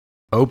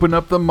Open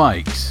up the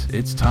mics.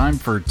 It's time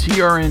for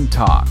TRN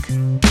Talk.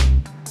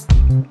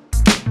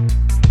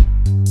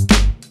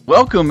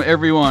 Welcome,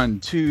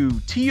 everyone, to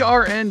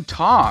TRN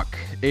Talk,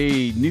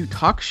 a new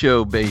talk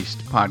show-based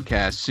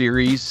podcast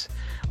series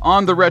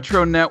on the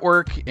Retro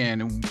Network.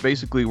 And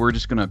basically, we're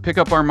just going to pick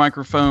up our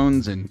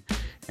microphones, and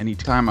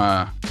anytime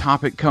a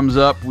topic comes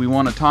up we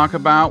want to talk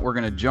about, we're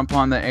going to jump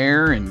on the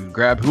air and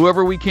grab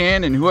whoever we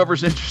can and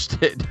whoever's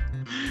interested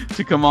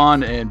to come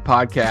on and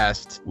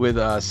podcast with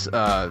us.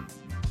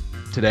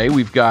 Today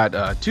we've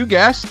got two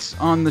guests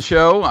on the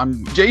show.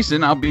 I'm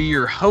Jason. I'll be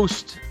your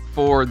host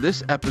for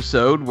this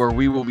episode, where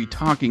we will be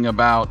talking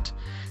about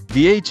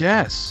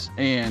VHS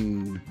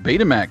and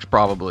Betamax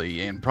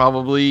and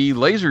probably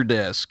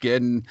Laserdisc,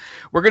 and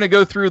we're going to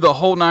go through the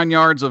whole 9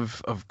 yards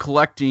of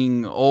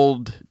collecting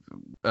old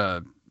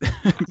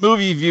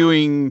movie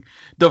viewing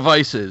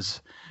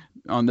devices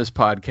on this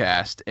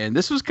podcast. And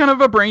this was kind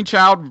of a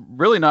brainchild,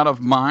 really not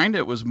of mine.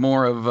 It was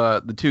more of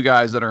the two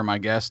guys that are my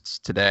guests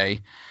today.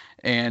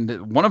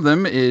 And one of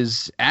them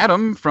is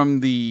Adam from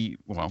the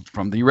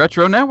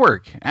Retro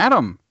Network.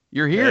 Adam,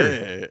 you're here.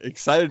 Hey,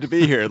 excited to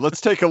be here.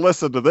 Let's take a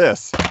listen to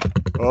this.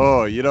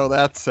 Oh, you know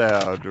that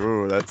sound.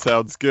 Ooh, that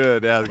sounds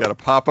good. Yeah, I got to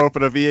pop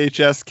open a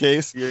VHS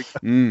case.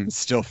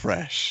 Still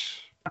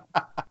fresh.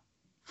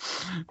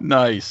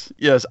 Nice.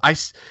 Yes,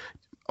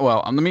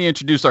 let me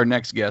introduce our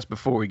next guest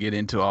before we get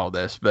into all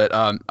this. But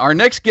our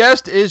next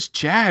guest is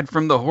Chad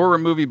from the Horror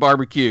Movie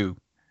Barbecue.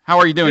 How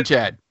are you doing,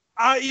 Chad?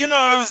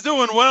 I was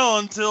doing well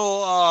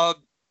until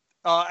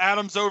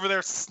Adam's over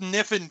there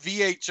sniffing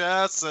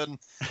VHS and,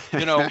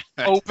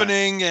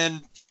 opening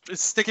and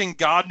sticking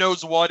God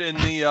knows what in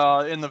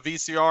the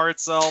VCR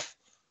itself.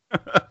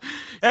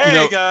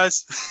 Hey,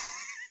 guys.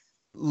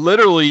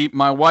 Literally,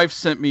 my wife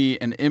sent me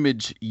an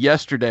image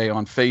yesterday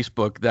on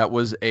Facebook that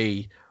was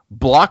a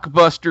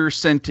Blockbuster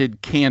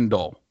scented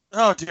candle.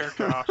 Oh, dear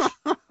gosh.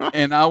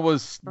 And I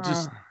was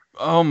just...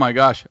 Oh my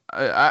gosh!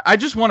 I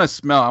just want to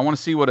smell. I want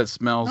to see what it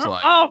smells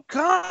like. Oh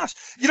gosh!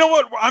 You know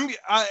what?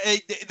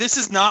 This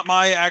is not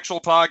my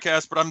actual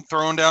podcast, but I'm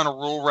throwing down a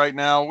rule right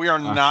now. We are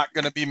not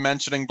going to be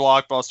mentioning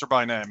Blockbuster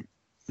by name.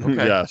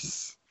 Okay.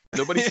 Yes.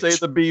 Nobody say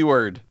the B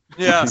word.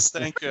 Yes,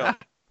 thank you.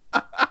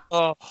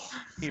 Oh,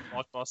 hate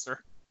Blockbuster.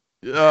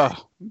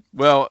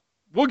 Well,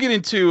 we'll get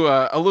into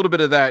a little bit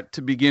of that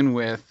to begin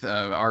with.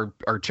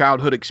 Our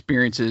childhood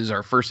experiences,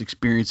 our first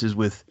experiences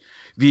with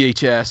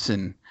VHS,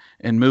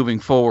 and moving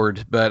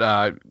forward. But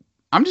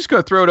I'm just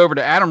going to throw it over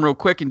to Adam real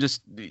quick and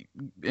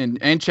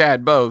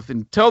Chad both,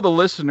 and tell the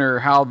listener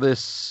how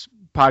this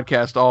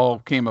podcast all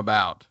came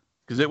about,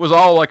 because it was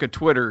all like a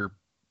Twitter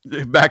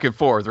back and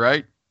forth,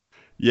 right?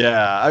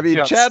 Yeah, I mean,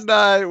 yes. Chad and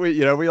I,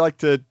 we like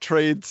to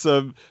trade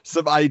some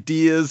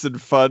ideas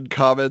and fun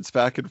comments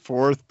back and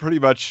forth pretty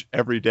much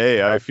every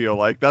day. I feel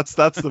like that's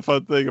the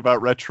fun thing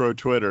about retro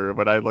Twitter.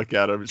 When I look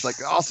at them, it's like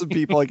awesome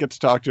people I get to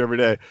talk to every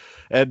day.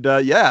 And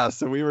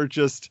so we were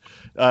just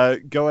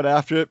going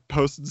after it,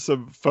 posting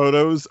some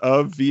photos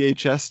of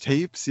VHS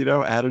tapes,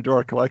 added to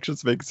our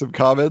collections, making some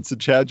comments.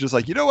 And Chad just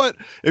like, you know what?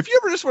 If you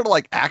ever just want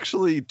to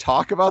actually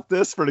talk about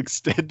this for an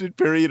extended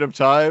period of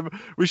time,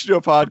 we should do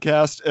a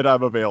podcast, and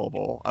I'm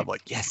available. I'm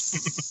like,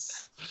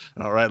 yes.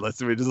 All right,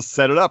 we just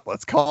set it up.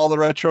 Let's call the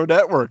Retro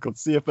Network.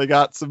 Let's see if they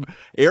got some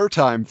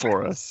airtime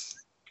for us.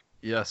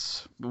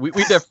 Yes, we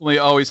definitely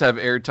always have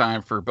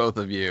airtime for both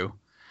of you.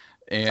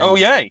 And, oh,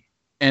 yay.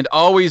 And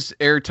always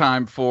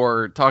airtime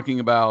for talking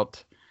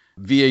about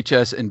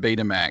VHS and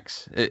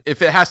Betamax.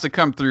 If it has to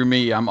come through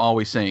me, I'm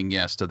always saying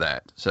yes to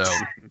that. So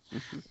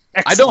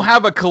I don't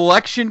have a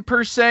collection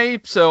per se,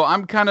 so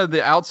I'm kind of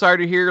the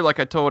outsider here. Like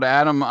I told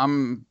Adam,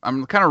 I'm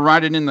kind of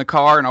riding in the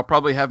car, and I'll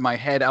probably have my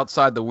head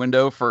outside the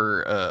window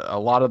for a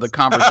lot of the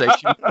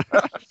conversation.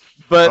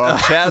 But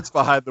Chad's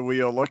behind the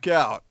wheel. Look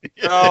out!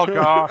 Oh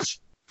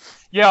gosh.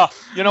 Yeah,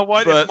 you know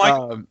what?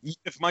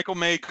 If Michael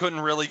May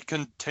couldn't really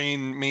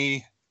contain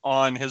me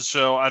on his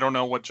show, I don't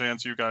know what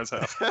chance you guys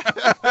have.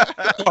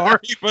 Sorry,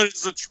 but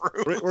it's the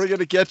truth. We're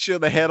gonna get you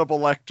in the Hannibal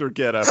Lecter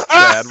getup,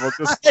 Chad.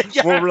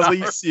 We'll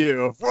release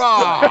you.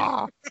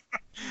 Hello.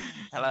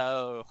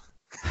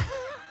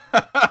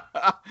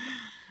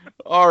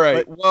 All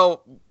right.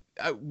 Well,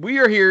 we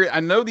are here. I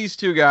know these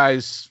two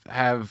guys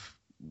have.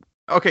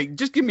 Okay,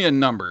 just give me a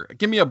number.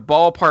 Give me a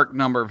ballpark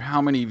number of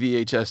how many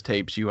VHS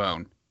tapes you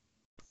own,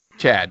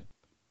 Chad.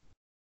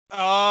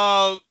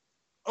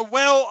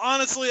 Well,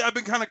 honestly, I've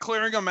been kind of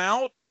clearing them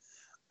out.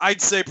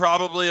 I'd say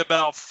probably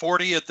about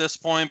 40 at this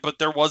point, but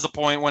there was a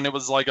point when it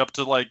was up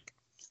to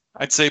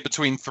I'd say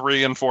between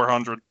 300 and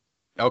 400.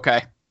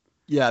 Okay.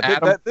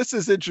 Yeah, this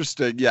is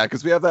interesting. Yeah,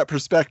 because we have that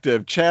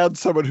perspective. Chad's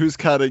someone who's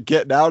kind of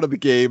getting out of the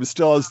game,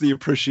 still has the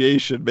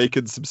appreciation,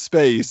 making some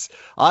space.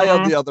 I,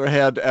 on the other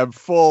hand, am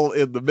full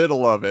in the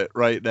middle of it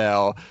right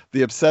now.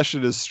 The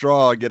obsession is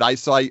strong, and I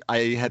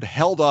had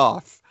held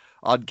off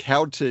on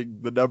counting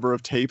the number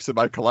of tapes in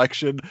my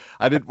collection.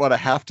 I didn't want to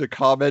have to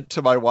comment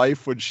to my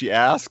wife when she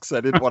asks.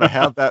 I didn't want to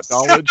have that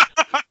knowledge.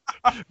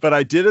 But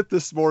I did it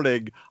this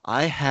morning.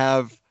 I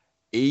have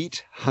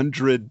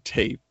 800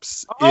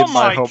 tapes in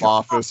my home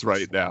office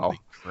right now.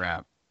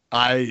 Crap.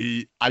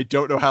 I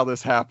don't know how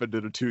this happened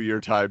in a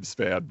 2-year time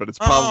span, but it's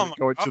probably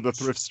going to the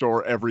thrift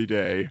store every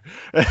day.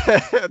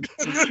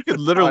 You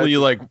literally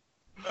like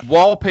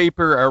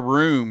wallpaper a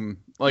room,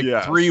 like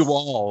Yes. 3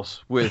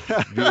 walls with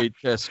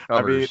VHS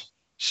covers. I mean,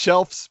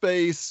 shelf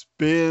space,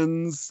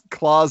 bins,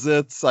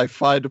 closets. I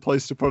find a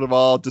place to put them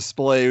all.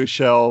 Display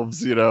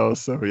shelves, you know.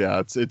 So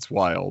yeah, it's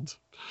wild.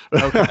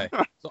 Okay,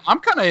 so I'm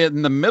kind of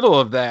in the middle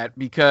of that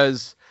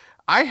because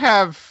I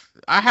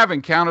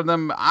haven't counted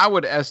them. I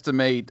would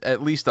estimate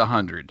at least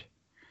 100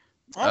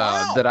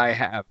 that I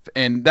have,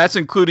 and that's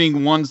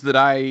including ones that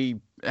I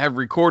have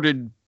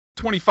recorded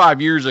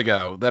 25 years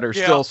ago that are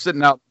still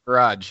sitting out in the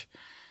garage.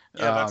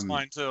 Yeah, that's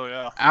mine too.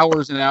 Yeah,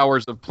 hours and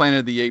hours of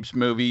Planet of the Apes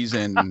movies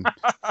and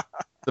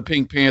the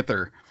Pink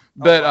Panther.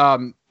 But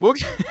we'll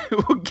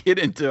get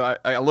into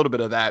a little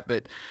bit of that.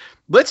 But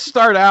let's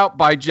start out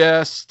by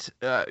just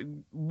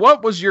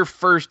what was your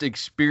first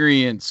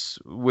experience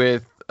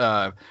with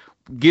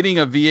getting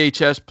a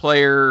VHS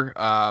player,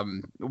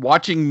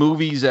 watching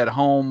movies at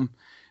home?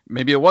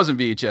 Maybe it wasn't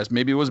VHS,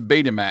 maybe it was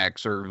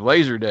Betamax or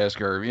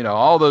Laserdisc or, you know,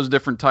 all those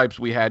different types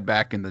we had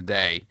back in the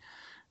day.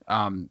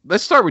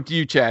 Let's start with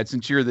you, Chad,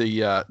 since you're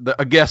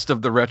a guest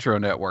of the Retro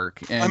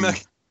Network,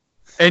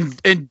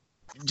 and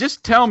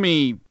just tell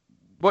me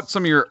what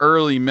some of your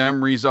early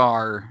memories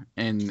are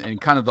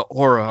and kind of the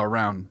aura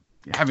around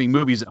having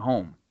movies at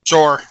home.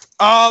 Sure.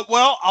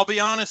 Well, I'll be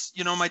honest,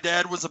 you know, my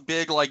dad was a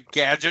big like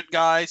gadget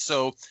guy,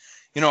 so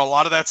you know, a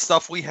lot of that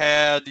stuff we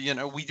had, you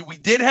know, we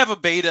did have a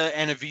Beta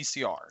and a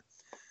VCR.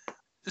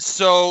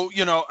 So,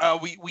 you know,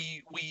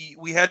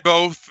 we had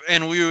both,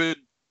 and we would,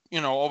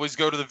 you know, always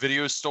go to the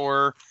video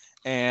store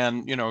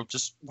and, you know,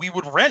 just we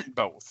would rent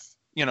both,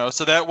 you know,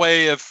 so that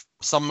way if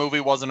some movie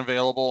wasn't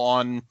available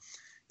on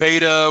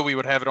Beta, we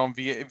would have it on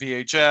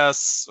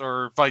VHS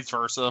or vice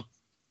versa.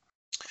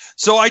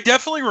 So I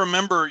definitely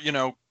remember, you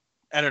know,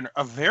 at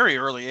a very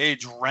early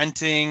age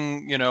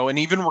renting, you know, and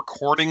even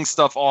recording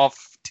stuff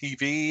off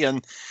TV,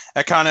 and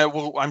that kind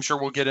of, I'm sure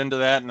we'll get into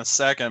that in a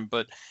second,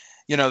 but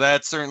you know,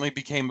 that certainly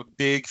became a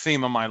big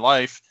theme of my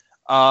life.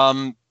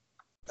 But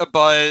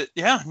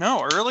yeah,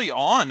 no, early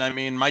on, I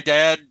mean, my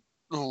dad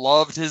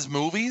loved his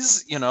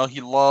movies, you know,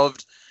 he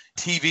loved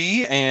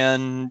TV,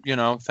 and, you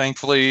know,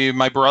 thankfully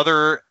my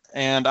brother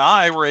and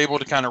I were able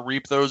to kind of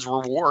reap those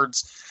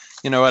rewards,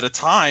 you know, at a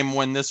time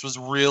when this was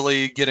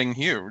really getting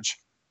huge.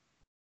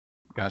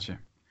 Gotcha.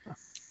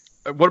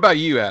 What about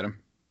you, Adam?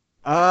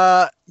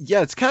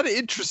 Yeah, it's kind of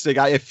interesting.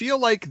 I feel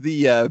like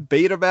the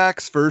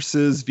Betamax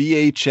versus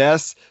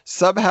VHS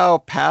somehow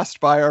passed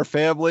by our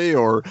family,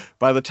 or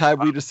by the time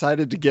we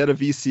decided to get a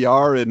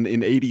VCR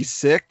in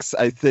 86,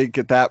 I think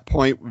at that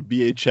point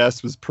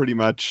VHS was pretty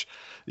much,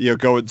 you know,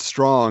 going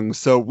strong.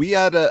 So we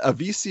had a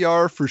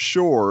VCR for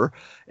sure.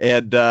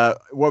 And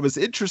what was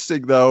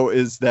interesting, though,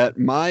 is that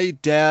my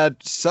dad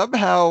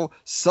somehow,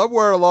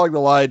 somewhere along the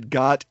line,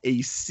 got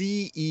a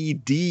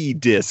CED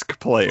disc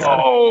player.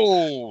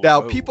 Oh!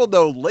 Now, people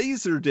know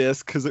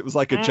Laserdisc because it was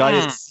like a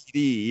giant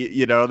CD,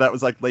 you know, that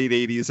was like late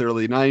 80s,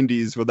 early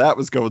 90s when that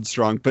was going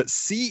strong. But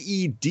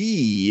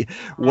CED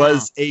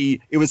was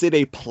it was in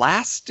a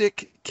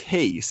plastic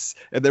case,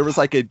 and there was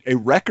like a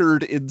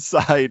record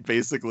inside,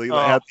 basically,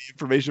 that had the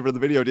information for the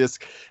video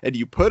disc, and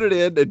you put it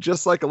in, and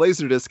just like a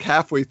Laserdisc,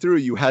 halfway through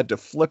you had to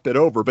flip it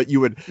over, but you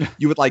would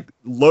like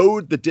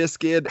load the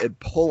disc in and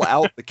pull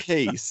out the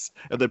case,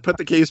 and then put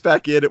the case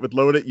back in. It would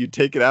load it, you'd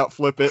take it out,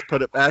 flip it,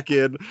 put it back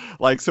in.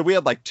 Like, so we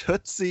had like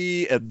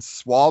Tootsie and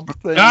Swamp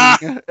Thing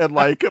and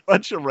like a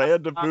bunch of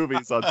random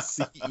movies on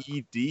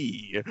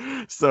CED.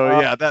 So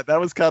yeah, that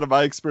was kind of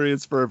my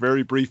experience for a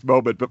very brief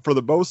moment, but for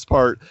the most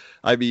part,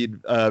 I mean,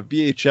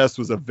 VHS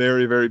was a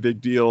very, very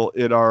big deal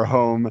in our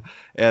home.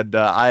 And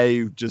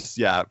I just,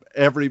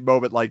 every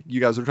moment, like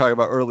you guys were talking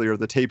about earlier,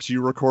 the tapes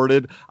you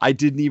recorded, I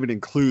didn't even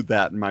include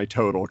that in my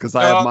total because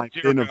I have my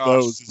bin of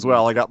those as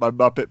well. I got my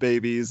Muppet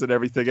Babies and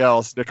everything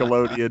else,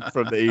 Nickelodeon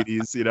from the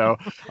 80s, you know,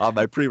 on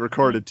my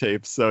pre-recorded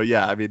tapes. So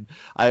yeah, I mean,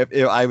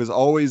 I was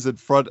always in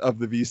front of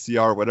the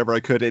VCR whenever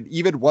I could. And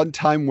even one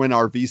time when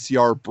our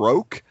VCR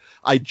broke,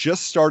 I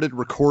just started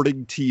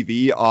recording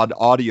TV on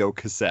audio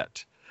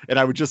cassette. And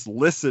I would just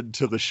listen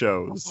to the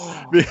shows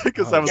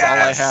because that was all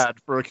I had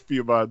for a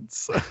few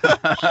months.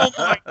 Oh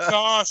my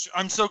gosh.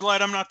 I'm so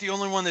glad I'm not the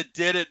only one that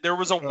did it. There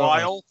was a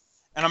while,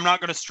 and I'm not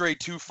going to stray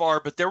too far,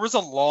 but there was a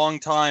long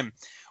time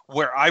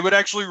where I would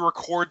actually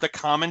record the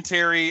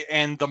commentary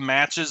and the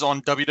matches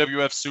on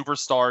WWF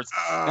Superstars.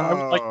 And I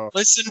would like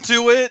listen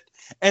to it.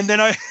 And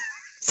then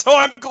so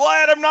I'm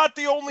glad I'm not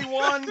the only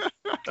one.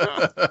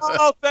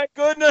 Oh, thank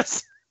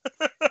goodness.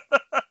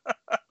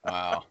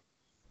 Wow.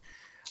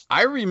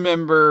 I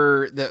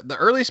remember the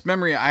earliest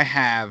memory I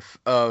have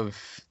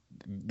of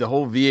the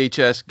whole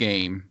VHS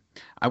game.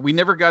 We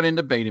never got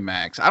into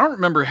Betamax. I don't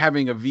remember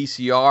having a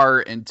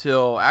VCR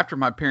until after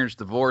my parents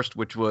divorced,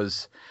 which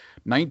was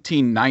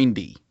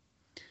 1990.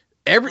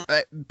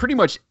 Pretty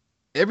much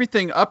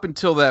everything up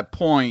until that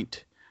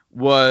point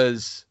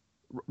was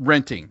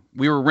renting.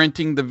 We were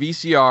renting the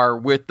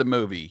VCR with the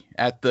movie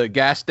at the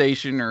gas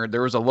station, or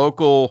there was a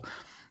local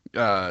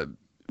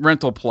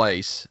rental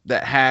place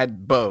that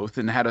had both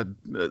and had a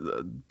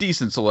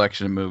decent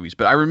selection of movies.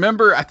 But I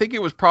remember, I think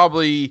it was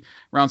probably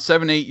around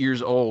 7, 8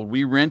 years old.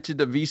 We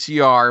rented a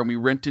VCR and we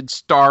rented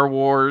Star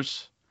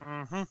Wars.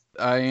 Mm-hmm.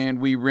 And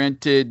we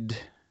rented,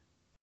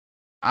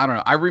 I don't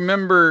know. I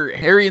remember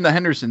Harry and the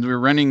Hendersons. We were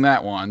renting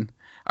that one.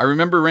 I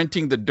remember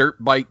renting The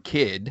Dirt Bike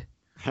Kid.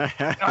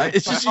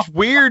 It's just these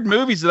weird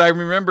movies that I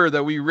remember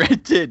that we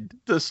rented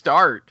to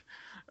start.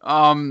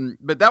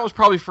 But that was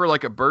probably for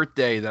like a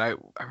birthday that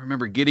I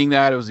remember getting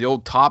that. It was the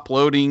old top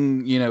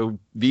loading,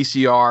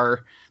 VCR,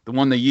 the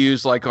one they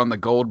used like on the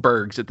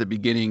Goldbergs at the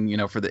beginning,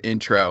 for the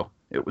intro.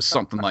 It was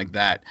something like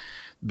that.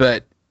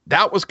 But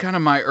that was kind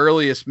of my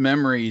earliest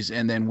memories.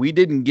 And then we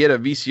didn't get a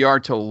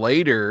VCR till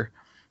later,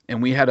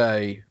 and we had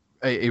a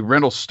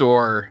rental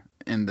store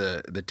in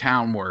the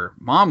town where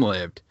Mom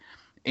lived.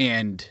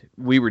 And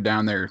we were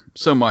down there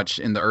so much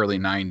in the early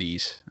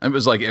 90s. It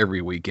was like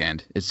every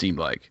weekend, it seemed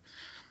like.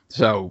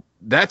 So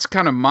that's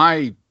kind of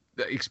my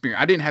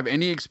experience. I didn't have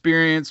any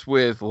experience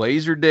with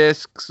laser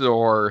discs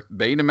or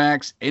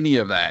Betamax, any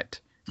of that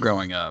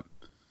growing up.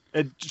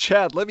 And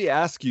Chad, let me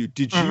ask you,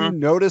 did you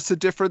notice a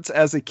difference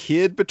as a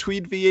kid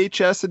between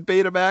VHS and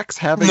Betamax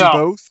having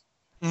both?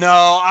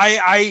 No,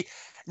 I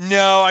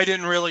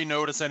didn't really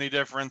notice any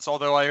difference.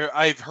 Although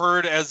I've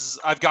heard as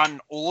I've gotten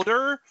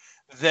older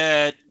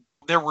that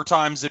there were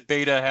times that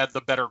Beta had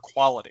the better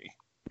quality.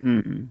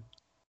 Mm-hmm.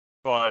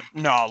 But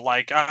no,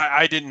 like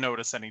I didn't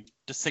notice any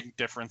distinct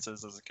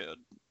differences as a kid.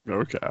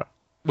 Okay.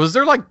 Was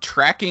there like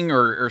tracking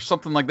or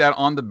something like that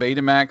on the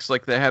Betamax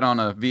like they had on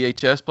a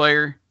VHS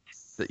player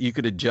that you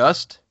could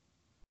adjust?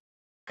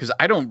 Because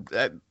I don't,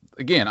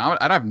 again, I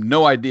have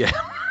no idea.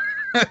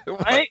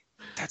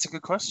 That's a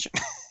good question.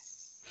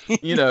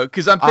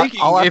 Because I'm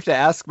thinking I'll have to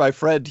ask my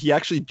friend. He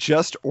actually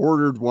just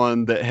ordered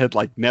one that had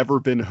like never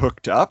been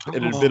hooked up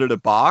and had been in a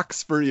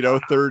box for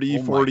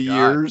 30, 40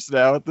 years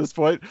now at this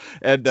point.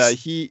 And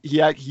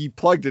he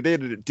plugged it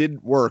in and it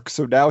didn't work.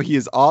 So now he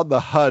is on the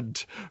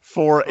hunt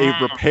for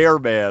a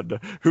repairman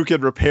who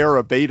can repair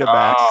a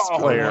Betamax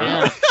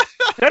player.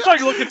 That's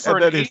like looking for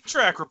an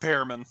 8-track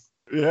repairman.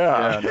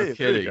 Yeah, no hey, kidding.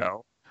 there you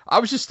go. I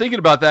was just thinking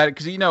about that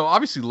because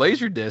obviously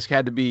Laserdisc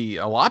had to be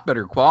a lot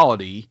better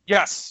quality.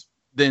 Yes.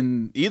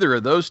 Than either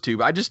of those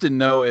two. I just didn't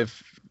know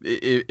if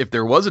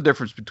there was a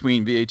difference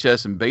between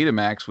VHS and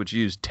Betamax, which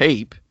used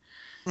tape.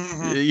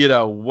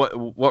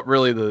 What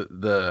really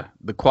the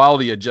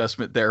quality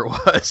adjustment there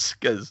was,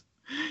 because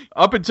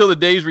up until the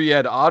days where you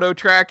had auto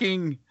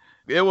tracking,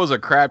 it was a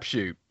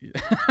crapshoot.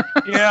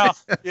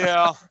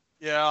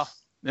 Yeah.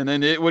 And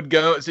then it would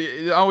go. See,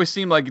 it always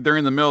seemed like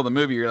during the middle of the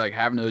movie, you're like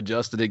having to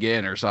adjust it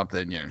again or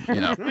something.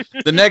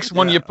 The next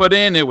one you put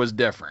in, it was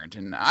different.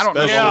 And I don't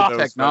know the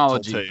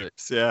technology. But,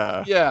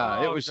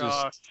 it was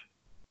just.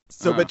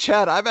 So, but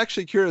Chad, I'm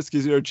actually curious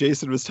because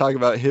Jason was talking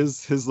about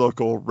his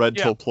local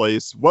rental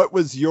place. What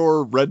was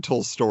your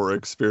rental store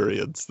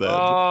experience then?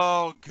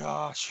 Oh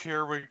gosh,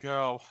 here we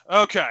go.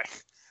 Okay,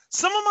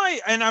 some of my,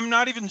 and I'm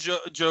not even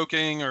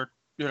joking or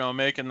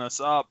making this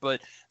up, but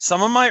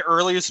some of my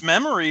earliest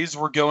memories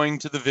were going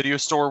to the video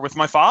store with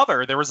my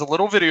father. There was a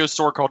little video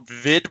store called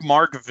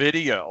Vidmark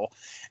Video,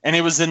 and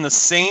it was in the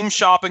same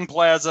shopping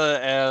plaza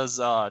as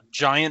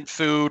Giant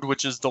Food,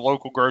 which is the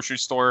local grocery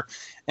store,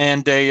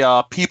 and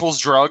a People's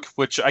Drug,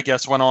 which I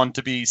guess went on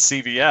to be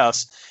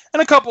CVS,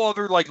 and a couple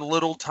other like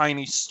little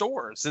tiny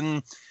stores.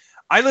 And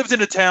I lived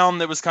in a town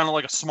that was kind of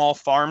like a small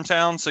farm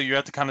town, so you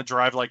had to kind of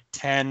drive like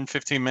 10,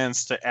 15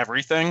 minutes to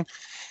everything.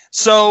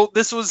 So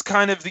this was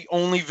kind of the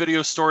only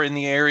video store in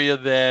the area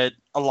that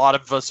a lot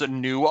of us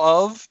knew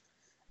of.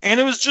 And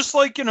it was just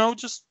like,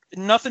 just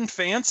nothing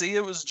fancy.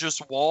 It was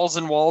just walls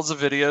and walls of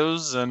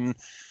videos and,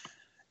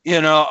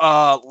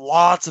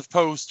 lots of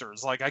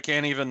posters. Like I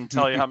can't even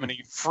tell you how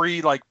many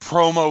free like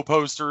promo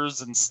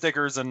posters and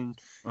stickers and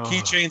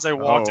keychains I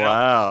walked out.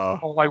 Wow.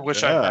 Oh, I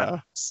wish I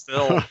had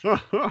still.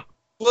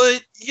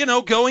 But,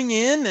 going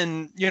in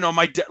and,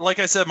 like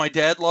I said, my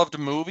dad loved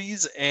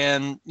movies.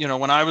 And,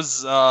 when I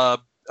was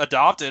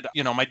adopted,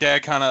 my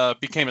dad kind of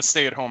became a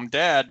stay-at-home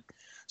dad.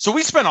 So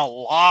we spent a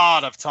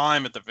lot of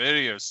time at the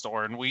video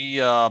store, and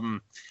we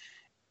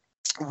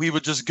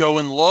would just go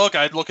and look.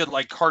 I'd look at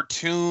like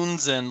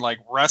cartoons and like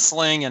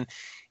wrestling. And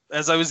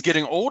as I was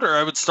getting older,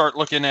 I would start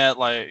looking at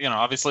like,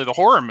 obviously the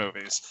horror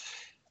movies,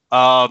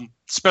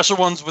 special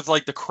ones with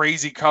like the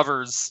crazy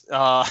covers.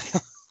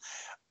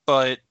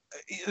 But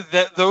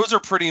those are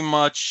pretty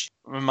much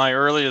my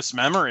earliest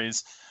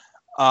memories.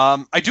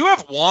 I do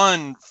have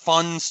one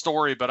fun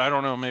story, but I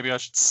don't know, maybe I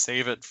should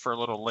save it for a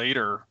little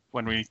later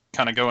when we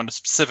kind of go into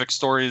specific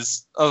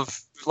stories of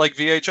like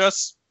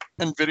VHS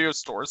and video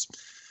stores.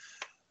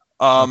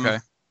 Okay.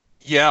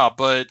 Yeah,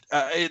 but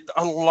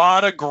a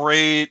lot of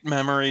great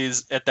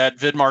memories at that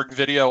Vidmark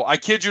Video. I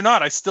kid you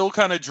not, I still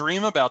kind of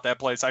dream about that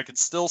place. I could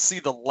still see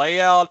the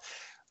layout,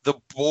 the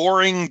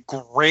boring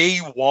gray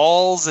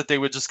walls that they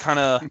would just kind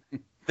of,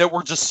 that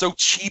were just so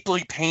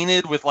cheaply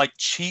painted with like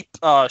cheap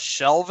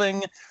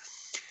shelving.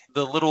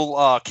 The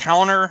little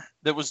counter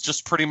that was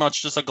just pretty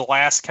much just a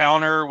glass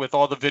counter with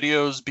all the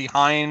videos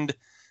behind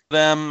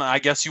them. I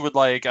guess you would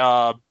like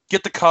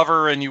get the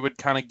cover and you would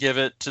kind of give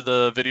it to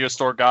the video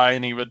store guy,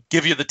 and he would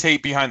give you the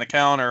tape behind the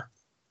counter.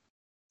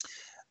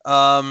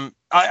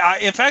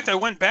 In fact, I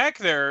went back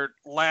there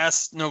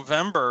last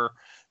November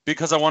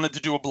because I wanted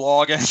to do a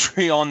blog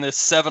entry on this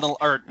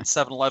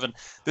 7-Eleven,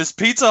 this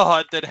Pizza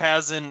Hut that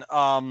hasn't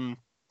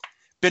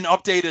been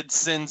updated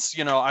since,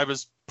 I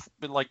was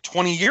like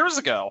 20 years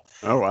ago.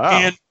 Oh, wow.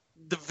 And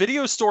the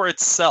video store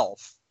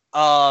itself,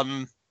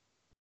 because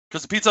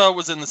the Pizza Hut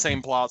was in the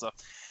same plaza,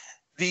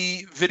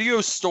 the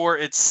video store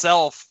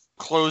itself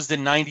closed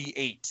in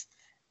 98.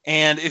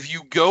 And if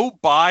you go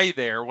by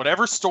there,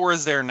 whatever store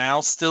is there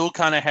now still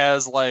kind of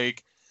has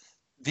like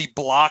the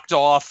blocked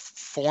off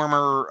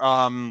former,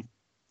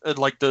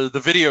 like the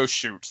video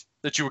shoot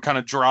that you would kind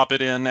of drop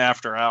it in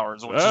after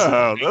hours. Which is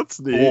really that's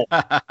neat.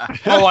 Cool.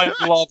 Oh, I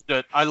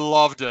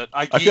loved it.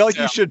 I feel like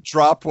you should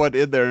drop one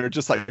in there and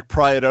just like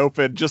pry it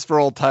open just for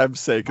old time's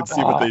sake and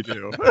see what they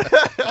do.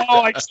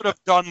 Oh, I should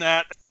have done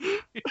that.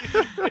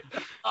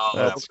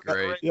 That's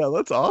great. Yeah,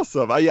 that's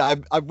awesome. I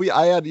had,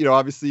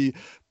 obviously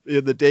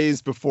in the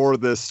days before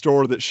the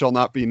store that shall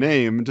not be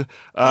named,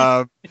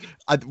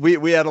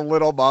 we had a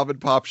little mom and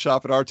pop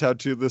shop in our town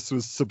too. This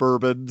was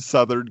suburban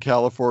Southern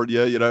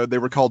California. They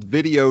were called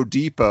Video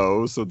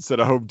Depot. So instead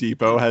of Home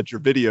Depot, had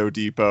your Video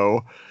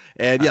Depot.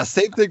 And yeah,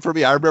 same thing for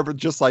me. I remember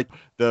just like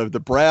the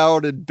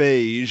brown and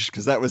beige,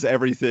 because that was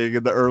everything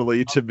in the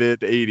early to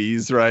mid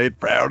 80s, right?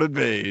 Brown and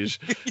beige.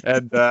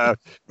 And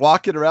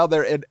walking around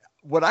there. And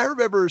what I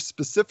remember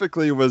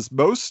specifically was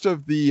most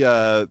of the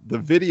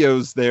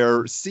videos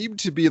there seemed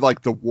to be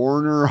like the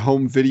Warner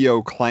home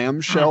video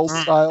clamshell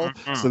style.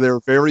 So they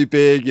were very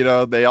big,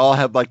 they all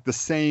had like the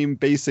same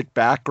basic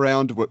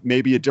background,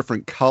 maybe a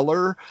different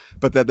color,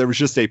 but then there was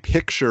just a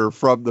picture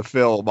from the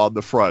film on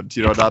the front,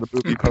 not a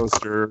movie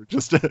poster,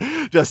 just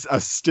a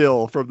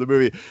still from the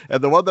movie.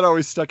 And the one that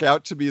always stuck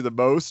out to me the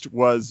most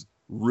was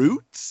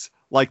Roots.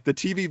 Like the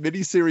TV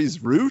miniseries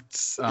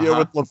Roots,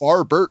 with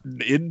LeVar Burton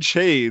in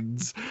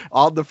chains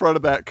on the front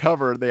of that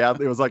cover.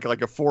 It was like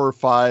a 4 or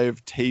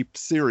 5 tape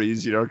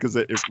series, because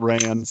it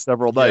ran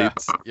several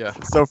nights. Yeah.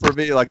 So for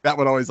me, like that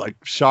one always like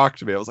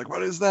shocked me. I was like,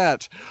 what is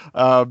that?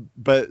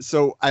 But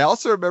so I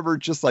also remember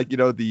just like,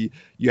 you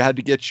had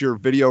to get your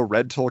video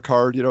rental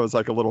card, it was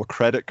like a little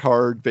credit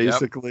card,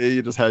 basically. Yep.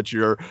 You just had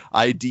your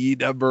ID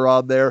number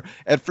on there.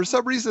 And for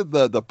some reason,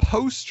 the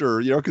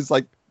poster, because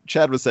like,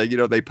 Chad was saying,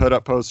 they put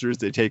up posters,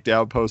 they take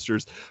down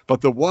posters,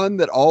 but the one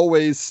that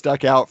always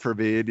stuck out for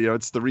me, and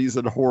it's the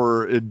reason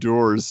horror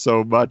endures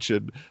so much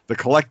in the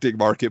collecting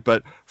market,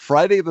 but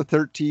Friday the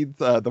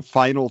 13th, the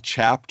final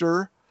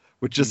chapter,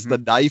 with just the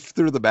knife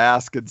through the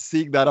mask, and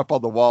seeing that up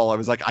on the wall, I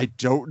was like, I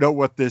don't know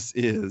what this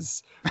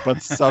is,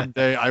 but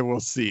someday I will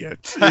see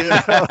it.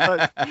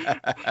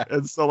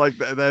 And so like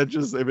that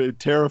just, it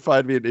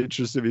terrified me and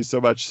interested me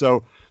so much.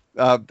 So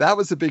that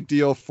was a big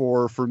deal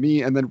for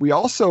me. And then we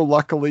also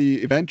luckily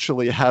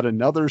eventually had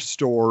another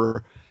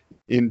store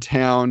in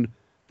town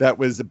that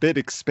was a bit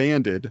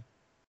expanded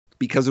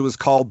because it was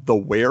called The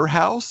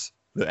Warehouse.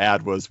 The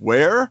ad was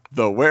where?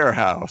 The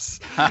Warehouse.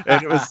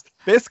 And it was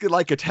basically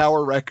like a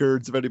Tower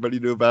Records, if anybody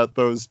knew about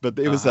those, but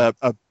it was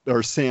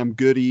or Sam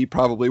Goody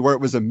probably, where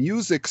it was a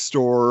music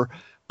store,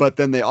 but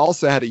then they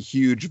also had a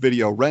huge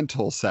video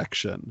rental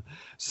section.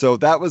 So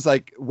that was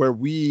like where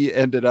we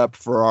ended up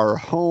for our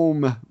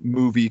home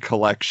movie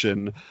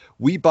collection.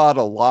 We bought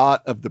a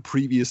lot of the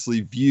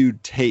previously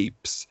viewed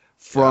tapes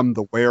from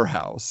the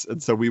Warehouse.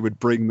 And so we would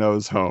bring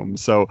those home.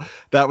 So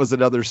that was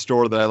another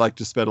store that I like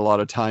to spend a lot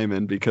of time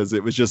in because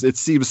it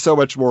seems so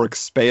much more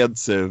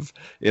expansive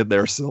in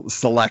their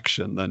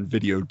selection than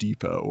Video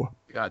Depot.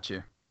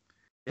 Gotcha.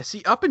 Yeah,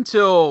 see, up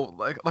until,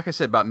 like I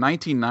said, about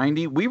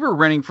 1990, we were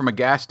renting from a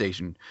gas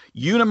station.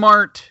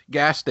 Unimart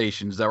gas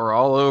stations that were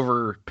all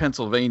over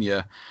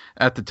Pennsylvania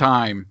at the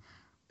time.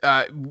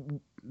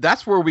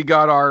 That's where we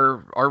got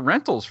our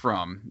rentals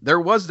from. There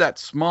was that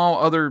small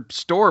other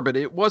store, but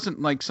it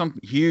wasn't like some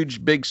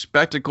huge, big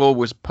spectacle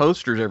with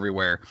posters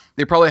everywhere.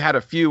 They probably had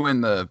a few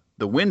in the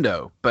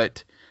window,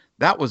 but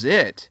that was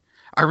it.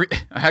 I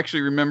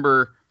actually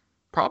remember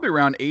probably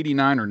around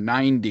 89 or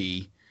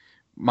 90,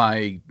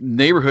 my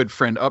neighborhood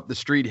friend up the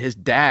street, his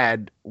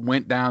dad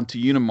went down to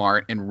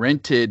Unimart and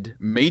rented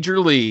Major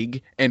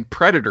League and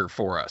Predator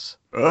for us.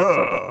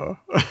 Oh.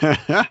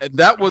 And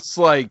that was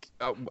like,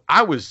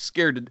 I was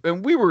scared.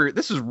 And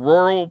this is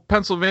rural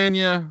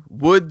Pennsylvania,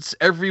 woods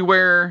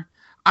everywhere.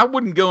 I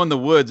wouldn't go in the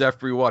woods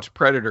after we watched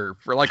Predator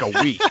for like a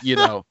week,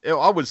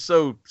 I was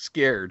so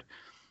scared.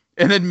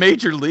 And then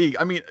Major League,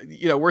 I mean,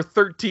 we're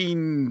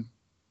 13,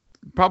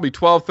 probably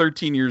 12,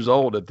 13 years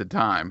old at the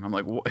time. I'm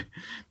like,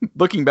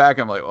 looking back,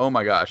 I'm like, oh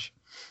my gosh,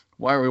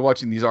 why are we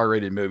watching these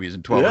R-rated movies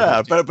in 12?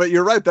 Yeah, but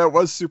you're right. That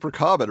was super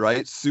common,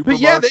 right?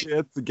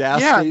 Supermarkets, the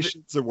gas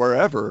stations, and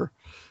wherever.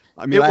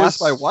 I mean, I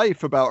asked my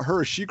wife about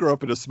her. She grew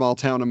up in a small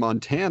town in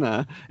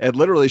Montana, and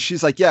literally,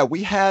 she's like, "Yeah,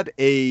 we had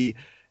a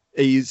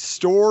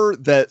store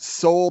that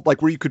sold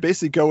like where you could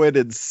basically go in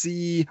and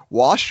see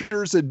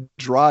washers and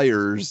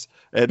dryers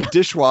and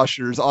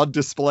dishwashers on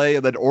display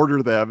and then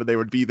order them, and they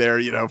would be there,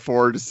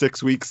 4 to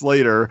 6 weeks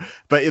later.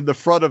 But in the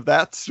front of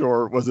that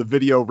store was a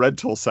video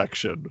rental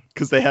section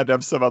because they had to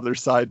have some other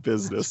side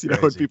business,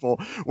 when people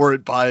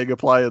weren't buying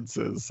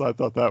appliances. So I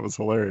thought that was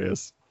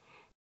hilarious.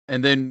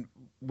 And then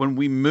when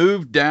we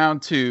moved down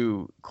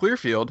to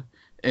Clearfield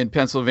in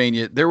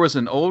Pennsylvania, there was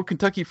an old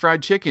Kentucky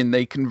Fried Chicken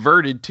they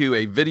converted to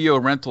a video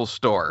rental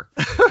store.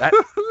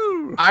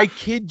 I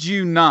kid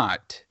you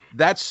not.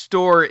 That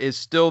store is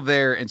still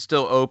there and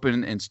still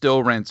open and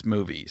still rents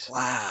movies.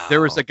 Wow.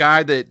 There was a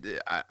guy that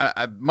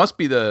I must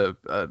be the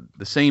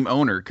same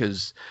owner,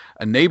 because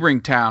a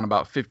neighboring town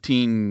about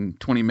 15,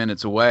 20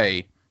 minutes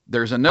away,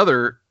 there's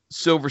another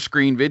silver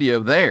screen video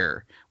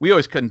there. We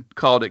always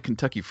called it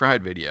Kentucky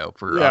Fried Video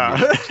for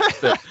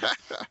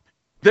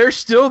they're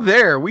still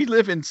there. We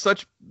live in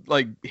such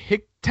like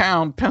hick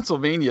town,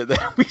 Pennsylvania,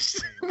 that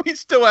we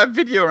still have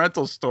video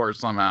rental stores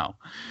somehow.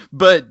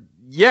 But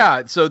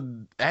yeah, so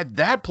at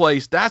that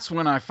place, that's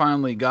when I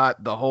finally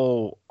got the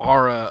whole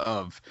aura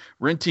of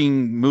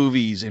renting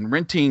movies and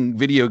renting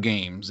video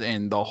games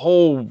and the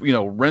whole,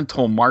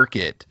 rental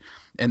market.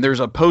 And there's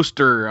a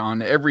poster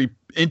on every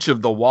inch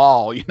of the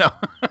wall,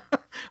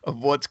 of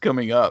what's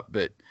coming up.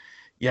 But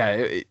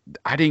yeah,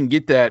 I didn't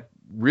get that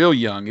real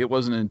young. It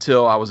wasn't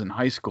until I was in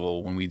high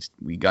school when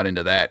we got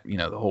into that,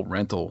 the whole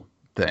rental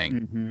thing.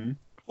 Mm-hmm.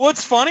 Well,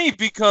 it's funny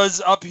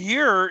because up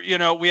here,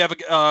 we have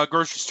a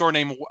grocery store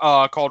named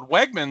called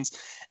Wegmans,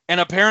 and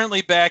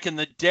apparently back in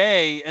the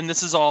day, and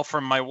this is all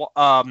from my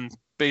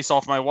based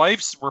off my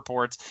wife's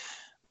reports,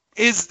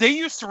 is they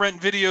used to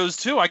rent videos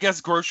too. I guess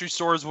grocery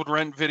stores would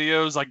rent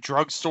videos, like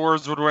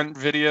drugstores would rent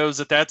videos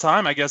at that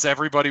time. I guess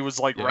everybody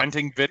was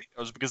renting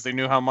videos because they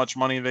knew how much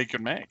money they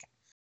could make.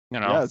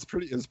 Yeah, it's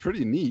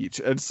pretty neat.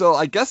 And so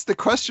I guess the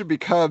question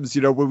becomes,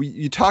 when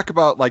you talk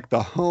about like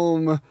the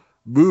home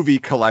movie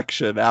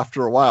collection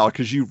after a while,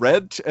 because you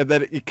rent, and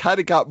then it kind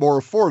of got more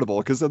affordable,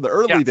 because in the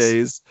early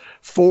days,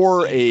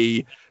 for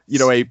a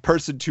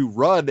person to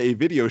run a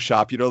video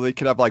shop, they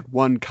could have like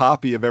one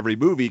copy of every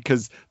movie,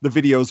 because the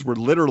videos were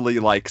literally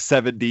like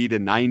 $70 to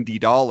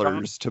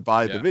 $90 to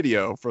buy the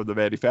video from the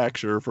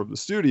manufacturer, from the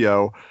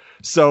studio.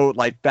 So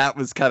like that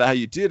was kind of how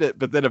you did it.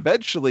 But then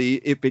eventually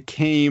it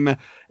became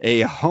a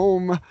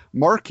home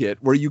market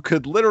where you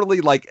could literally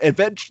do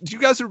you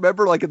guys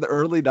remember like in the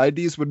early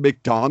 90s when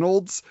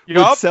McDonald's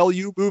would sell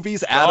you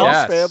movies,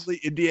 Addams Family,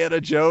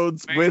 Indiana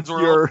Jones, with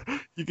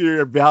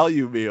your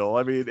value meal?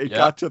 I mean, it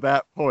got to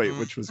that point,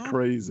 which was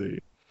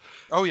crazy.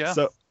 Oh yeah.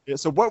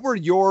 So what were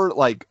your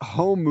like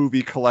home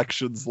movie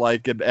collections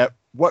like, and at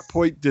what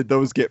point did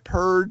those get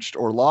purged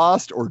or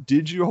lost, or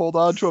did you hold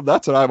on to them?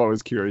 That's what I'm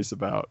always curious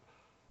about.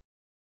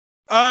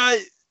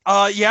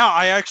 Yeah,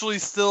 I actually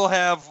still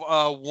have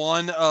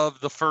one of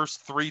the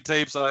first 3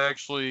 tapes I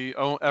actually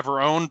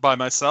ever owned by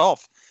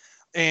myself.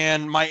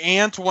 And my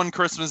aunt one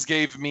Christmas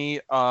gave me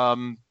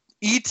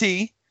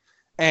E.T.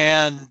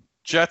 and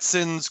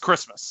Jetsons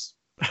Christmas.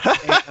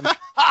 And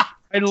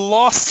I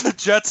lost the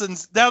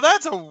Jetsons. Now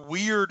that's a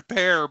weird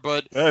pair,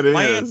 but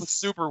my aunt was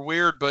super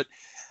weird. But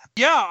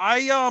yeah,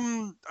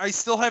 I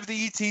still have the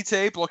E.T.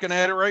 tape, looking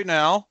at it right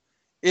now.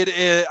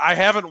 I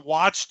haven't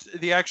watched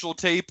the actual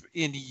tape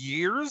in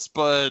years,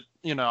 but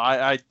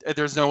I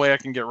there's no way I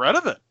can get rid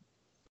of it.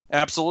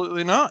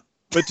 Absolutely not.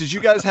 But did you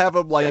guys have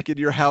them like in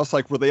your house?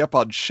 Like, were they up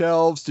on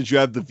shelves? Did you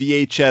have the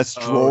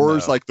VHS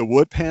drawers, like the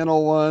wood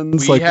panel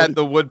ones? We had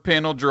the wood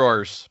panel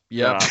drawers.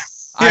 Yep.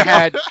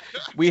 Yeah.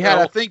 We had,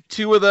 I think,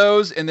 2 of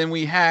those, and then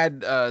we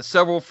had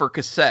several for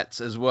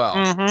cassettes as well,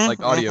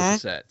 like audio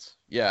cassettes.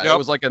 Yeah, it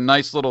was like a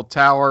nice little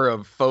tower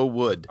of faux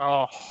wood.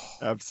 Oh,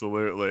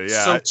 absolutely.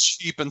 Yeah. So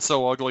cheap and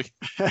so ugly.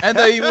 And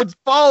they would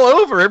fall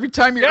over every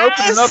time you're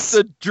opening up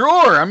the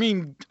drawer. I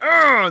mean,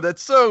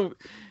 that's so...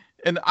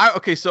 And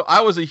so I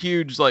was a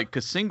huge like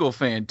single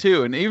fan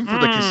too, and even for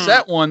the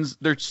cassette ones,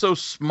 they're so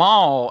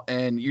small,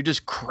 and you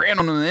just cram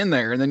them in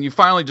there, and then you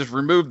finally just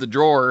remove the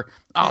drawer.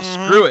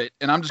 Screw it,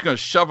 and I'm just gonna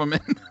shove them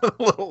in the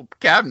little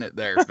cabinet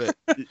there. But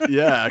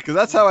yeah, because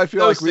that's how I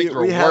feel like we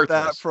had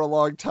that for a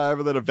long time,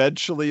 and then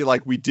eventually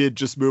like we did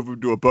just move them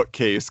to a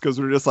bookcase because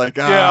we were just like,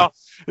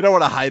 we don't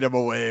want to hide them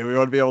away. We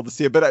want to be able to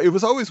see it. But it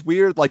was always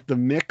weird, like the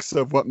mix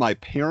of what my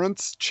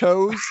parents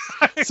chose.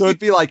 So it'd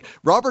be like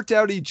Robert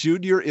Downey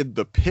Jr. in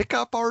The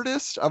Pickup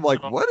Artist. I'm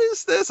like, what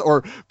is this?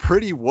 Or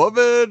Pretty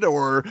Woman,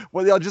 or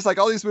just like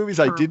all these movies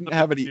I didn't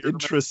have any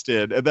interest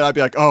in. And then I'd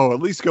be like,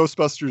 at least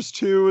Ghostbusters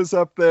 2 is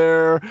up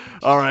there.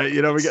 All right, we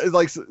got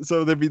like,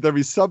 so there'd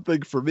be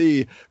something for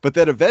me. But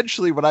then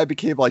eventually when I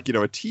became like,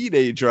 a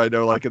teenager, I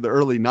know like in the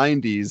early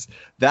 90s,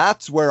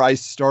 that's where I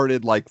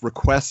started like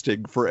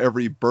requesting for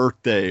every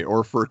birthday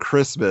or for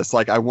Christmas.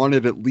 Like I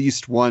wanted at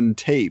least one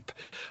tape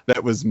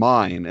that was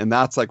mine. And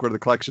that's like where the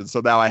collection.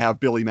 So now I have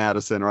Billy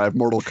Madison, or I have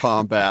Mortal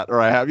Kombat,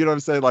 or I have, what I'm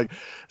saying? Like,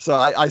 so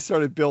I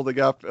started building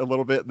up a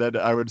little bit, and then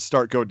I would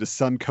start going to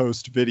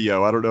Suncoast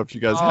Video. I don't know if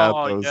you guys had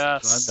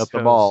those at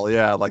the mall.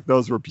 Yeah, like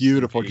those were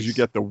beautiful because you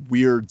get the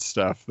weird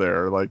stuff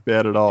there. Like they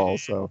had it all.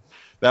 So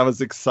that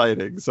was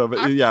exciting. So,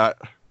 but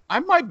I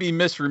might be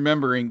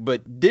misremembering,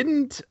 but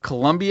didn't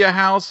Columbia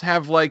House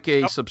have like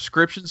a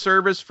subscription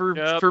service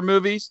for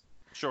movies?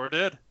 Sure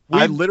did.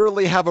 I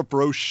literally have a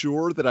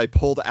brochure that I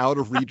pulled out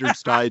of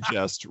Reader's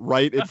Digest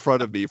right in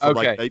front of me from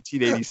like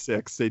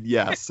 1986. And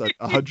yes,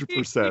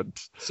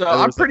 100%. So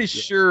I'm pretty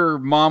sure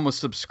Mom was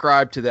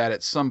subscribed to that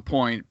at some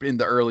point in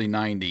the early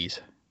 90s.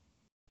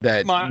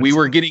 That we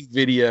were getting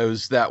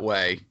videos that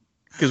way.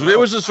 Because it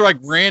was just like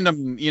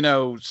random,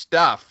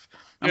 stuff.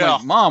 I'm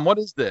like, Mom, what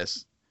is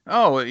this?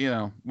 Oh,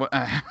 I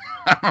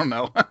don't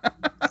know.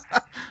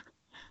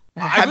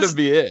 Had to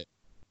be it.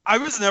 I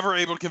was never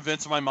able to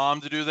convince my mom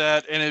to do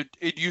that, and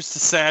it used to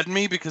sadden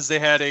me because they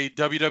had a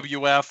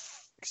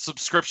WWF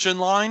subscription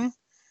line,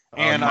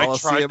 and I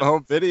tried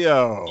home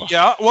video.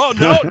 Yeah, well,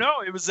 no,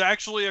 it was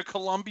actually a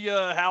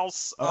Columbia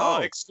House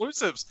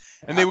exclusives,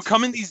 and they would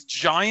come in these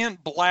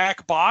giant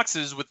black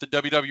boxes with the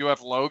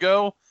WWF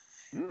logo,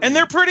 and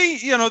they're pretty,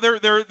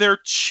 they're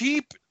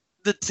cheap.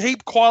 The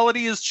tape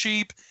quality is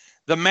cheap.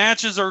 The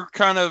matches are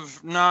kind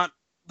of not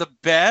the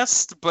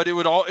best, but it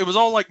was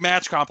all like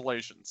match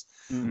compilations.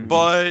 Mm-hmm.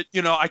 But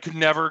I could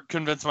never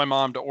convince my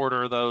mom to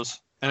order those,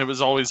 and it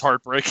was always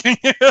heartbreaking.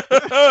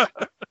 Thanks,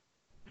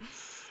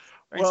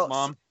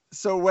 Mom.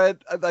 So when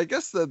I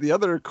guess the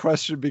other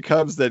question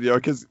becomes then,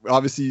 because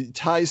obviously you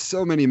tie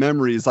so many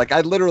memories. Like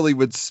I literally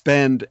would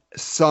spend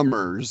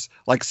summers.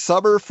 Like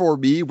summer for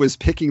me was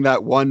picking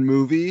that one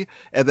movie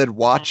and then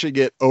watching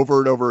it over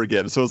and over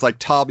again. So it was like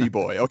Tommy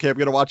Boy. Okay, I'm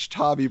gonna watch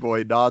Tommy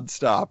Boy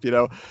nonstop.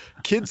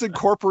 Kids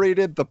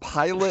Incorporated, the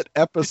pilot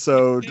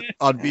episode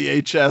on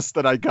VHS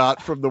that I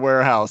got from the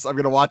warehouse. I'm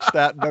gonna watch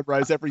that and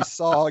memorize every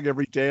song,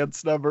 every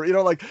dance number.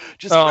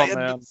 Just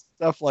random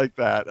stuff like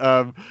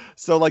that.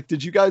 So like,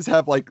 did you guys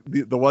have like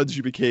the ones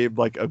you became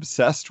like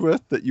obsessed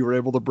with that you were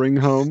able to bring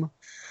home?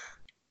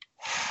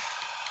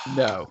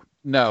 No.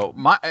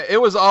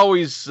 It was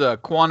always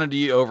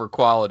quantity over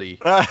quality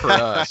for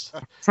us.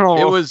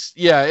 It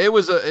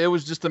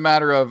was just a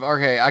matter of,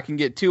 okay, I can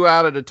get 2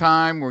 out at a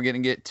time. We're going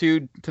to get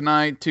 2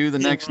 tonight, 2 the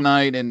next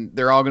night, and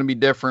they're all going to be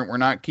different. We're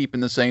not keeping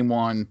the same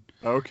one.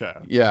 Okay.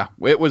 Yeah.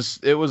 It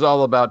was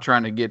all about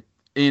trying to get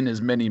in as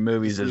many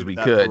movies as we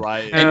could.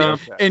 Right.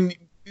 And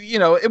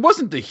it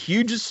wasn't the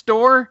hugest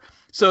store.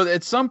 So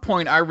at some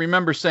point I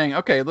remember saying,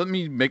 okay, let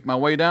me make my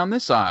way down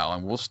this aisle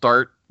and we'll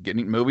start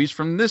getting movies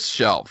from this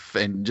shelf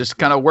and just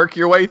kind of work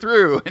your way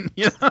through. And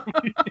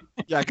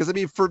Yeah, because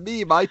for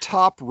me, my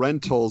top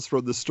rentals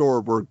from the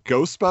store were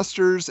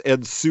Ghostbusters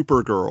and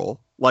Supergirl.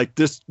 Like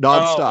just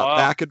nonstop,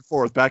 back and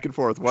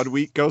forth. 1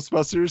 week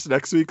Ghostbusters,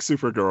 next week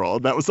Supergirl.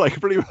 And that was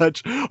like pretty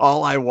much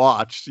all I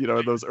watched, in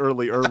those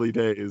early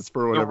days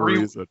for whatever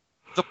reason.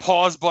 The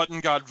pause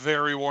button got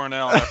very worn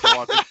out after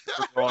watching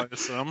Supergirl, I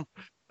assume.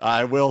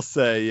 I will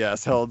say,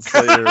 yes, Helen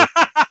Slater,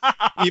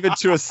 even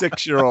to a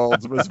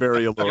 6-year-old, was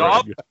very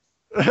alluring.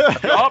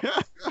 Yup.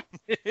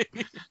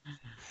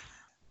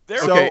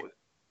 Okay,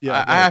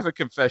 I have a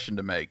confession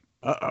to make.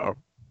 Uh-oh.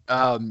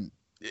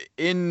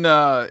 In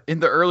the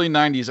early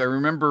 90s, I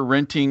remember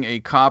renting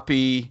a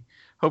copy.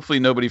 Hopefully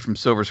nobody from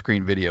Silver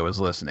Screen Video is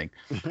listening.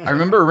 I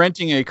remember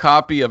renting a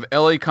copy of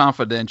LA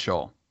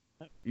Confidential.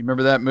 You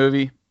remember that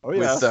movie? Oh,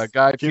 yeah. With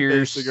Guy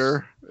Pearce,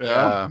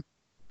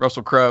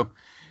 Russell Crowe.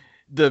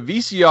 The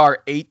VCR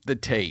ate the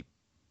tape.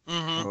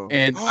 Mm-hmm.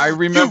 And I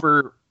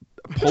remember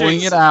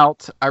pulling it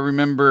out. I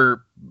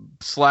remember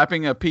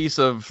slapping a piece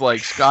of like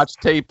Scotch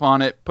tape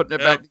on it, putting it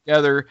back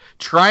together,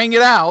 trying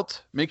it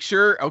out, make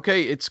sure,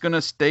 okay, it's going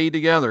to stay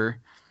together,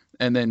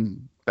 and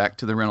then back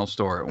to the rental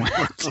store it went.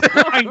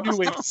 I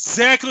knew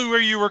exactly where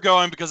you were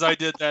going because I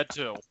did that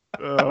too.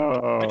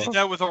 I did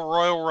that with a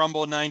Royal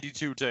Rumble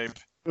 92 tape.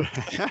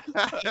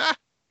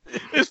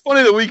 It's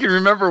funny that we can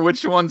remember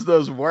which ones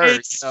those were.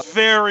 It's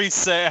very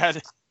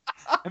sad.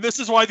 And this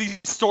is why these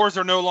stores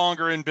are no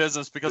longer in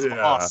business because of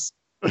us.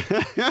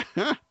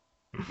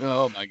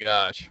 Oh my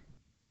gosh.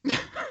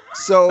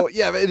 So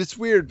it's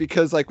weird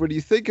because like when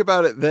you think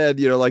about it then,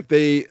 like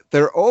they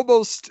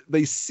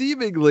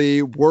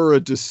seemingly were a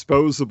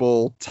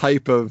disposable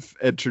type of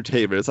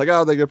entertainment. It's like,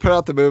 oh, they're gonna put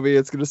out the movie,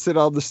 it's gonna sit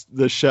on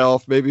the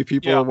shelf, maybe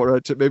people will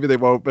rent it, maybe they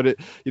won't, but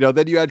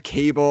then you had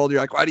cable and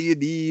you're like, why do you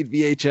need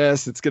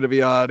VHS? It's gonna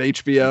be on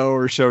HBO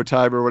or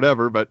Showtime or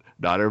whatever, but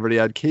not everybody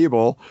had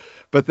cable.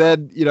 But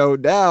then,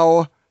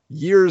 now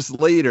years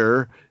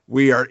later,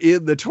 we are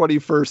in the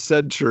 21st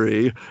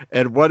century,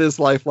 and what is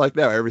life like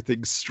now?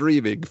 Everything's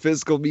streaming,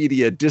 physical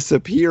media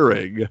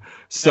disappearing.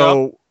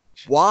 So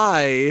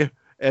why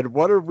and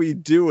what are we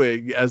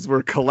doing as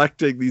we're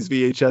collecting these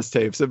VHS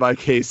tapes? In my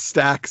case,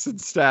 stacks and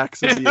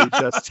stacks of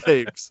VHS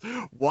tapes.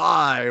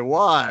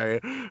 Why?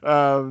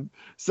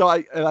 So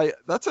I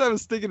that's what I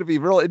was thinking. To be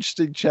real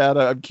interesting, Chad.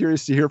 I'm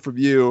curious to hear from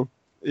you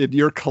in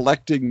your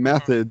collecting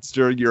methods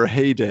during your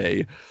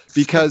heyday,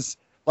 because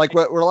like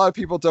what a lot of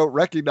people don't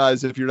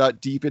recognize if you're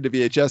not deep into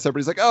VHS,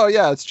 everybody's like, oh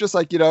yeah, it's just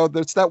like,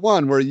 there's that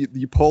one where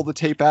you pull the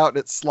tape out and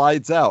it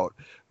slides out.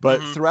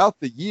 But throughout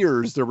the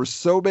years, there were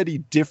so many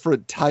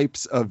different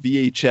types of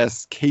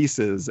VHS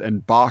cases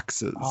and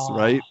boxes,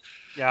 right?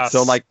 Yes.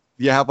 So like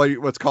you have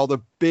like what's called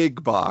a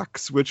big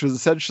box, which was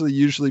essentially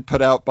usually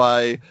put out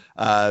by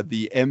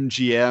the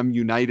MGM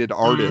United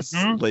Artists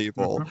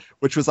label,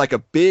 which was like a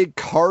big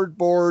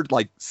cardboard,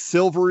 like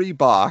silvery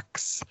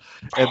box,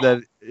 and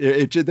then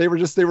they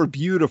were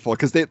beautiful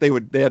because they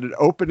had an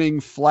opening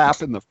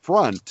flap in the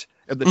front.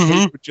 And the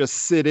tape would just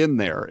sit in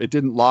there. It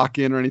didn't lock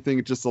in or anything.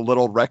 It's just a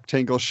little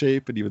rectangle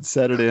shape, and you would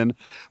set it in.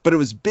 But it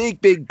was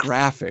big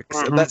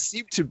graphics. And that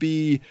seemed to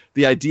be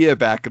the idea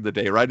back in the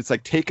day, right? It's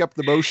like take up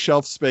the most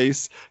shelf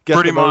space,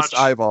 get the most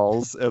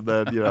eyeballs, and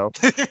then,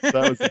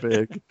 that was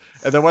big.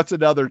 And then what's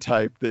another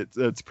type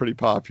that's pretty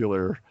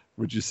popular,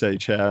 would you say,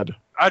 Chad?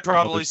 I'd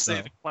probably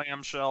say the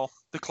clamshell.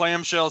 The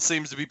clamshell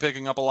seems to be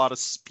picking up a lot of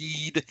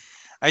speed.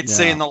 I'd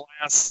say in the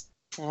last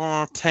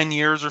 10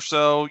 years or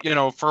so,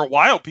 for a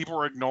while people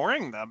were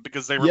ignoring them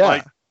because they were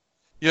like,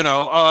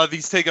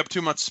 these take up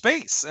too much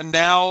space. And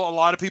now a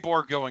lot of people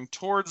are going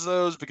towards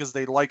those because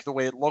they like the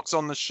way it looks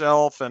on the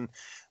shelf, and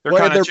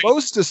they're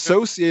most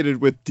associated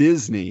with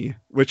Disney,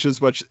 which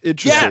is what's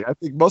interesting. Yeah. I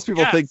think most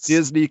people think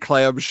Disney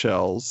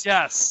clamshells.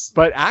 Yes.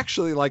 But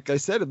actually, like I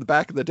said, in the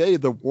back of the day,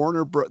 the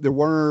Warner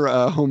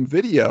Home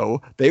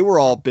Video, they were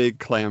all big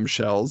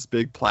clamshells,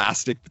 big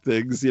plastic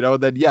things,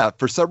 And then,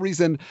 for some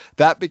reason,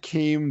 that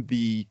became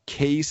the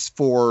case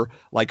for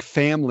like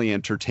family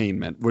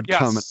entertainment would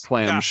come at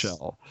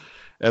clamshell. Yes.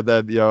 And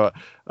then,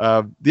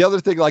 the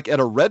other thing, like at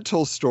a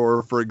rental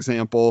store, for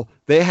example,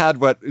 they had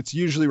what it's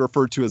usually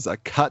referred to as a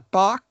cut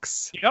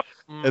box. Yep.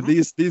 And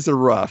these are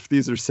rough.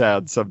 These are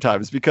sad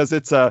sometimes because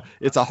it's a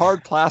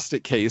hard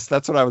plastic case.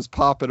 That's what I was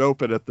popping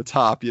open at the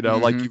top,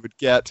 like you would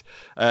get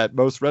at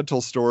most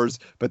rental stores.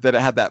 But then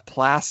it had that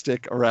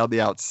plastic around the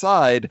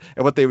outside.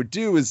 And what they would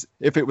do is,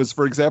 if it was,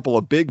 for example,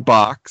 a big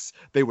box,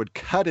 they would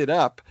cut it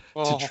up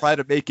to try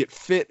to make it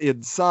fit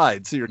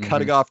inside. So you're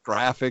cutting off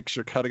graphics,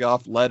 you're cutting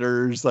off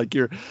letters, like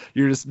you're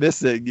just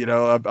missing,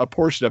 a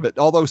portion of it.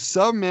 Although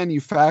some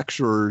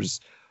manufacturers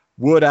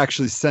would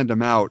actually send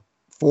them out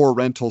for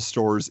rental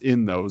stores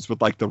in those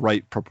with like the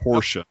right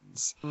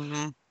proportions,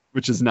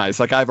 which is nice.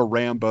 Like I have a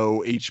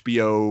Rambo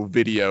HBO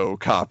video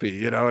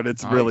copy, and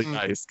it's really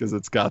nice because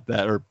it's got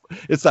that, or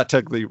it's not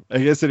technically, I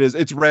guess it is.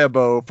 It's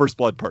Rambo First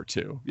Blood Part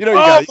 2.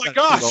 My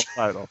gosh.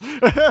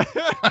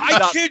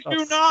 I kid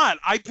you not.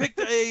 I picked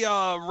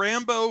a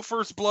Rambo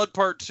First Blood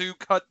Part 2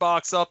 cut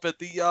box up at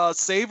the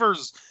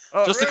Savers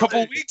a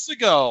couple weeks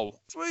ago.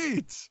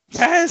 Sweet.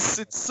 Yes,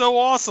 it's so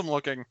awesome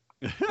looking.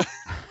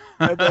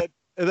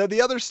 And then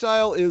the other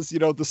style is,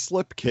 the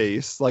slip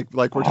case, like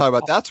we're talking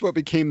about. That's what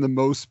became the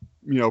most,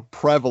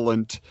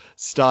 prevalent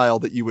style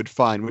that you would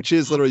find, which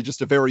is literally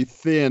just a very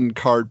thin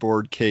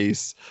cardboard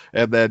case.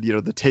 And then,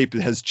 the tape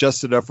has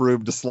just enough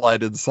room to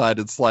slide inside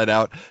and slide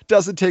out.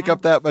 Doesn't take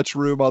up that much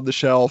room on the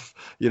shelf.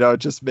 It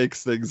just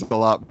makes things a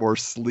lot more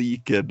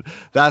sleek. And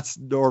that's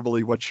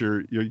normally what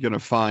you're going to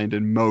find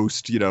in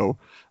most,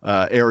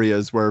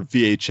 areas where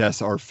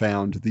VHS are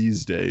found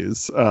these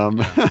days.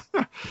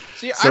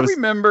 See, I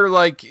remember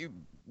like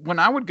when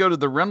I would go to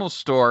the rental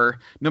store,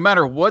 no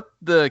matter what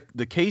the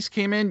case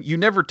came in, you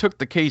never took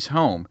the case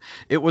home.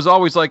 It was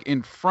always like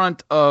in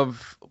front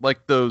of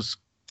like those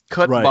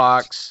cut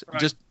box,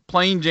 just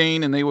plain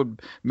Jane, and they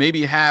would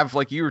maybe have,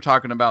 like you were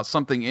talking about,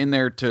 something in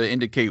there to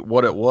indicate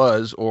what it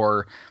was,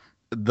 or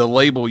the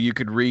label you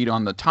could read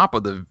on the top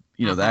of the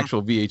the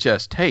actual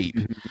VHS tape.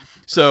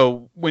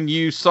 So when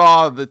you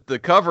saw that the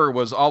cover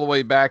was all the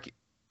way back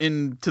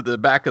into the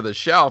back of the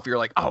shelf, you're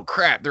like, oh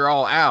crap, they're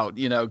all out,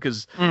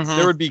 because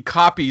there would be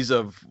copies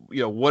of,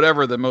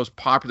 whatever the most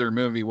popular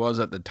movie was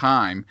at the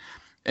time.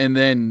 And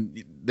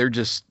then they're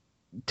just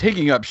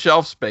taking up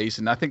shelf space.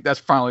 And I think that's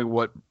finally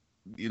what,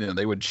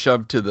 they would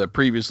shove to the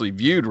previously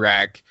viewed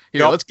rack.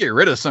 Let's get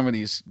rid of some of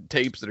these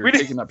tapes that are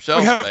taking up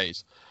shelf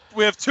space.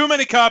 We have too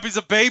many copies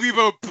of Baby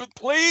Boat.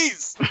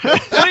 Please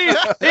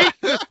take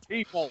this,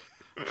 people.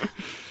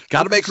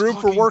 Got to make room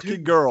for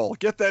Working Girl.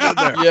 Get that in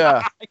there.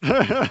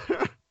 Yeah.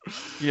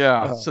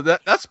 Yeah. So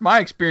that's my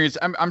experience.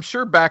 I'm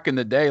sure back in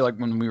the day, like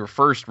when we were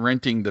first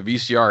renting the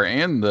VCR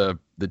and the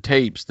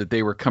tapes, that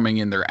they were coming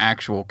in their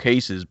actual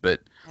cases.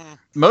 But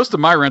most of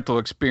my rental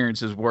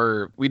experiences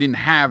were we didn't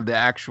have the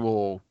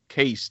actual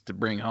case to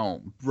bring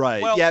home.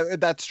 Right. Well, yeah,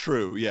 that's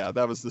true. Yeah,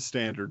 that was the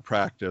standard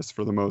practice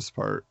for the most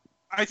part.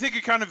 I think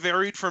it kind of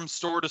varied from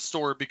store to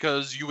store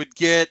because you would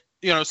get,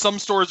 some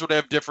stores would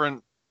have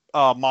different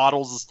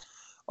models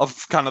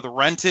of kind of the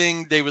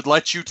renting. They would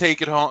let you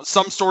take it home.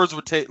 Some stores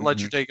would let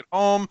you take it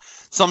home.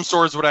 Some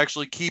stores would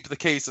actually keep the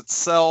case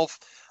itself.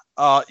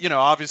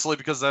 Obviously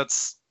because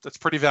that's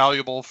pretty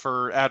valuable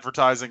for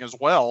advertising as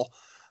well.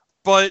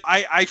 But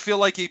I feel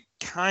like it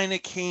kind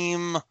of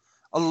came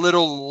a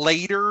little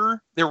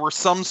later. There were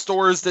some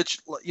stores that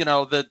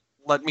that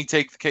let me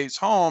take the case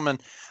home,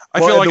 and I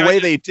feel like the way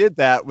they did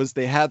that was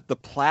they had the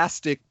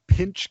plastic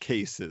pinch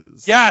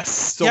cases. Yes.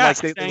 So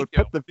they would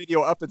put the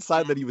video up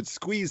inside, then you would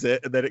squeeze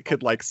it, and then it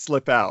could like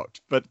slip out.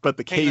 But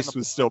the case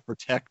was still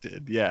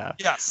protected. Yeah.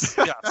 Yes.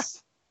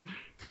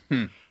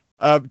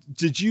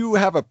 Did you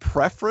have a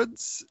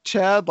preference,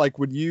 Chad? Like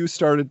when you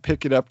started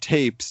picking up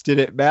tapes, did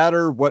it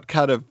matter what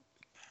kind of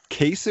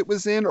case it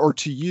was in, or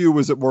to you,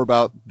 was it more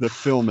about the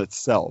film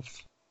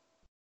itself?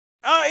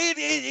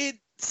 It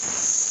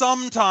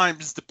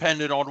sometimes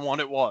depended on what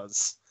it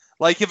was.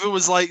 Like if it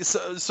was like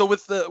so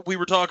with we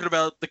were talking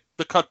about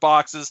the cut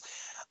boxes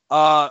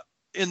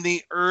in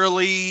the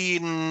early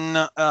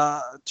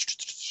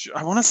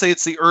I want to say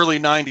it's the early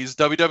 90s.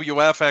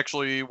 WWF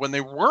actually, when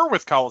they were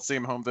with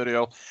Coliseum Home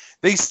Video,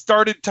 they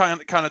started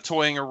kind of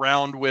toying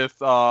around with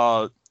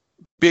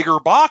bigger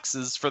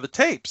boxes for the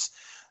tapes.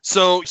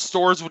 So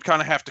stores would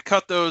kind of have to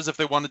cut those if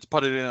they wanted to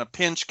put it in a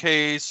pinch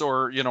case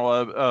or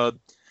a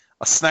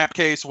snap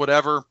case,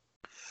 whatever.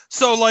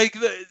 So like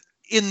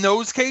in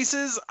those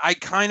cases, I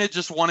kind of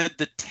just wanted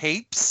the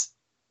tapes,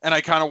 and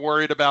I kind of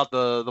worried about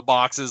the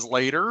boxes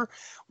later.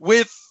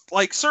 With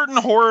like certain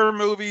horror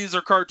movies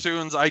or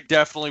cartoons, I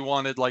definitely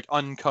wanted like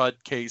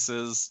uncut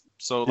cases.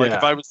 So like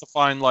if I was to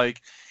find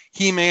like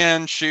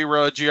He-Man,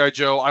 She-Ra, G.I.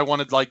 Joe, I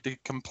wanted like the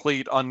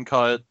complete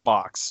uncut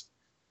box.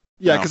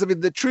 Yeah, because I mean,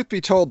 the truth be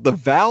told, the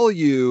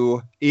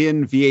value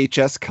in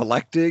VHS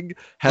collecting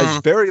has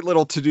very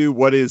little to do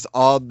what is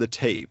on the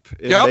tape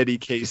in many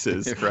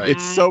cases. Right.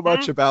 It's so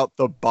much about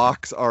the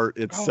box art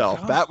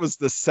itself. That was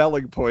the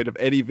selling point of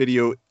any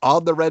video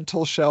on the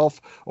rental shelf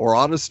or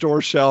on a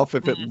store shelf.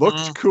 If it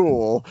looked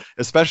cool,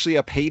 especially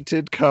a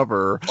painted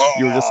cover,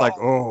 you were just like,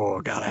 oh,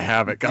 gotta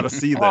have it, gotta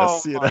see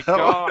this.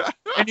 God.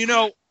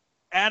 And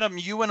Adam,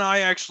 you and I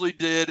actually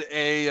did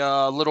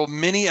a little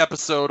mini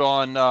episode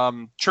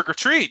on Trick or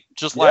Treat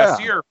just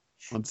last year.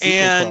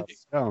 And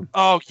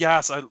oh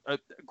yes, a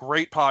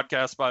great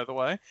podcast, by the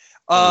way.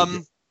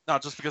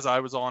 Not just because I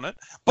was on it,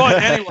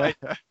 but anyway,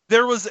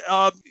 there was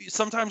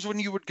sometimes when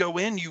you would go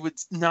in, you would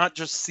not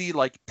just see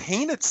like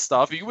painted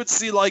stuff, you would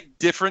see like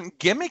different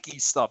gimmicky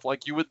stuff.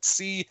 Like you would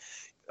see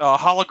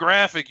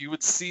holographic, you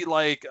would see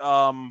like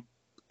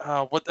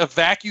what a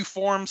vacuum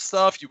form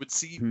stuff, you would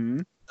see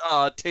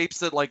tapes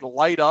that like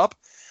light up.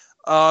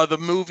 The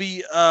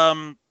movie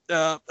I'm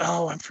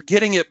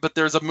forgetting it, but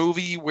there's a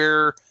movie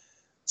where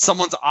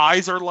someone's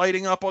eyes are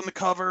lighting up on the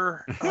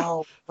cover.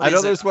 I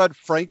know there's one,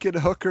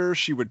 Frankenhooker.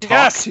 She would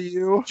talk to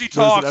you. She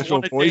talks. There's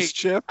an actual voice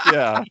chip.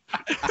 Yeah.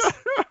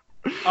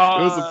 It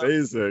was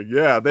amazing.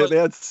 Yeah, they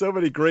had so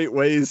many great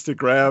ways to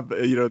grab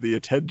the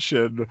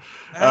attention.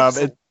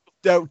 And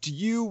now,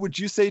 would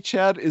you say,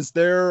 Chad, is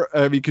there,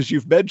 because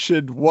you've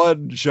mentioned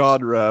one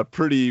genre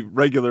pretty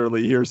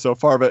regularly here so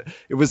far, but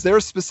was there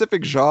a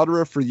specific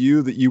genre for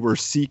you that you were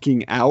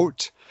seeking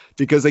out?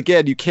 Because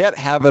again, you can't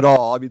have it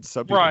all. I mean,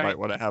 some people might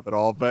want to have it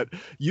all, but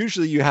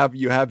usually you have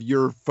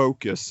your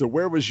focus. So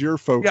where was your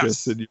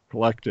focus in your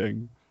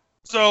collecting?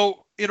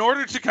 So in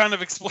order to kind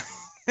of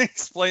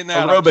explain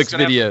that, aerobics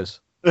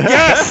videos.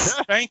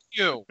 Yes, thank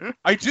you.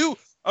 I do.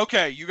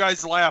 Okay, you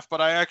guys laugh, but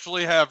I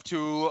actually have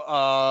 2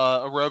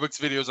 aerobics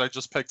videos I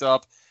just picked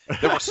up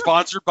that were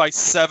sponsored by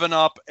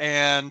 7-Up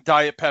and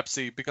Diet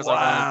Pepsi because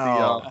I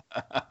wanted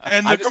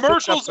and the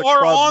commercials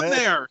are on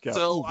there.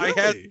 So I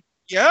had,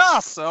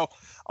 so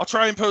I'll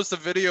try and post a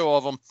video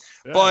of them.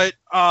 Yeah.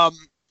 But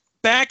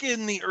back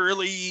in the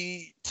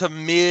early to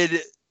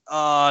mid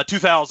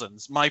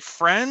 2000s, my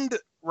friend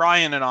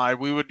Ryan and I,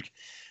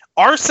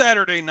 our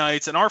Saturday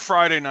nights and our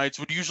Friday nights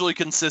would usually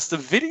consist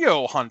of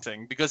video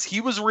hunting because he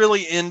was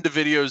really into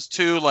videos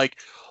too, like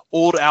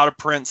old out of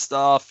print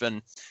stuff.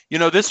 And,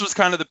 this was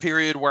kind of the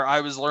period where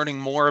I was learning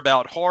more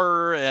about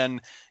horror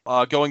and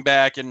going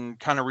back and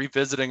kind of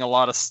revisiting a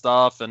lot of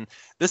stuff. And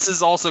this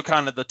is also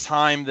kind of the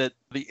time that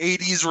the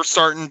 80s were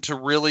starting to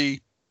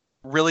really,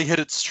 really hit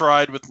its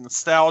stride with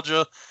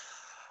nostalgia.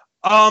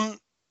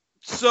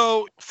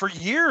 So for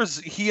years,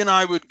 he and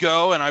I would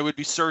go and I would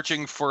be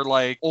searching for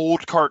like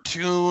old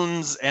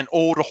cartoons and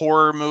old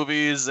horror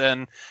movies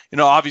and,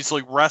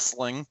 obviously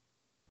wrestling.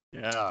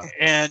 Yeah.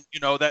 And,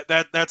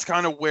 that's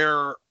kind of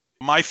where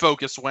my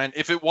focus went.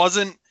 If it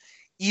wasn't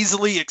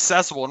easily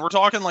accessible, and we're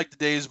talking like the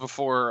days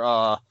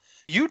before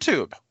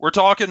YouTube, we're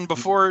talking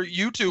before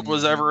YouTube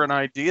was ever an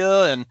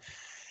idea. And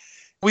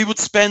we would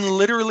spend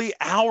literally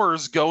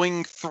hours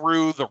going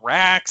through the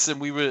racks, and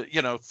we would,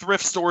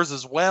 thrift stores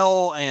as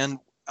well. And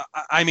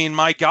I mean,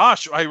 my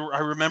gosh, I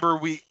remember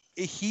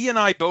he and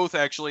I both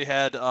actually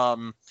had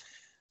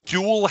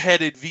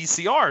dual-headed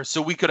VCRs,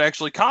 so we could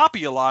actually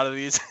copy a lot of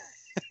these.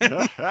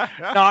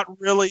 Not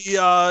really,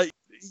 so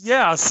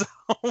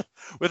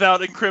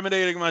without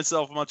incriminating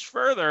myself much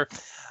further.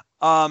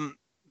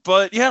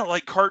 But yeah,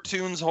 like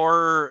cartoons,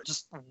 horror,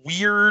 just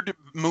weird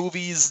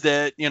movies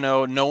that,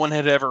 no one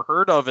had ever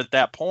heard of at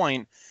that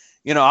point.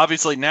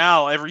 Obviously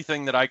now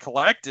everything that I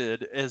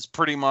collected is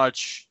pretty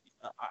much,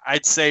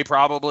 I'd say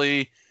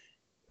probably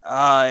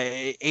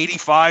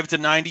 85 to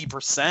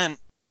 90%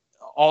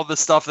 all the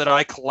stuff that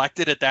I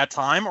collected at that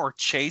time or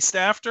chased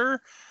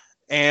after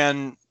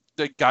and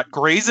that got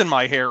grays in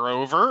my hair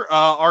over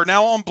are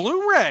now on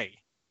Blu-ray.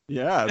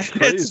 Yeah, it's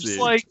crazy. It's just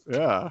like,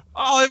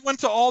 I went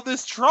to all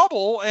this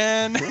trouble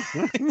and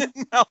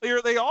now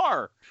here they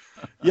are.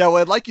 Yeah,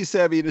 well, like you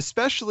said, I mean,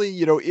 especially,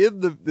 in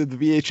the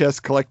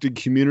VHS collecting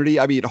community,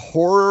 I mean,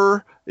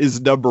 horror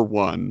is number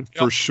one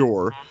for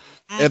sure.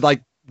 And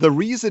like The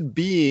reason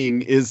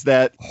being is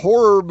that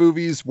horror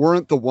movies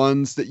weren't the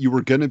ones that you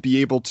were going to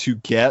be able to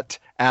get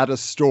at a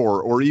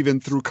store or even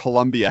through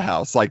Columbia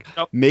House. Like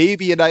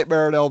maybe A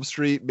Nightmare on Elm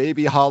Street,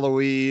 maybe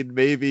Halloween,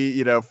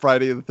 maybe,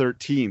 Friday the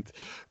 13th.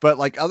 But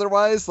like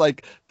otherwise,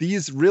 like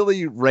these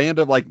really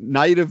random, like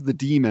Night of the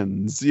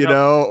Demons,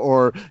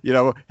 or,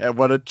 and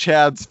one of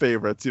Chad's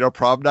favorites,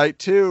 Prom Night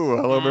 2,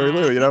 Hello Mary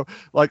Lou,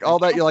 like all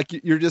that.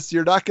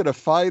 You're not going to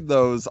find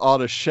those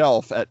on a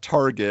shelf at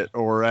Target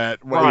or at,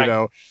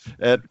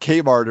 at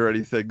Kmart or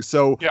anything.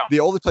 So the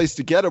only place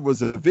to get them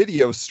was a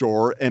video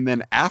store. And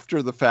then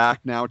after the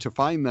fact, now to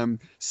find them,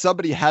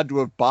 somebody had to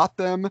have bought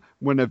them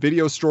when a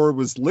video store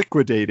was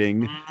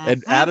liquidating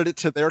and added it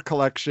to their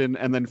collection,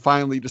 and then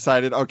finally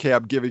decided, okay,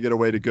 I'm giving it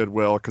away to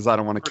Goodwill because I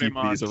don't want to keep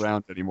these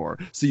around anymore.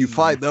 So you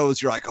find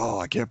those, you're like, oh,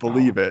 I can't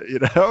believe it,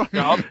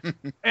 Yep.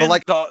 But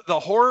like the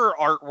horror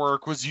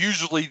artwork was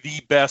usually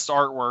the best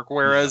artwork,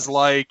 whereas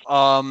like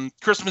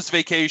Christmas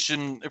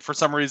Vacation, for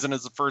some reason,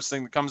 is the first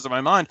thing that comes to my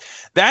mind.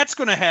 That's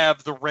going to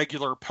have the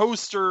regular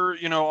poster,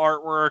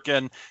 artwork,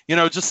 and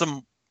just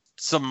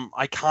some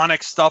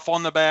iconic stuff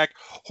on the back.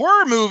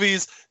 Horror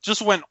movies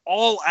just went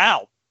all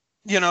out,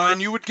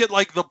 and you would get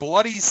like the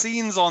bloody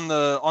scenes on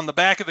the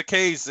back of the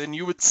case, and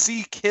you would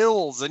see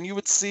kills, and you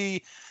would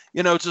see,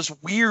 just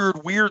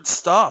weird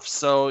stuff.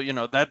 So,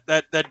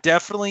 that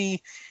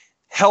definitely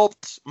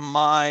helped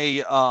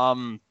my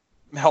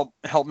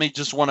help me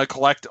just want to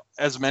collect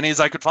as many as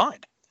I could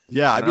find.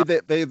 Yeah, I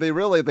mean,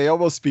 they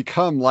almost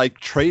become like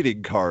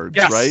trading cards,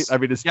 right? I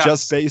mean, it's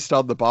just based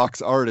on the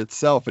box art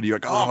itself, and you're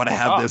like, oh, I want to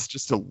have this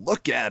just to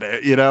look at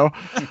it,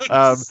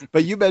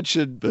 But you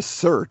mentioned the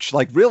search.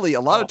 Like, really, a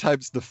lot of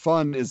times the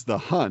fun is the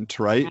hunt,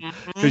 right?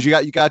 Because you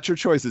got your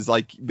choices.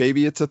 Like,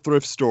 maybe it's a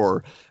thrift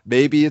store,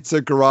 maybe it's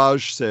a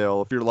garage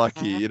sale if you're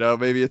lucky,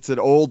 maybe it's an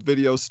old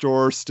video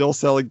store still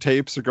selling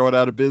tapes or going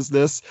out of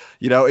business.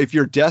 If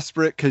you're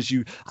desperate because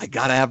I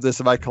gotta have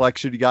this in my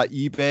collection, you got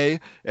eBay,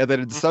 and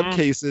then in some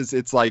cases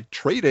it's like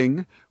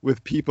trading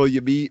with people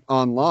you meet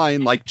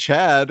online, like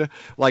Chad.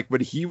 Like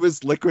when he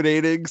was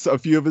liquidating a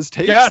few of his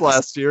tapes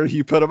last year,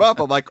 he put them up.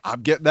 I'm like,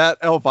 I'm getting that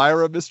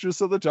Elvira, Mistress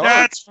of the Dark.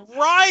 That's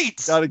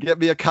right. Got to get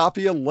me a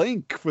copy of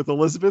Link with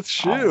Elizabeth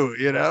Shue.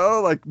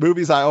 Like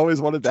movies I always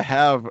wanted to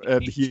have,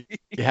 and he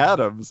had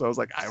them. So I was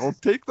like, I will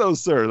take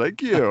those, sir.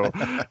 Thank you.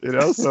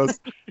 So it's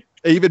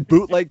even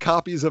bootleg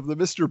copies of the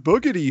Mr.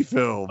 Boogedy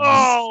films.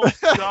 Oh,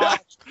 gosh.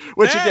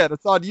 Which, again,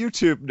 it's on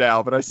YouTube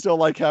now, but I still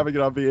like having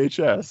it on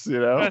VHS,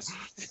 Yes.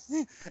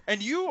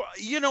 And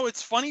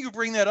it's funny you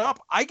bring that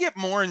up. I get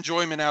more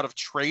enjoyment out of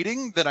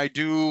trading than I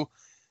do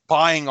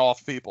buying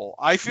off people.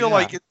 I feel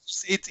like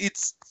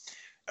it's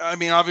I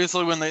mean,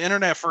 obviously, when the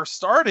internet first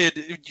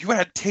started, you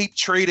had tape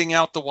trading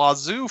out the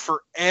wazoo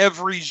for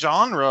every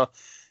genre,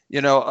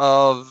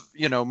 of,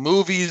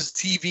 movies,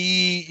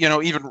 TV,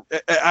 even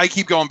I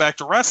keep going back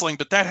to wrestling,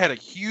 but that had a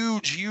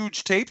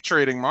huge tape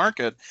trading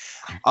market.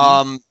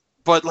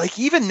 But like,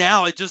 even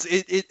now,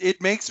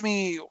 it makes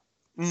me,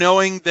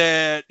 knowing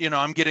that,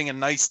 I'm getting a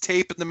nice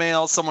tape in the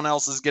mail, someone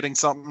else is getting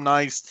something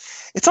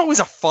nice. It's always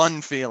a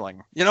fun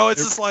feeling,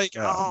 it's just like,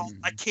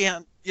 I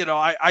can't,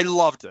 I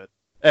loved it.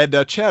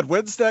 And Chad,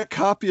 when's that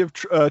copy of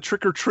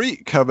Trick or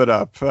Treat coming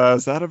up?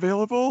 Is that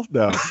available?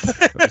 No,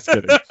 just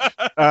kidding.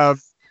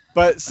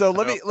 But so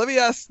let me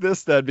ask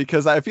this then,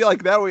 because I feel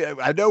like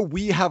I know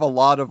we have a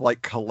lot of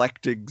like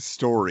collecting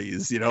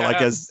stories, like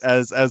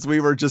as we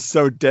were just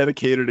so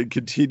dedicated and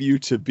continue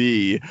to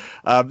be.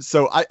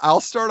 So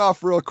I'll start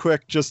off real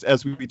quick just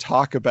as we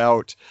talk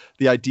about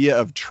the idea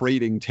of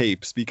trading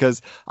tapes,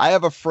 because I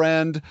have a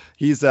friend.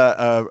 He's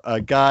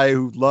a guy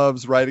who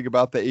loves writing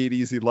about the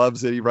 80s. He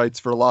loves it. He writes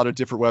for a lot of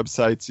different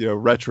websites,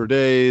 Retro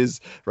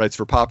Days, writes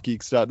for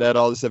popgeeks.net,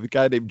 all this stuff. A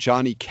guy named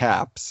Johnny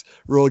Caps,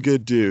 real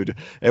good dude.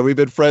 And we've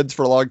been friends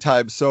for a long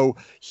time. So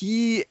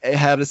he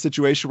had a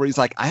situation where he's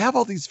like, I have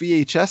all these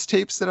VHS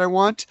tapes that I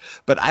want,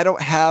 but I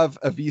don't have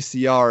a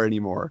VCR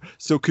anymore.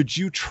 So could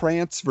you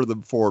transfer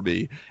them for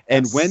me?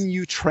 And when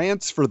you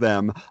transfer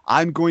them,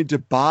 I'm going to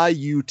buy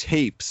you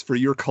tapes for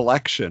your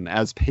collection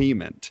as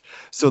payment.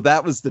 So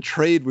that was the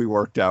trade we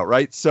worked out,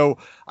 right? So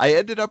I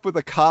ended up with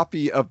a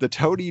copy of the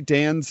Tony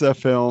Danza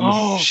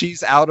film,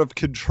 She's Out of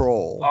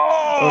Control.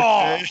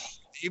 Okay.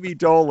 Amy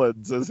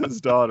Dolan's as his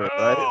daughter,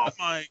 right? Oh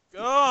my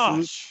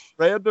gosh.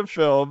 Random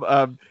film.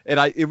 And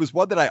it was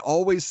one that I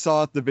always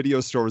saw at the video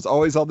store. It was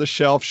always on the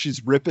shelf.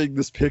 She's ripping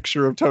this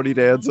picture of Tony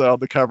Danza on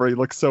the cover. He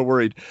looks so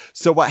worried.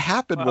 So what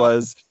happened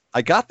was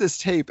I got this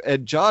tape,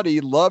 and Johnny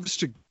loves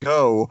to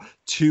go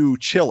to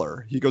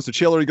Chiller. He goes to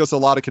Chiller. He goes to a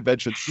lot of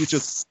conventions. He's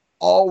just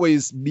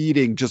always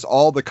meeting just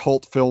all the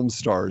cult film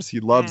stars. He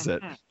loves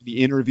it.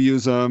 He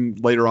interviews them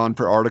later on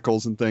for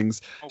articles and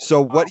things.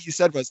 So what he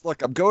said was,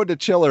 look, I'm going to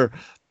Chiller.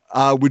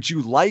 would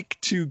you like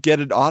to get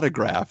an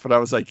autograph? And I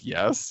was like,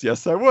 yes,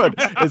 I would.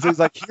 And so he's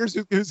like, here's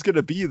who's going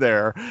to be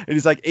there. And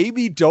he's like,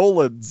 Amy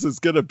Dolenz is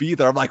going to be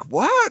there. I'm like,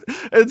 what?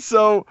 And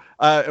so,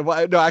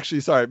 no,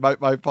 actually, sorry, my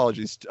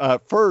apologies.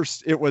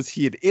 First, it was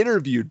he had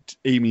interviewed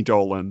Amy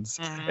Dolenz.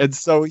 And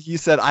so he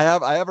said, I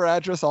have her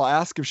address. I'll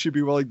ask if she'd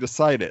be willing to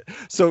sign it.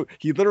 So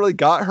he literally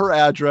got her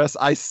address.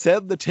 I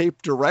send the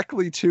tape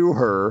directly to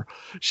her.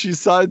 She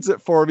signs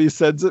it for me,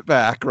 sends it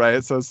back,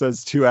 right? So it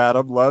says, to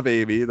Adam, love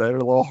Amy. They're a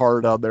little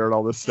hard on there and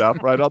all this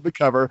stuff right on the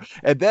cover.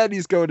 And then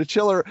he's going to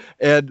Chiller,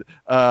 and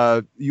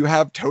you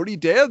have Tony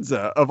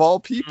Danza, of all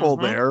people,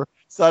 there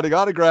signing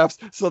autographs.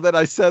 So then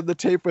I send the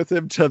tape with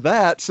him to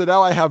that. So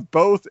now I have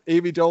both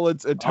Amy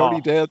Dolenz and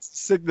Tony Danza's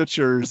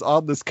signatures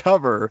on this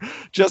cover,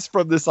 just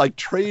from this like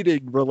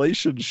trading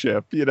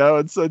relationship, you know.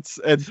 And so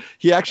and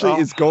he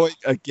actually is going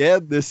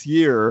again this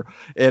year,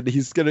 and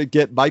he's going to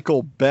get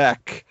Michael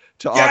Beck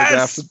to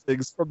autograph some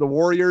things from the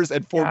Warriors,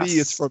 and for me,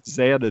 it's from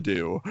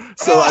Xanadu.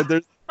 So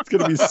it's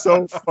going to be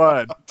so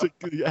fun to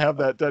have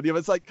that done. You know,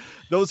 it's like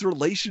those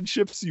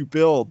relationships you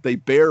build, they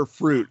bear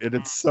fruit, and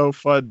it's so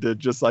fun to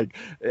just like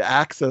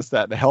access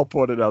that and help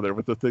one another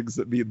with the things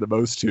that mean the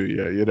most to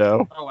you, you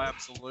know? Oh,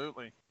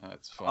 absolutely.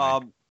 That's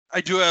fun.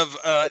 I do have,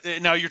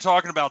 now you're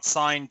talking about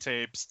signed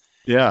tapes.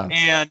 Yeah.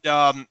 And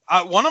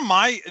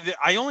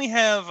I only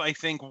have, I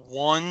think,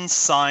 one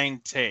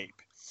signed tape.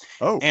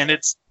 Oh. And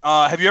it's,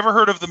 have you ever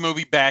heard of the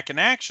movie Back in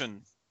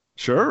Action?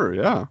 Sure,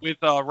 yeah. With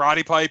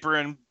Roddy Piper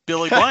and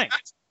Billy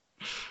Blanks.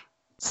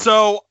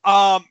 So,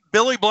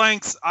 Billy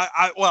Blanks,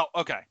 well,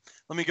 okay,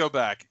 let me go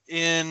back.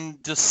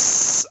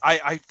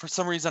 For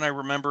some reason, I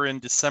remember in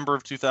December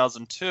of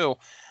 2002,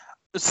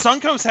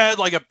 Suncoast had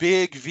like a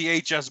big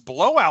VHS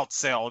blowout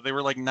sale. They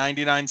were like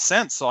 99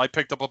 cents, so I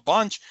picked up a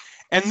bunch.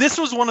 And this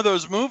was one of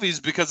those movies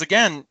because,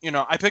 again, you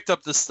know, I picked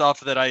up this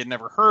stuff that I had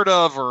never heard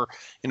of, or,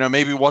 you know,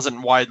 maybe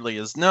wasn't widely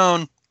as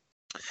known.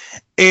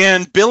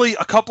 And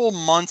a couple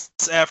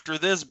months after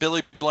this,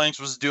 Billy Blanks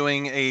was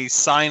doing a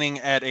signing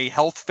at a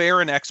health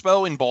fair and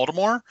expo in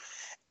Baltimore.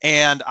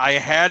 And I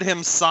had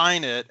him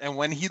sign it. And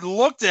when he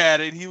looked at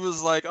it, he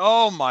was like,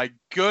 oh, my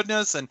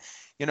goodness. And,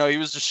 you know, he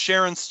was just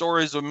sharing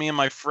stories with me and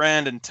my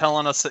friend and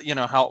telling us, you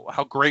know,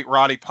 how great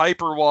Roddy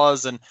Piper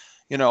was, and,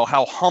 you know,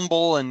 how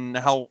humble and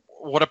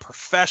what a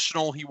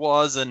professional he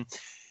was. And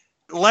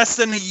less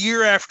than a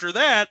year after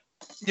that,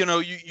 you know,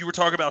 you were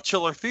talking about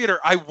Chiller Theater.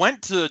 I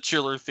went to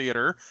Chiller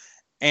Theater,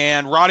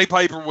 and Roddy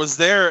Piper was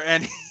there,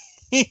 and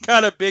he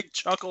got a big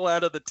chuckle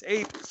out of the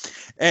tape.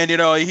 And, you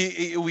know,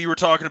 we were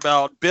talking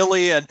about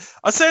Billy, and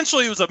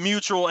essentially it was a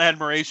mutual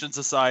admiration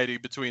society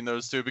between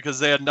those two because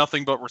they had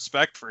nothing but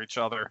respect for each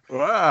other.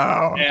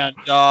 Wow. And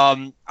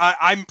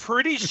I'm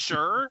pretty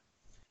sure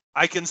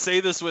I can say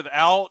this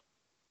without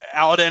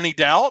any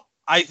doubt.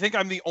 I think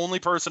I'm the only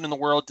person in the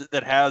world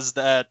that has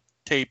that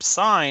tape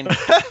signed.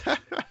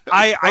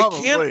 I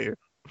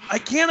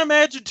can't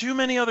imagine too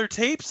many other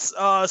tapes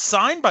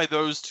signed by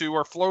those two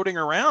are floating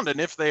around, and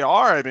if they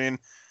are, I mean,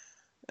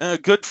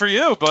 good for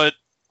you. But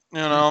you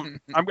know,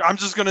 I'm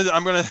just gonna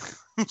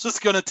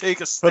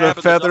take a stab. Put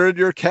a feather in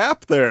your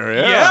cap there.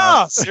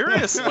 Yeah,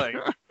 seriously.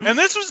 And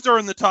this was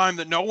during the time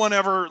that no one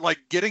ever like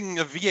getting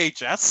a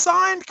VHS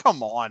signed.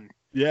 Come on.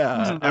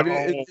 Yeah, I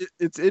mean,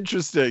 it's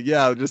interesting.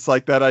 Yeah, just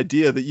like that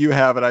idea that you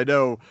have, and I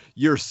know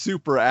you're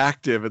super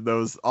active in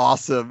those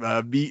awesome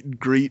meet and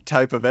greet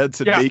type events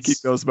and making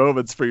those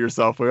moments for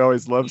yourself. We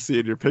always love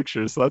seeing your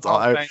pictures. So that's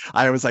all.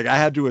 I was like, I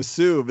had to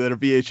assume that a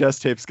VHS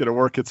tape's going to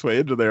work its way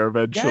into there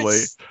eventually.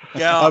 Yes.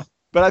 Yeah.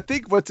 But I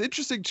think what's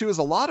interesting, too, is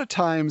a lot of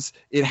times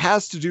it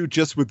has to do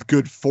just with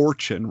good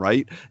fortune,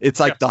 right? It's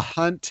like the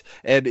hunt,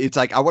 and it's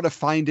like, I want to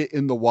find it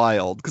in the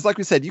wild. Because like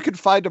we said, you can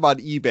find them on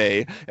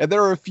eBay, and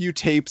there are a few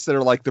tapes that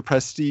are like the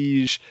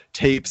prestige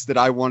tapes that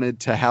I wanted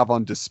to have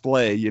on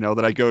display, you know,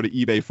 that I go to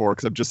eBay for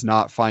because I'm just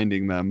not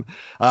finding them.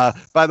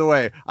 By the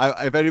way,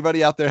 if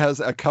anybody out there has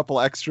a couple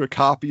extra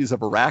copies of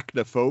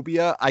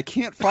Arachnophobia, I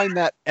can't find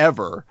that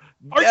ever.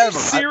 Are you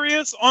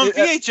serious? On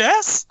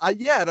VHS?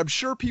 Yeah, and I'm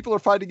sure people are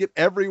finding it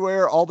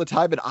everywhere all the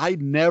time, and I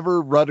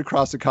never run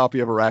across a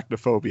copy of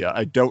Arachnophobia.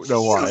 I don't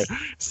know why.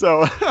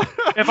 So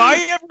if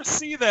I ever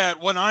see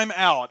that when I'm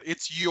out,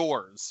 it's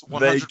yours. 100%.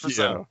 Thank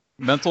you.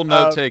 Mental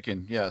note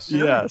taken. Yes.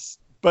 Yes.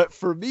 But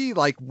for me,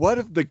 like, one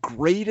of the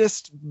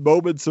greatest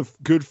moments of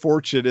good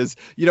fortune is,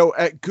 you know,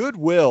 at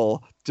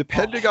Goodwill,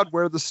 depending on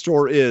where the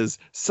store is,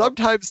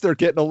 sometimes they're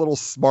getting a little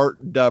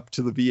smartened up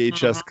to the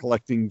VHS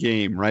collecting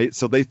game, right?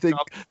 So they think,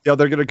 you know,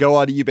 they're going to go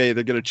on eBay,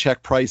 they're going to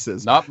check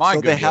prices. Not my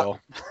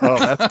Goodwill. Oh,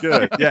 that's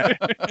good. Yeah.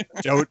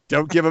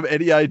 Don't give them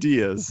any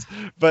ideas.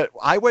 But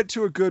I went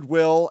to a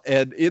Goodwill,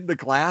 and in the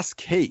glass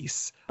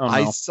case,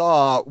 I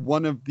saw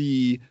one of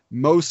the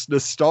most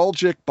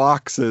nostalgic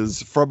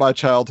boxes from my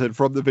childhood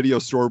from the video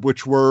store,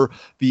 which were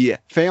the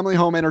Family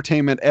Home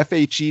Entertainment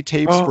FHE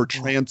tapes for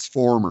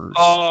Transformers.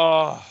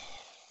 Oh.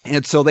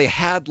 And so they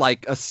had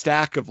like a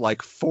stack of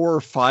like 4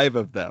 or 5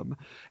 of them.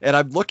 And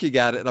I'm looking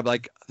at it and I'm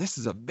like, this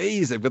is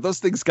amazing. But those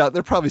things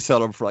they're probably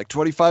selling them for like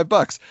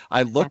 $25.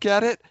 I look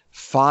at it,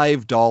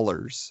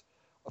 $5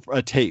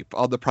 a tape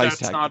on the price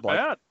tag. That's not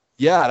bad.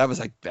 Yeah, and I was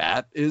like,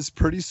 that is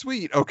pretty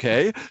sweet.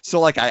 Okay. So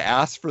like I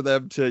asked for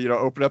them to,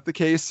 open up the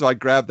case. So I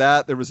grabbed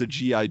that. There was a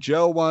G.I.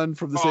 Joe one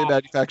from the same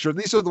manufacturer.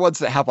 These are the ones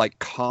that have like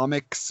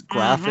comics,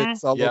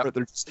 graphics all over it.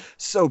 They're just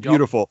so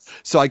beautiful.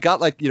 So I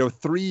got like,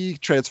 3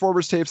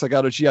 Transformers tapes. I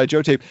got a G.I.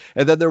 Joe tape.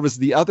 And then there was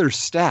the other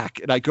stack.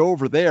 And I go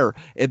over there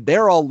and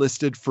they're all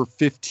listed for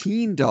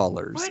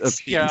 $15 a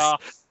piece. Yeah.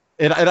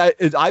 And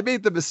I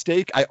made the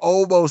mistake. I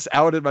almost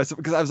outed myself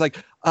because I was like,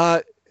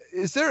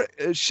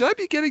 should I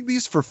be getting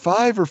these for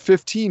 5 or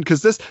 15?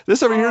 Because this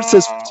over here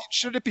says 15.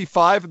 Should it be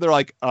 5? And they're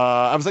like,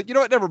 I was like, you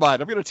know what? Never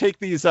mind. I'm going to take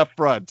these up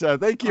front.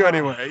 Thank you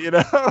anyway,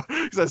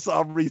 because I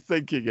saw them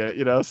rethinking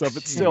it, so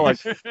but still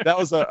like that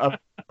was a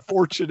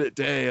fortunate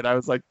day. And I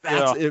was like,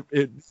 that's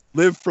it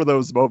live for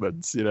those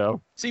moments,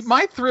 See,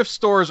 my thrift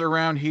stores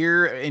around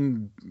here,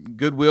 and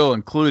Goodwill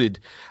included,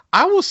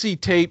 I will see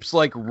tapes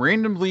like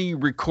randomly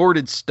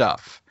recorded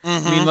stuff. I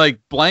mean, like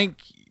blank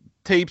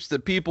tapes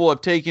that people have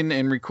taken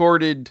and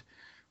recorded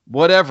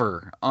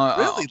whatever.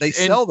 Really? They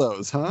sell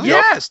those, huh?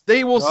 Yes,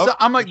 they will sell.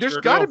 I'm like, there's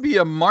got to be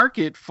a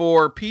market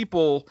for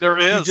people who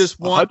just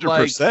want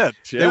 100%,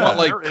 they want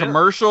like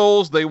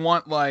commercials, they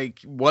want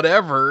like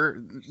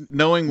whatever,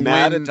 knowing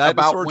Mad when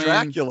about when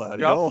Dracula.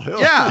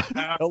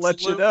 He'll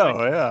let you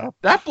know. Yeah.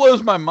 That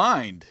blows my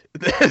mind.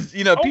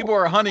 People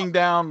are hunting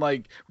down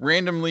like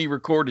randomly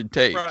recorded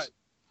tapes. Right.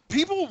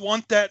 People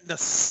want that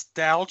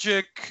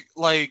nostalgic,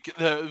 like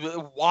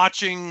the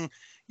watching,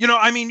 you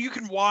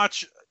can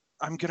watch,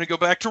 I'm going to go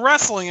back to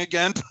wrestling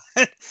again,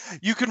 but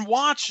you can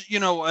watch,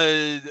 an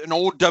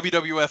old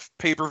WWF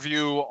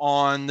pay-per-view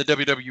on the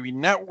WWE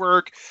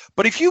network.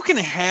 But if you can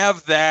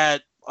have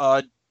that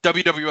WWF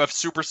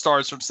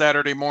superstars from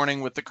Saturday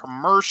morning with the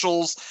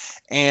commercials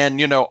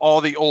and, all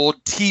the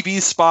old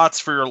TV spots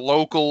for your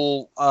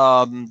local,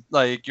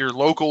 like your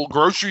local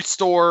grocery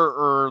store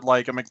or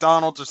like a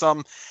McDonald's or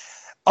something,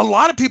 a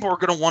lot of people are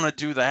going to want to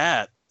do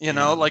that,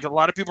 like a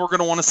lot of people are going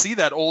to want to see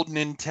that old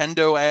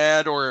Nintendo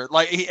ad or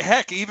like,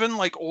 heck, even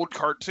like old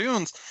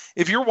cartoons.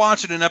 If you're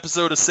watching an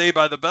episode of Saved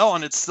by the Bell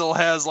and it still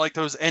has like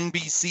those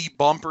NBC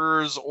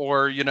bumpers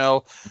or,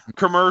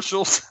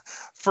 commercials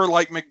for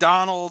like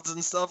McDonald's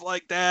and stuff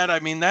like that. I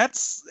mean,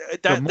 that's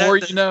the more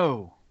you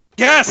know.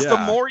 Yes, the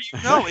more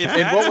you know.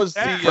 And what was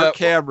the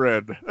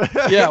Cameron?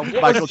 Yeah,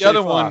 what was the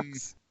other one?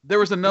 There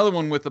was another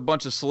one with a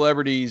bunch of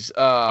celebrities.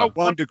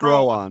 One to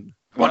grow on.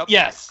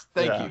 Yes,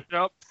 thank you.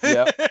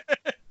 Yep.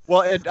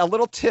 Well, and a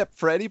little tip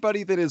for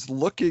anybody that is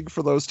looking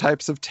for those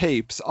types of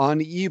tapes on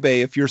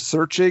eBay, if you're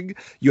searching,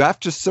 you have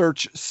to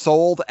search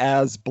sold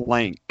as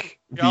blank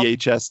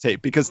VHS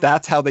tape, because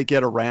that's how they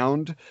get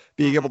around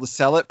being able to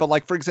sell it. But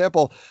like, for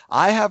example,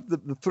 I have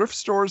the thrift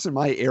stores in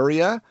my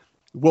area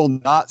will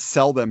not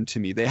sell them to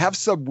me. They have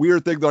some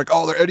weird thing. They're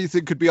like,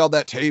 anything could be on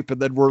that tape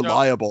and then we're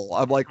liable.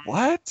 I'm like,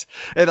 what?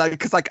 And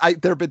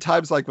there have been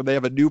times like when they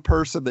have a new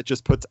person that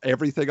just puts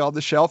everything on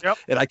the shelf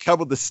and I come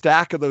with a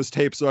stack of those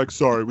tapes. They're like,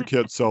 sorry, we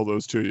can't sell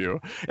those to you.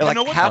 And like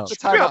half the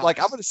time I'm like,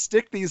 I'm going to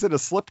stick these in a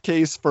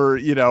slipcase for,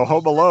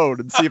 Home Alone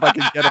and see if I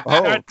can get them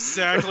home. That's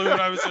exactly what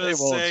I was going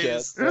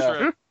to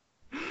say.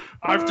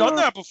 I've done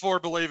that before,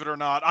 believe it or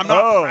not. I'm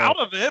not proud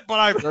of it, but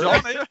I've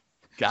done it.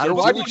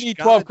 Why do you need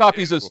 12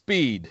 copies of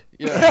Speed?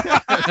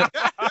 Yeah.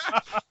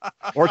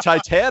 Or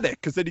Titanic,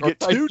 because then you get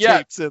 2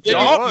 tapes in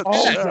there.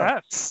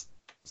 Yes.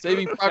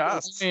 Saving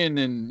Private Ryan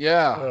and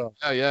yeah.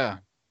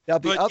 Now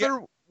the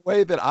other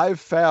way that I've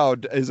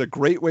found is a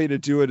great way to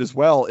do it as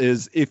well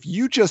is if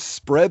you just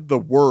spread the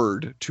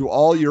word to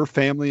all your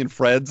family and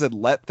friends and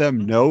let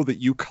them know that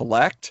you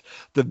collect,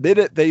 the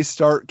minute they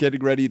start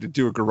getting ready to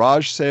do a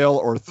garage sale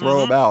or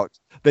throw them out,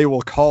 they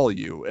will call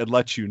you and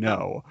let you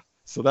know.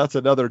 So that's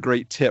another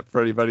great tip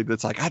for anybody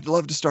that's like, I'd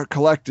love to start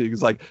collecting.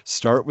 It's like,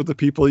 start with the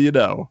people you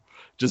know.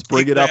 Just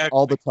bring it up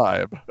all the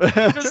time.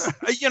 Because,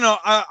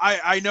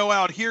 I know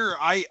out here,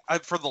 I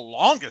for the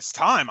longest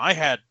time, I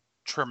had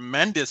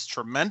tremendous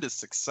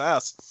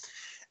success.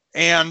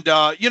 And,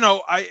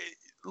 I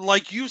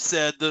like you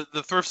said,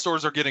 the thrift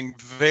stores are getting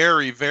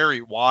very,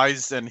 very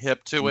wise and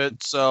hip to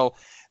it. So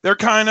they're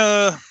kind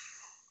of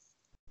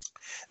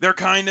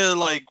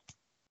like,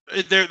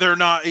 they're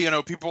not,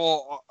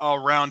 people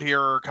around here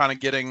are kind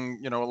of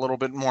getting, a little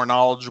bit more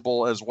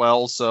knowledgeable as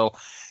well. So,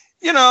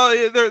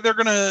 they're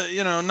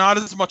gonna, not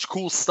as much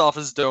cool stuff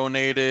is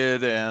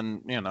donated,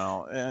 and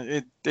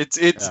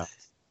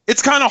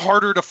it's kind of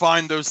harder to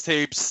find those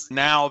tapes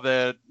now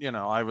that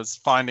I was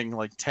finding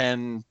like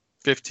 10,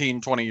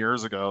 15, 20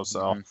 years ago.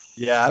 So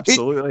yeah,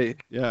 absolutely.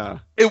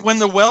 When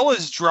the well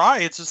is dry,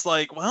 it's just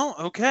like, well,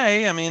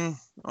 okay. I mean,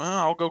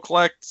 I'll go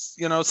collect,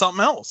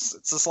 something else.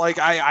 It's just like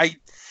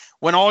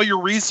when all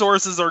your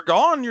resources are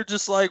gone, you're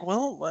just like,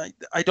 well,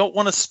 I don't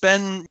want to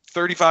spend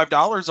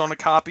 $35 on a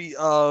copy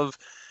of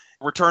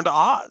Return to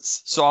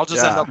Oz. So I'll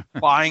just end up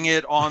buying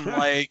it on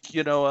like,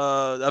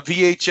 a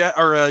VHS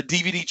or a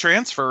DVD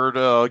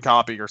transferred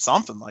copy or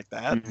something like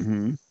that.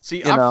 Mm-hmm.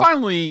 See,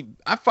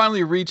 I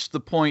finally reached the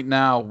point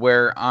now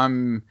where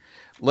I'm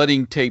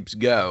letting tapes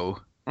go.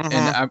 Mm-hmm.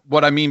 And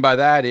what I mean by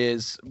that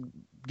is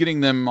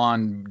getting them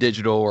on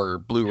digital or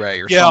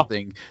Blu-ray or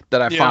something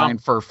that I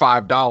find for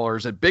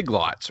 $5 at Big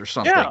Lots or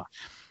something.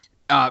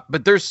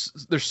 But there's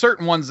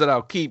certain ones that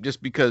I'll keep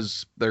just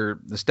because they're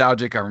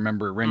nostalgic. I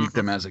remember renting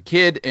them as a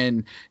kid,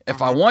 and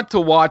if I want to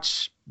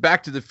watch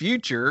Back to the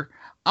Future,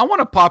 I want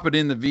to pop it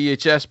in the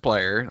VHS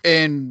player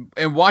and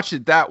watch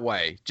it that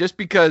way, just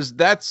because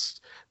that's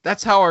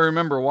how I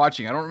remember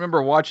watching. I don't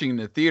remember watching in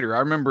the theater. I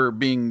remember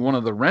being one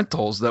of the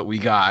rentals that we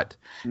got.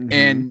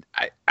 And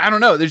I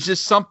don't know, there's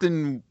just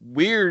something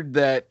weird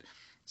that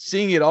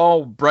seeing it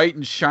all bright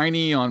and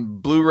shiny on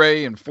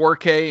Blu-ray and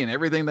 4K and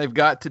everything they've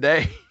got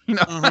today,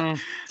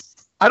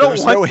 I don't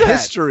There's want no that.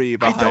 history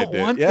behind it. I don't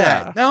want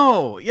that.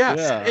 No,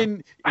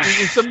 and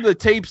some of the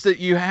tapes that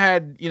you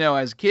had,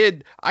 as a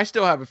kid, I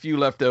still have a few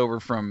left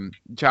over from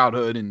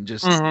childhood and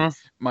just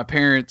my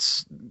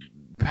parents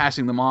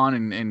passing them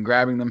on and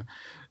grabbing them.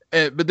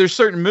 But there's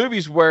certain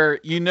movies where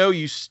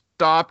you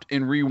stopped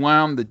and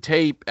rewound the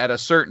tape at a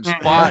certain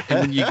spot,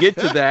 and when you get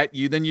to that,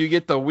 you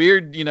get the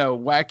weird,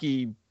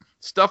 wacky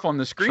stuff on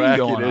the screen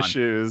going on.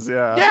 Issues,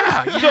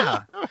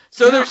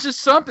 So there's just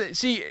something.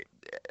 See,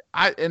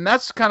 and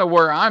that's kind of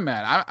where I'm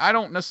at. I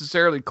don't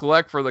necessarily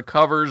collect for the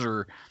covers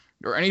or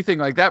anything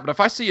like that. But if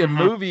I see a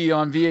movie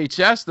on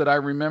VHS that I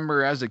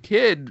remember as a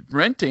kid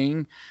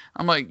renting,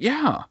 I'm like,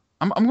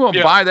 I'm going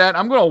to buy that.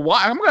 I'm going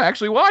to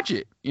actually watch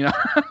it.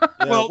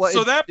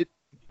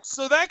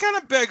 So that kind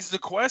of begs the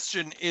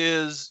question: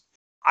 is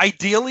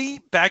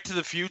ideally Back to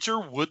the Future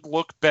would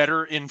look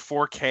better in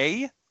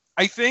 4K,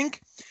 I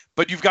think,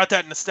 but you've got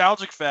that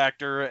nostalgic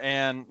factor,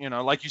 and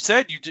like you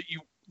said, you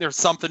there's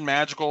something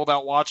magical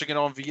about watching it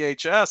on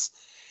VHS.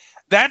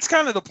 That's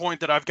kind of the point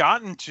that I've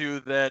gotten to,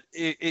 that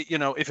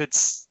if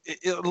it's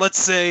let's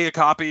say a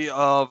copy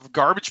of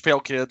Garbage Pail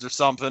Kids or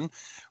something,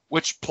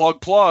 which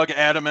plug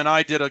Adam and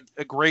I did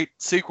a great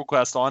sequel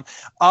quest on.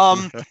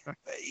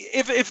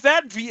 If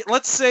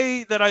let's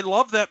say that I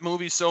love that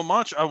movie so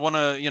much, I want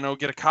to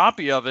get a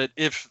copy of it.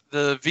 If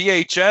the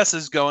VHS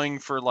is going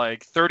for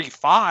like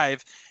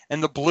 $35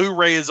 and the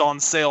Blu-ray is on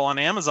sale on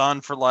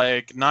Amazon for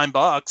like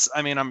 $9,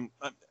 I mean,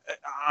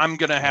 I'm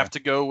gonna have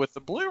to go with the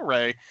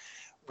Blu-ray.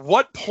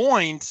 What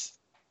point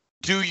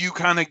do you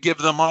kind of give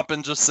them up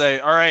and just say,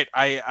 all right,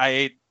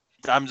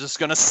 I'm just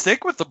gonna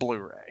stick with the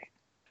Blu-ray?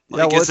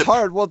 It's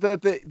hard. Well,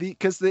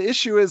 because the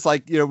issue is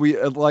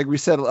we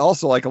said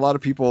also, like, a lot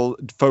of people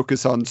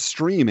focus on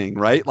streaming,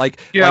 right?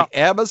 Like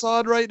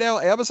Amazon right now,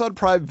 Amazon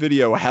Prime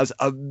Video has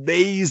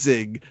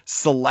amazing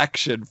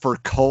selection for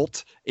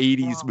cult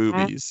 80s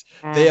movies.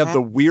 They have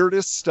the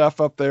weirdest stuff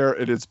up there,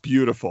 and it's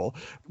beautiful.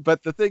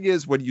 But the thing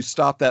is, when you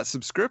stop that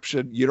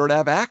subscription, you don't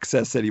have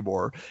access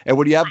anymore. And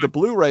when you have the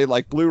Blu-ray,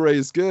 like, Blu-ray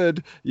is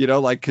good,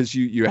 because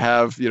you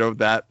have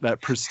that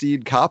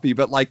pristine copy.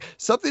 But like,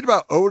 something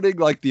about owning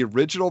like the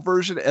original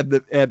version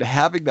and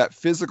having that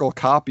physical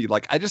copy,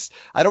 like,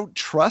 I don't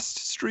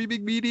trust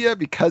streaming media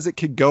because it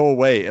can go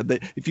away, and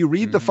if you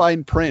read the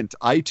fine print,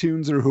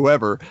 iTunes or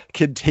whoever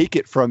can take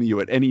it from you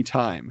at any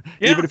time,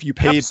 even if you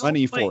paid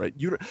money for it.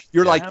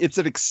 You're like, it's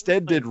an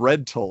extended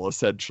rental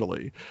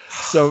essentially.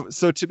 So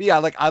to me,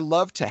 I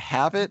love to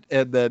have it,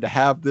 and then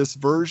have this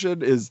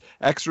version is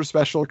extra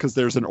special because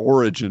there's an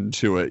origin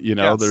to it.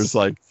 There's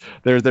like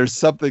there's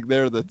something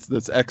there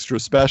that's extra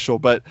special.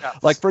 But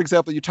like, for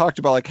example, you talked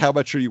about like, how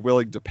much are you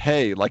willing to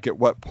pay? Like, at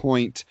what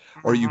point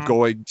are you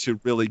going to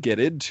really get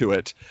into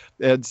it?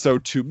 And so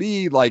to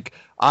me, like,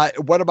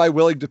 what am I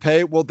willing to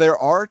pay? Well, there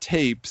are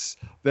tapes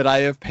that I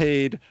have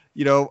paid,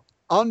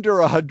 under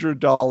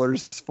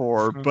 $100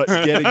 for, but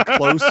getting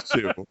close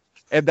to.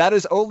 And that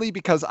is only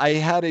because I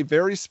had a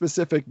very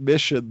specific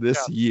mission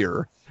this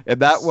year. And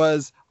that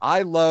was,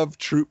 I love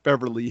Troop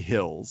Beverly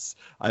Hills.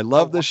 I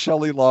love the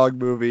Shelley Long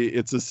movie.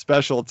 It's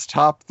it's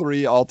top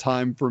 3 all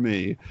time for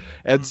me.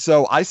 And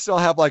so I still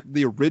have like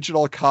the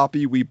original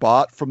copy we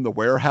bought from the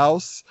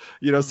warehouse,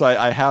 so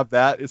I have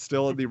that. It's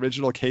still in the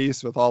original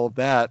case with all of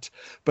that.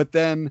 But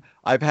then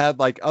I've had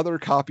like other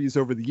copies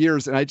over the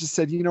years, and I just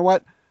said, you know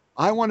what?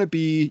 I want to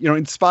be,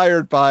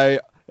 inspired by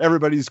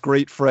everybody's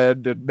great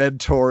friend and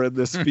mentor in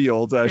this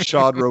field,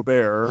 Sean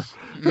Robert,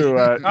 who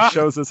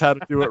shows us how to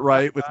do it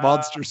right with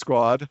Monster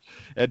Squad.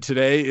 And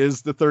today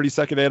is the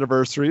 32nd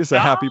anniversary, so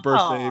happy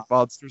birthday,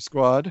 Monster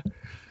Squad.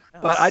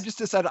 But I just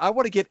decided I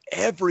want to get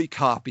every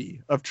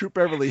copy of Troop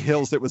Beverly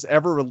Hills that was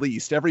ever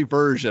released, every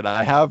version.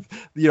 I have,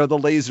 the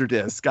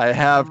Laserdisc. I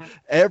have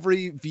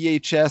every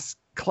VHS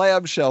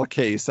clamshell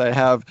case.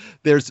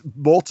 There's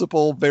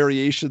multiple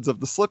variations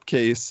of the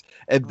slipcase.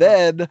 And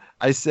then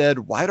I said,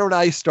 why don't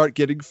I start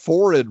getting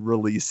foreign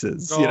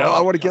releases? I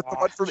want to get the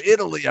one from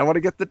Italy. I want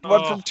to get the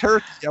one from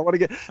Turkey.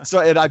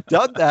 And I've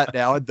done that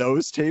now, and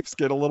those tapes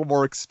get a little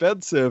more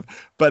expensive.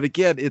 But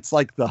again, it's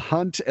like the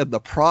hunt and the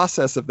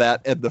process of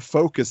that, and the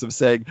focus of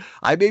saying,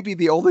 I may be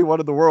the only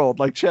one in the world,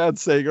 like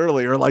Chad's saying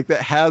earlier, like,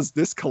 that has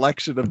this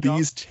collection of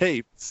these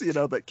tapes,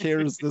 that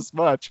cares this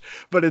much.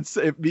 But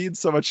it means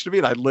so much to me,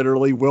 and I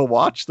literally will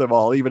watch them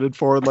all, even in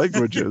foreign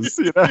languages,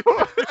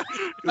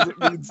 because it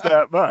means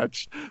that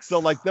much. So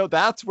like, no,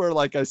 that's where,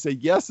 like, I say,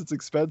 yes, it's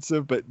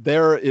expensive, but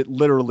there it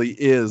literally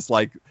is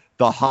like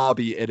the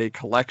hobby and a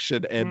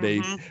collection and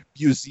a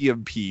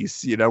museum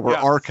piece. You know, we're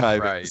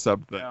archiving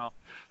something. Yeah,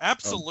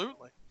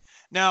 absolutely.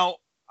 Now,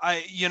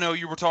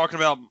 you were talking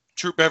about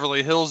Troop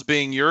Beverly Hills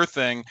being your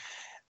thing.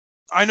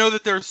 I know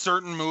that there are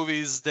certain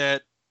movies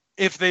that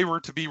if they were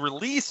to be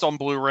released on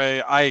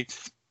Blu-ray, I'd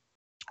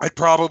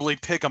probably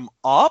pick them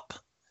up.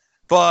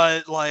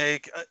 But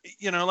like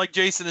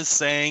Jason is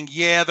saying,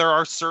 yeah, there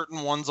are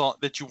certain ones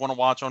that you want to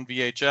watch on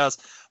VHS.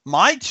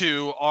 My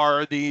two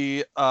are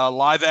the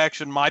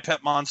live-action My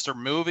Pet Monster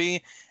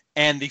movie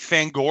and the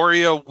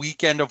Fangoria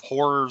Weekend of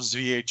Horrors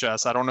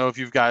VHS. I don't know if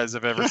you guys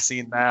have ever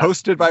seen that.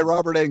 Hosted by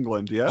Robert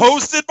Englund, yeah.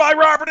 Hosted by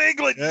Robert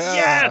Englund,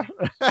 yeah.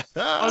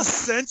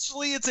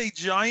 Essentially, it's a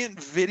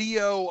giant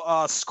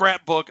video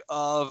scrapbook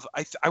of,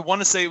 I want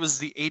to say it was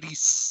the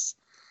 80s.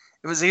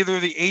 It was either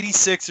the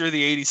 86 or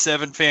the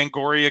 87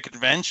 Fangoria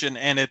convention,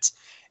 and it's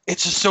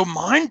just so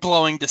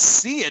mind-blowing to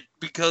see it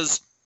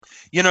because,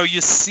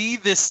 you see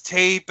this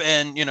tape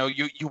and,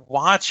 you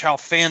watch how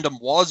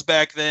fandom was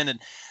back then and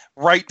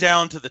right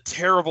down to the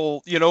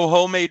terrible,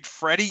 homemade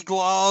Freddy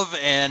glove,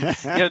 and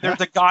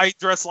there's a guy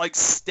dressed like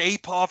Stay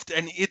Puft,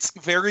 and it's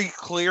very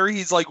clear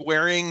he's like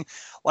wearing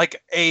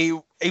like a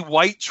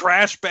white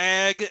trash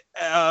bag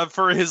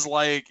for his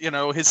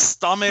his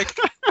stomach.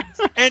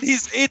 And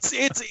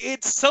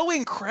it's so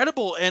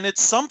incredible, and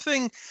it's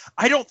something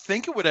I don't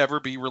think it would ever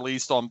be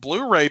released on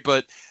Blu-ray,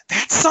 but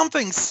that's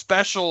something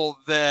special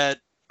that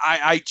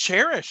I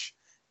cherish,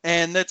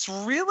 and that's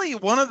really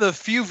one of the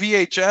few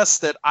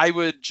VHS that I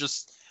would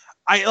just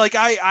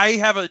I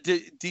have a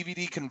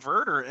DVD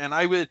converter, and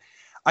I've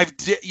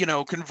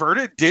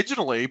converted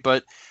digitally,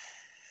 but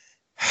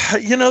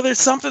there's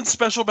something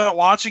special about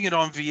watching it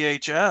on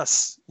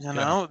VHS.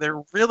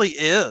 There really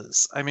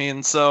is. I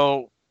mean,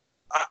 so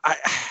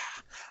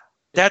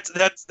that's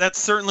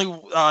certainly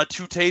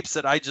two tapes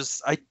that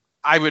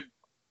I would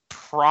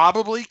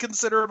probably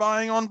consider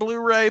buying on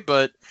Blu-ray,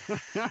 but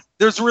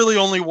there's really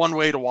only one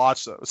way to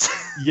watch those.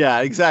 Yeah,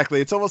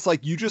 exactly. It's almost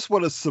like you just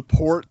want to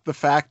support the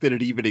fact that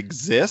it even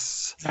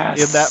exists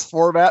in that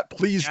format.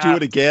 Please do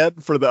it again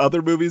for the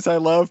other movies I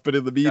love, but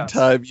in the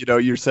meantime,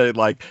 you're saying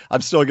like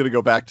I'm still going to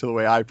go back to the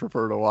way I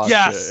prefer to watch it.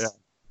 Yeah.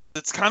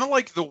 It's kind of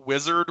like The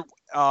Wizard,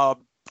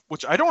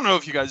 which I don't know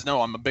if you guys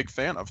know I'm a big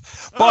fan of.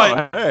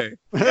 But hey.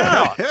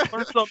 Yeah,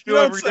 learn something new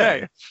every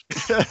day.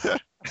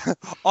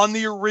 On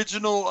the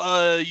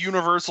original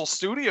Universal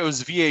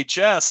Studios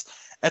VHS,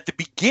 at the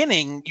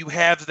beginning you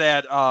have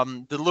that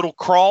the little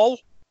crawl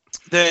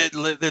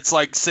that's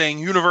like saying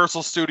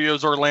Universal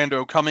Studios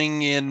Orlando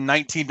coming in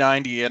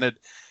 1990, and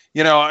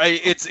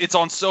it's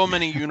on so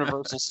many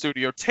Universal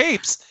Studio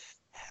tapes.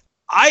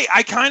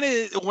 I kind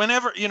of,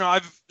 whenever,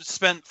 I've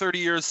spent 30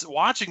 years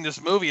watching this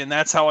movie, and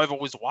that's how I've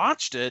always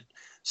watched it.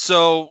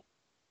 So,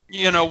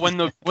 when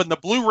the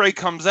Blu-ray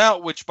comes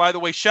out, which, by the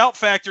way, Shout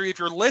Factory, if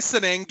you're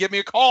listening, give me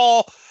a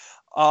call.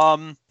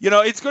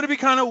 It's going to be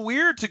kind of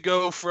weird to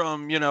go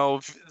from,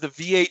 the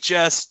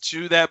VHS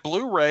to that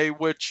Blu-ray,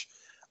 which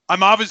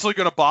I'm obviously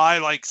going to buy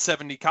like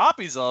 70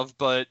 copies of,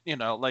 but,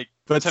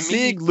 But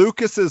seeing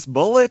Lucas's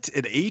mullet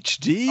in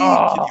HD,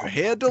 can you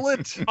handle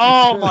it?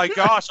 Oh my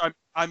gosh,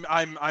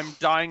 I'm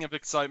dying of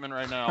excitement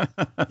right now.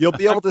 You'll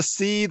be able to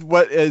see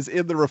what is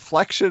in the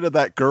reflection of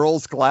that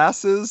girl's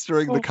glasses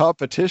during the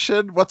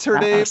competition. What's her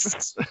name?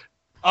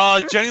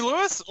 Jenny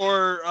Lewis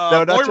or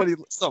no, not Jenny.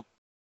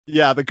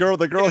 Yeah, the girl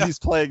he's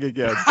playing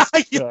against.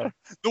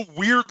 The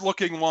weird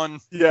looking one.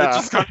 Yeah. That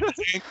just kind of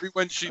angry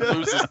when she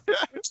loses.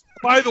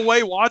 By the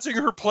way, watching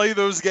her play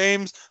those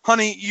games,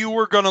 honey, you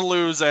were gonna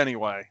lose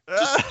anyway.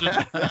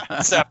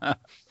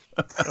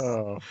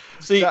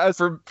 See,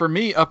 for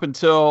me, up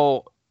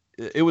until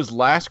it was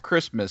last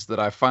Christmas that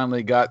I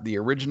finally got the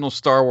original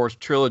Star Wars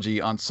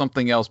trilogy on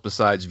something else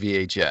besides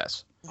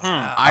VHS.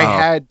 I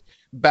had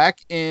back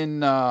in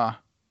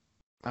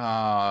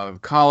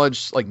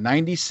college, like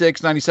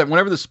 96, 97,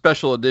 whenever the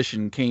special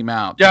edition came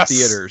out in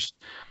theaters,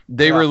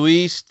 they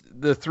released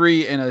the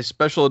 3 in a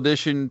special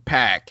edition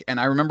pack, and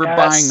I remember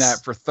buying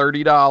that for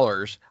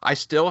 $30. I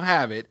still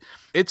have it.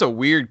 It's a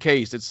weird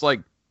case. It's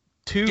like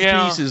 2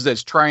 pieces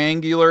that's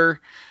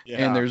triangular,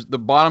 and there's the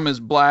bottom is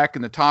black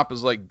and the top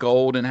is like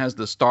gold and has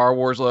the Star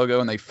Wars logo,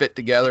 and they fit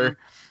together,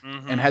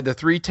 and had the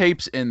 3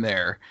 tapes in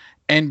there.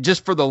 And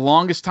just for the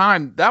longest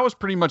time, that was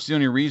pretty much the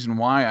only reason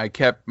why I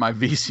kept my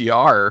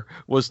VCR,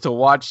 was to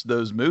watch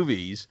those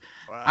movies.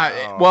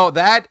 Wow.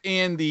 That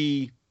and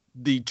the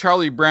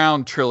Charlie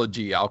Brown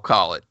trilogy, I'll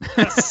call it.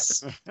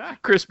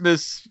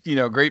 Christmas,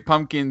 Great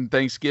Pumpkin,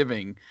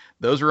 Thanksgiving.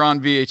 Those were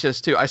on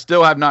VHS too. I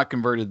still have not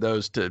converted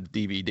those to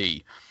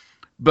DVD.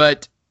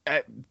 But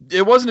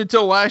it wasn't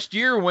until last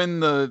year when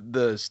the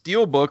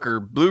Steelbook or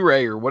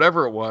Blu-ray or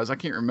whatever it was, I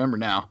can't remember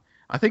now.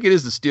 I think it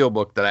is the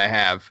Steelbook that I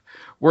have,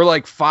 were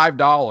like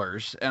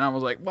 $5. And I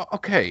was like, well,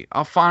 okay,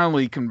 I'll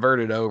finally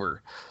convert it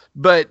over.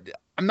 But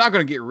I'm not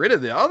going to get rid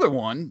of the other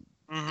one.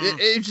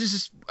 It's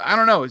just, I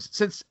don't know.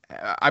 Since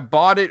I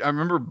bought it, I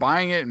remember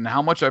buying it and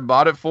how much I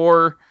bought it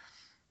for.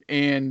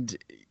 And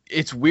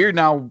it's weird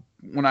now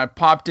when I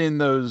popped in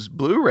those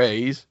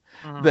Blu-rays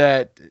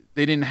that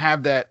they didn't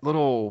have that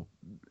little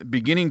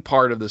beginning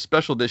part of the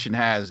special edition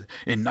has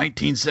in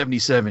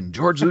 1977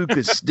 George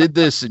Lucas did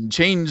this and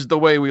changed the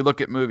way we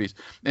look at movies,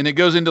 and it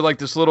goes into like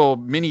this little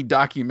mini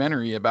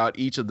documentary about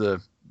each of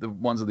the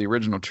ones of the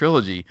original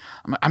trilogy.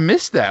 I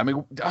missed that. I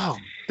mean,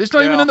 there's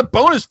not even in the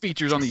bonus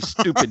features on these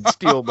stupid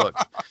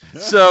steelbooks.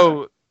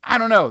 So I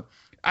don't know.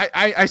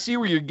 I see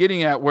where you're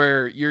getting at,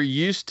 where you're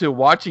used to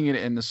watching it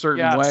in a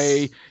certain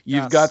way.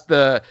 You've got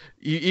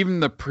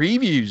even the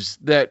previews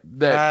that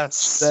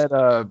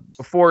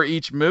before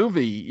each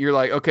movie, you're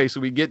like, okay, so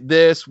we get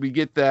this, we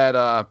get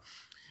that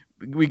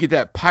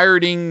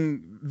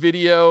pirating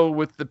video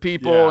with the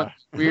people,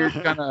 weird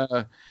kind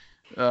of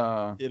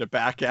in a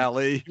back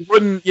alley. You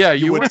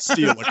wouldn't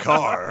steal a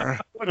car.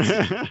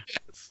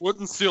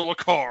 Wouldn't steal a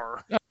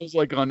car. That was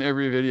like on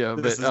every video.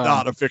 This is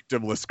not a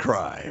victimless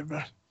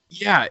crime.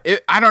 Yeah,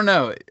 I don't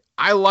know.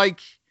 I like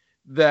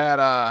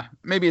that.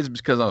 Maybe it's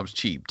because I was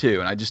cheap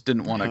too, and I just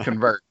didn't want to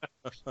convert.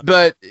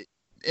 But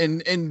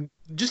and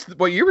just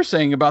what you were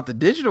saying about the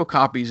digital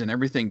copies and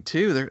everything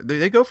too,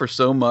 they go for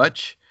so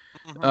much,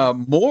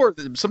 more,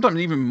 sometimes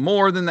even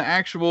more than the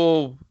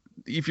actual.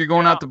 If you're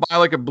going out to buy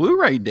like a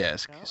Blu-ray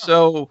disc,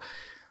 so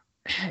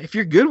if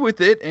you're good with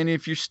it, and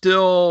if you're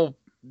still,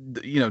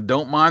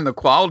 don't mind the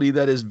quality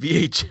that is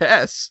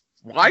VHS,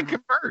 why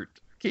convert?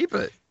 Keep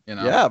it.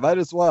 Yeah, might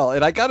as well.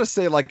 And I got to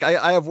say, like,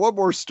 I have one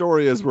more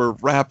story as we're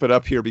wrapping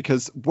up here,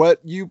 because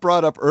what you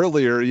brought up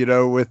earlier,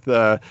 with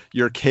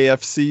your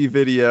KFC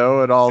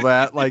video and all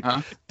that, like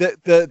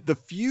the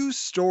few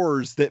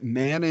stores that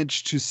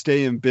manage to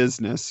stay in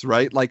business,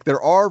 right? Like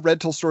there are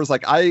rental stores.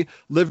 Like I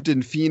lived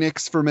in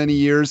Phoenix for many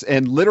years,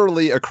 and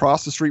literally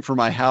across the street from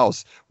my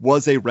house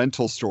was a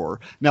rental store.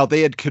 Now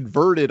they had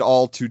converted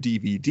all to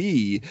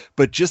DVD,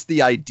 but just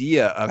the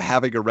idea of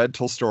having a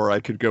rental store I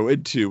could go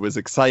into was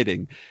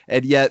exciting.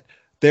 And yet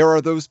there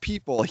are those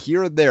people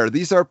here and there.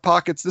 These are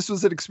pockets. This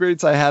was an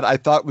experience I had, I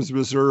thought was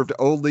reserved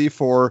only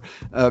for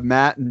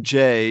Matt and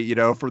Jay,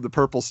 for the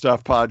Purple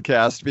Stuff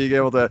podcast, being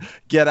able to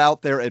get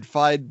out there and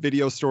find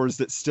video stores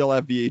that still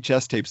have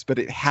VHS tapes. But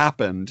it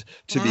happened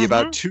to me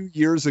about 2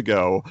 years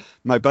ago.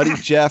 My buddy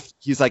Jeff,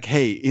 he's like,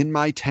 hey, in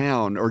my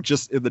town, or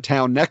just in the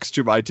town next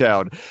to my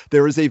town,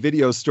 there is a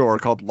video store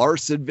called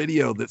Larson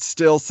Video that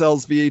still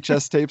sells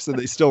VHS tapes, and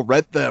they still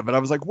rent them. And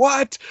I was like,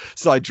 what?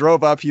 So I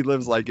drove up. He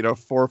lives like, 4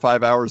 or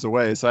 5 hours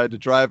away. So I had to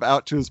drive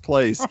out to his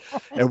place,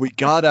 and we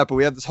got up and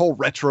we had this whole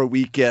retro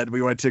weekend.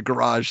 We went to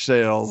garage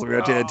sales, we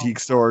went to antique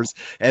stores,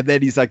 and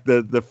then he's like,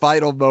 the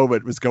final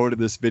moment was going to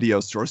this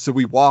video store. So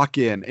we walk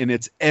in, and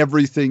it's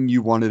everything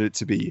you wanted it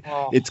to be.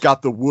 It's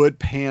got the wood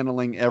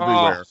paneling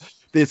everywhere.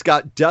 It's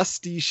got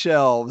dusty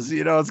shelves,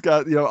 it's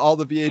got, all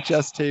the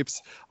VHS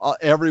tapes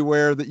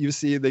everywhere that you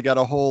see. They got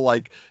a whole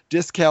like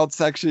discount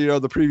section,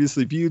 the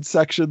previously viewed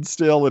section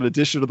still, in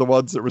addition to the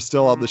ones that were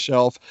still on the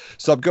shelf.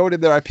 So I'm going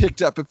in there. I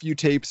picked up a few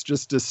tapes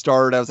just to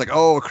start. I was like,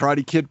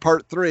 Karate Kid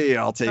Part 3,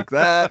 I'll take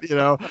that.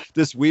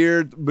 This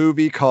weird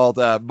movie called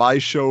My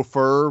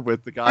Chauffeur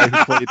with the guy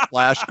who played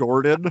Flash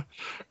Gordon.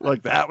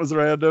 Like that was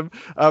random.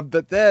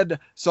 But then,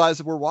 so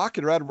as we're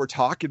walking around and we're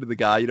talking to the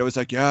guy, it's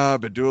like, yeah,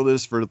 I've been doing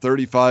this for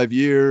 35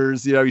 years.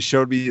 He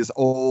showed me his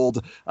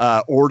old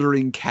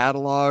ordering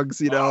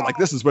catalogs, like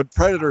this is when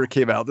Predator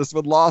came out. This is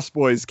when Lost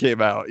Boys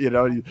came out,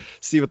 you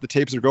see what the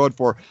tapes are going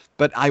for.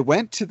 But I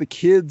went to the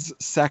kids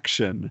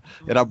section,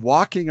 and I'm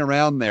walking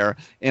around there,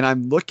 and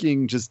I'm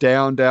looking just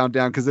down,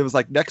 because it was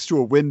like next to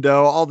a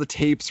window. All the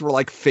tapes were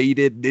like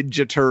faded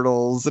Ninja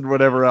Turtles and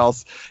whatever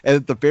else. And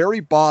at the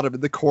very bottom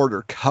in the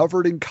corner,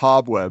 covered in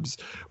cobwebs,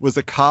 was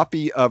a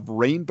copy of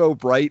Rainbow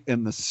Bright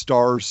and the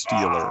Star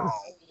Stealer.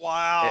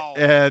 Wow.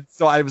 And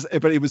so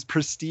but it was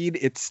pristine.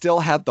 It still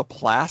had the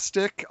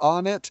plastic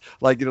on it,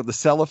 like, the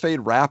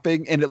cellophane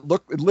wrapping, and it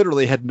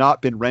literally had not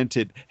been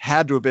rented,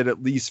 had to have been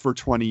at least for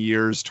 20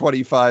 years,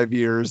 25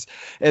 years.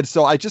 And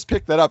so I just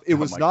picked that up. It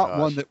was not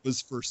one that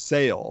was for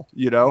sale,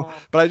 but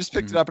I just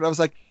picked it up, and I was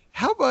like,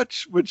 how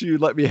much would you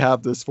let me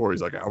have this for?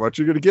 He's like, how much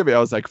are you going to give me? I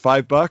was like,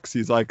 $5.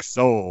 He's like,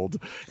 sold.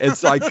 And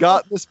so I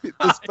got this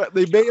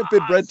they may have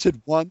been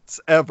rented once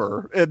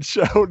ever and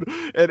shown,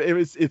 and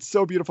it's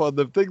so beautiful. And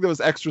the thing that was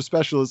extra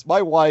special is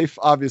my wife,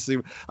 obviously,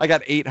 I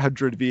got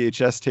 800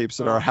 VHS tapes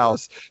in our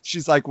house.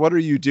 She's like, what are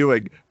you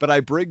doing? But I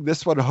bring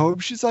this one home.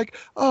 She's like,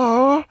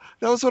 oh,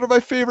 that was one of my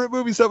favorite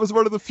movies. That was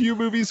one of the few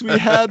movies we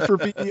had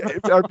for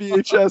our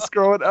VHS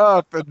growing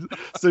up. And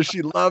so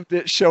she loved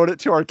it, showed it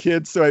to our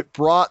kids. So it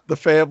brought the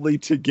family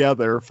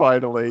together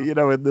finally,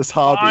 in this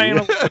hobby.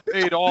 Finally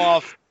paid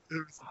off. It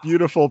was a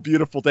beautiful,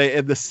 beautiful day.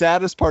 And the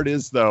saddest part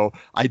is, though,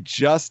 I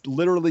just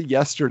literally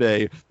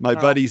yesterday, my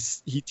buddy,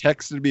 he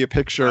texted me a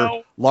picture.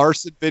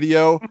 Larson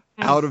Video,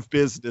 out of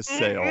business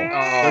sale.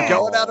 They're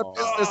going out of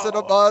business in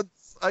a month.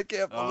 I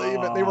can't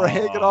believe it. They were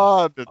hanging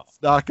on. It's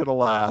not going to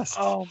last.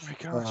 Oh my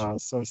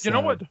gosh. So sad.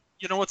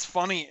 You know what's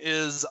funny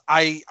is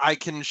I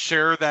can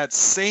share that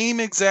same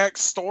exact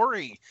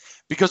story,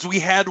 because we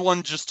had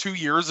one just 2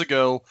 years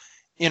ago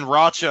in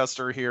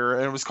Rochester here,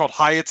 and it was called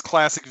Hyatt's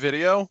Classic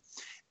Video.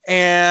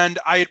 And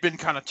I had been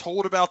kind of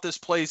told about this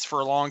place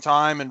for a long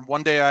time, and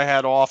one day I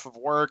had off of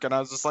work, and I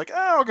was just like,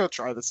 I'll go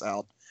try this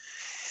out.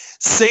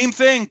 Same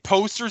thing,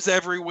 posters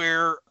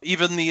everywhere,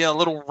 even the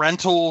little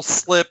rental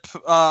slip,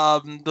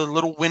 the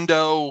little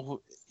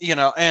window,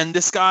 and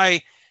this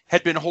guy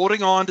had been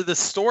holding on to this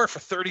store for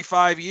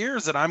 35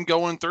 years, and I'm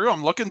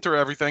looking through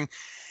everything,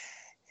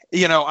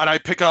 and I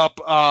picked up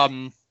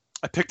the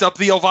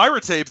Elvira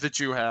tape that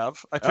you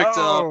have. I picked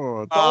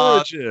up the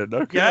Origin.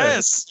 Okay.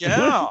 Yes,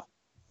 yeah.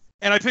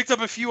 And I picked up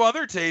a few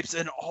other tapes,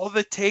 and all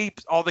the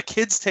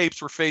kids'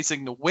 tapes were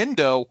facing the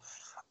window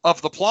of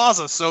the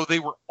plaza, so they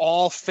were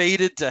all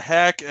faded to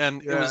heck,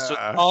 and it was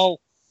just,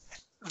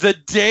 the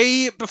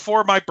day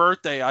before my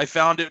birthday, I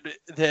found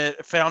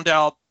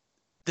out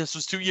this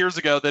was 2 years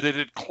ago that it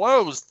had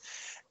closed,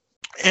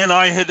 and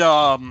I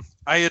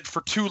had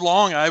for too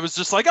long, I was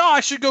just like, I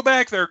should go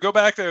back there.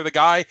 The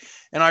guy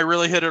and I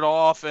really hit it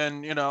off,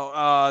 and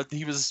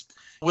he was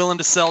willing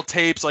to sell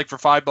tapes like for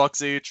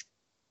 $5 each.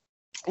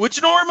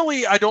 Which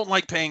normally I don't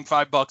like paying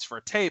 $5 for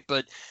a tape,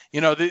 but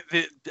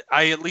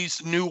I at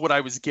least knew what I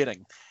was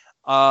getting.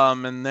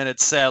 And then it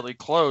sadly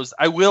closed.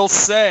 I will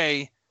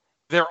say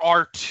there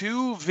are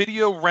 2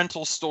 video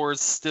rental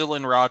stores still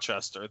in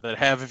Rochester that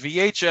have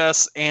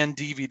VHS and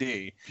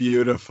DVD.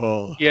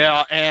 Beautiful.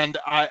 Yeah, and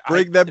I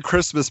bring them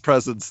Christmas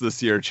presents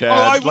this year, Chad.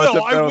 I Let will.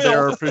 them know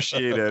they're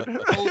appreciated.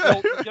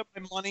 They'll get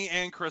my money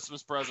and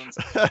Christmas presents.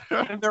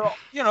 And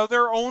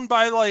they're owned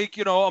by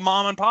a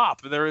mom and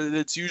pop.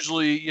 It's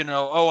usually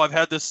I've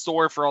had this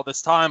store for all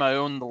this time. I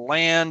own the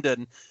land,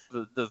 and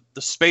the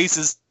space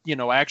is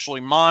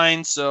actually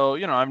mine.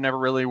 So I've never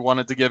really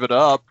wanted to give it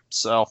up.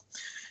 So.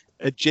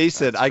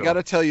 Jason, I got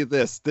to tell you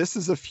this. This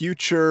is a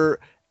future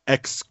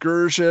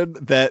excursion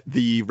that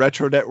the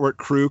Retro Network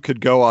crew could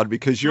go on,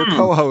 because your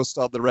co-host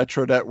on the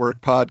Retro Network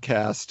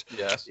podcast,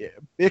 yes,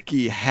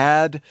 Mickey,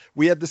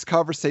 we had this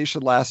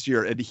conversation last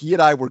year, and he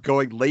and I were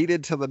going late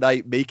into the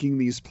night making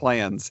these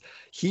plans.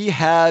 He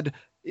had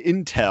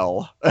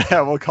intel,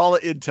 we'll call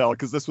it intel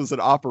because this was an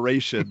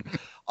operation,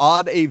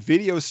 on a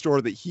video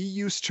store that he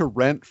used to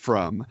rent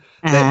from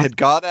that had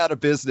gone out of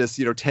business,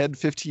 10,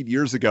 15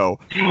 years ago.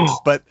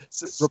 But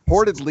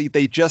reportedly,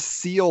 they just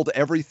sealed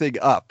everything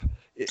up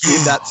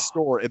in that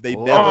store, and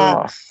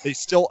they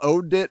still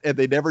owned it, and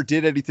they never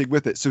did anything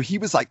with it. So he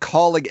was like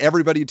calling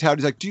everybody in town.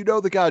 He's like, do you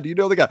know the guy?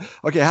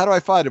 Okay, how do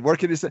I find him? Where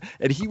can he say?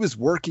 And he was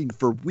working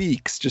for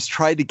weeks just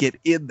trying to get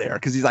in there,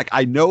 because he's like,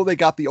 I know they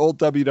got the old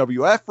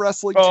WWF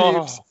wrestling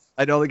tapes.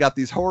 I know they got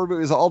these horror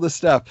movies, all this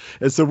stuff.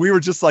 And so we were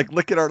just like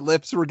licking our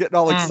lips. We're getting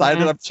all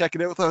excited. I'm checking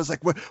it with them. I was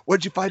like,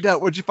 what'd you find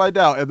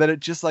out? And then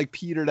it just like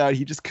petered out.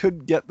 He just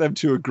couldn't get them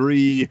to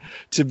agree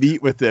to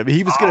meet with him.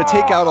 He was going to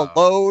take out a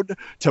loan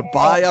to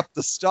buy up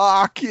the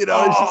stock. It's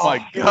just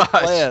my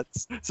gosh.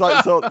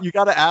 So you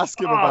got to ask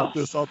him about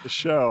this on the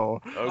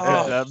show.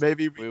 Okay. And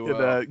maybe we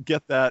can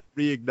get that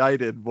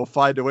reignited. We'll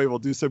find a way. We'll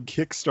do some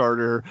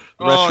Kickstarter.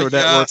 Retro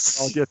Network.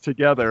 I'll get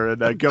together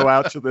and go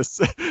out to this,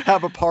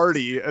 have a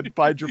party, and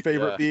find your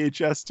favorite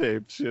VHS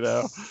tapes,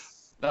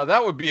 Now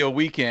that would be a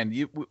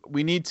weekend.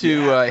 We need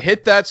to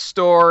hit that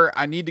store.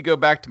 I need to go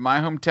back to my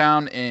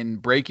hometown and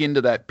break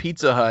into that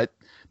Pizza Hut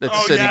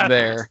that's sitting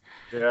there.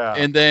 Yeah.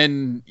 And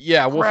then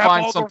we'll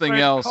find something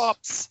else.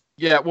 Cups.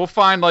 Yeah, we'll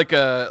find like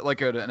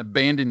an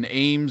abandoned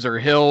Ames or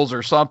Hills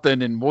or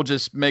something, and we'll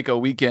just make a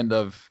weekend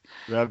of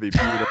that'd be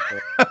beautiful.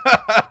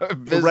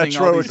 The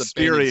retro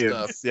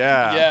experience.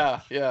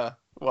 Yeah.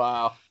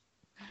 Wow.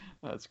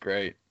 That's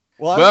great.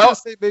 Well, I was going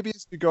to say, maybe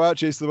as we go out,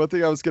 Jason, the one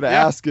thing I was going to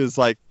ask is,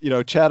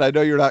 Chad, I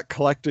know you're not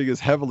collecting as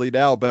heavily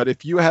now, but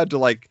if you had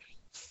to,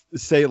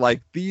 say,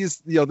 these,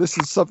 this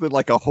is something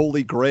like a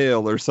holy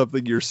grail or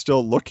something you're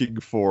still looking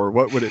for,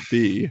 what would it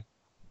be?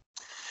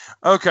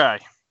 Okay.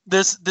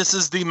 This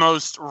is the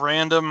most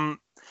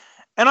random,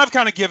 and I've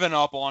kind of given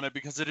up on it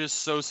because it is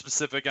so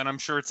specific, and I'm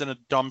sure it's in a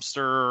dumpster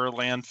or a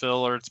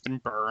landfill or it's been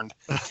burned.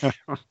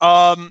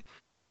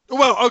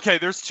 Well, okay,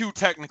 there's 2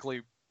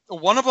 technically.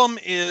 One of them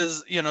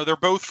is, they're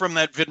both from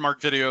that Vidmark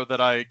video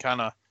that I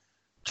kind of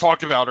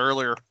talked about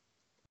earlier.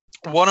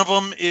 One of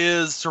them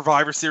is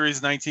Survivor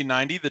Series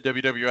 1990, the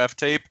WWF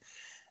tape,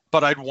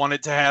 but I'd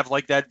wanted to have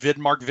that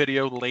Vidmark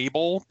video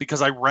label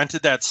because I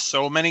rented that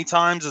so many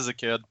times as a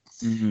kid.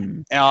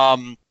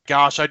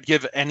 Gosh, I'd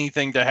give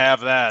anything to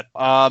have that.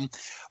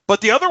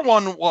 But the other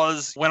one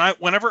was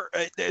whenever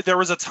there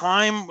was a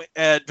time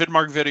at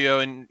Vidmark Video,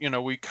 and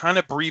we kind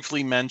of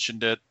briefly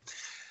mentioned it.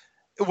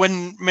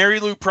 When Mary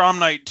Lou Prom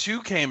Night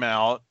 2 came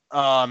out,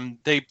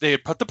 they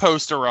had put the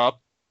poster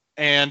up,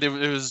 and it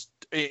was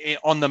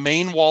on the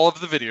main wall of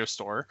the video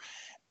store.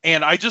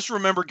 And I just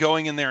remember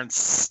going in there and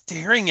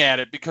staring at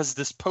it because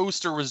this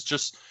poster was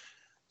just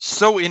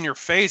so in your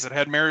face. It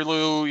had Mary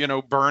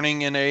Lou,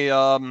 burning in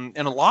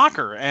a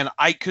locker, and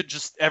I could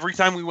just, every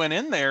time we went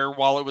in there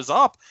while it was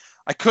up,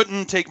 I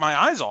couldn't take my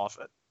eyes off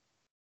it.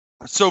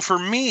 So for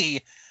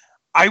me,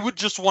 I would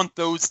just want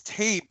those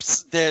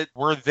tapes that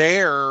were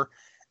there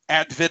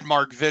at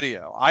Vidmark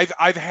Video.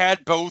 I've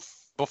had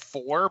both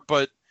before,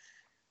 but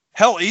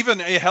hell,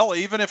 even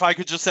if I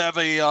could just have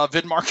a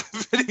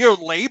Vidmark Video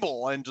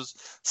label and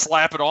just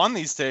slap it on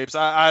these tapes,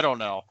 I don't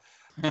know.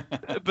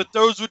 But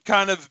those would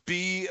kind of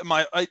be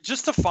my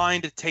just to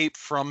find a tape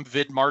from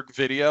Vidmark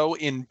Video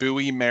in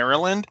Bowie,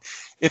 Maryland.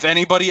 If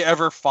anybody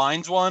ever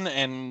finds one,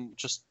 and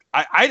just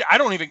I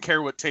don't even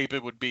care what tape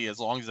it would be as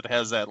long as it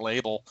has that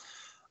label.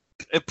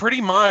 Pretty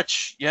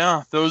much,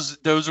 yeah. Those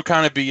would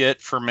kind of be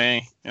it for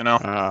me, you know.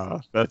 Ah,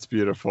 that's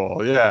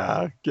beautiful.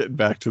 Yeah, getting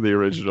back to the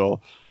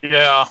original.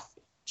 Yeah.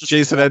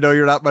 Jason, I know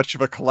you're not much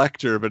of a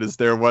collector, but is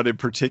there one in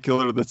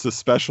particular that's a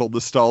special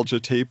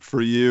nostalgia tape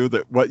for you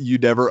that what you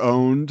never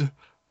owned,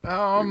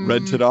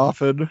 rented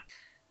often?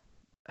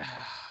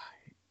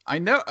 I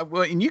know.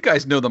 Well, and you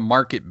guys know the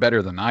market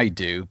better than I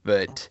do,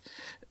 but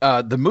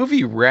the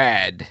movie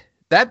Rad.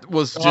 That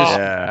was just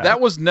that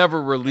was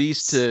never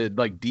released to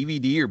like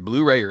DVD or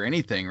Blu-ray or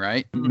anything,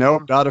 right?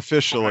 Nope, not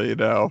officially,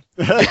 no.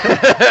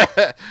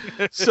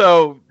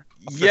 So,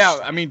 yeah,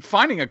 I mean,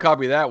 finding a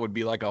copy of that would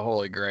be like a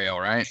holy grail,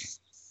 right?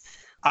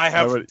 I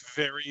have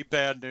very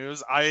bad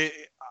news. I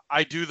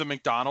do the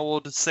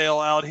McDonald's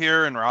sale out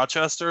here in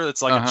Rochester.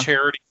 It's like a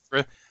charity.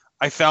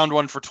 I found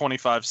one for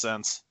 25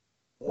 cents.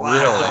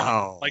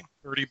 Wow. Like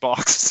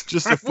 $30.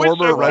 Just a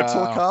former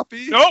rental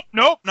copy?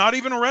 Nope, not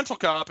even a rental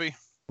copy.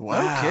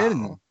 Wow. No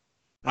kidding.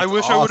 That's I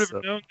wish awesome. I would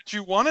have known that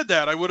you wanted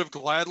that. I would have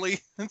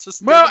gladly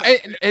just. Well,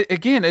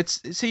 again,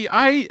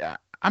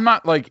 I'm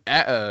not like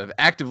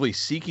actively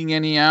seeking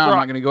any out. Right. I'm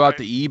not going to go out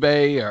to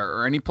eBay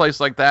or any place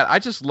like that. I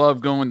just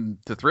love going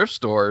to thrift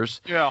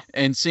stores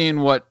and seeing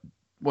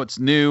what's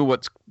new,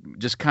 what's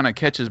just kind of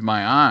catches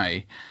my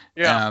eye.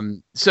 Yeah.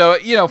 So,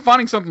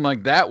 finding something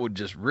like that would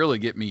just really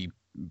get me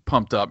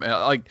pumped up.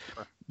 Like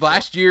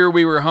last year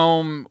we were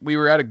home, we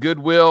were at a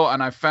Goodwill,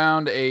 and I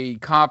found a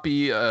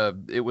copy.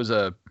 It was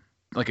a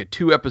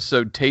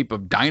 2-episode tape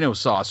of Dino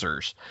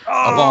Saucers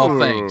of all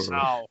things.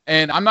 Wow.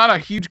 And I'm not a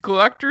huge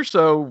collector,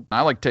 so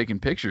I like taking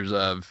pictures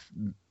of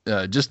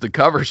just the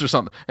covers or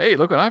something. Hey,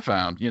 look what I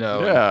found,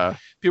 Yeah.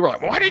 People are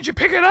like, why did you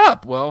pick it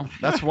up? Well,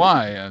 that's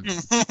why.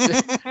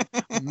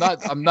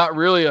 I'm not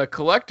really a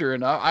collector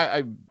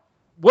enough.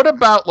 What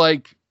about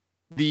like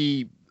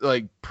the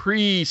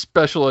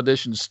pre-special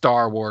edition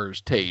Star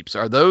Wars tapes?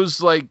 Are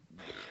those like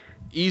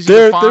easy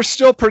to find? They're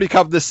still pretty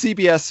common. The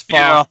CBS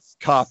Fox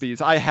copies.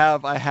 I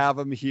have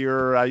them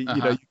here.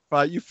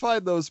 You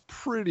find those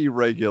pretty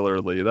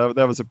regularly.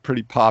 That was a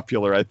pretty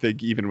popular, I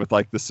think, even with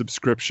like the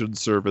subscription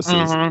services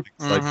and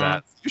things like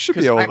that. You should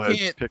be able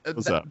to pick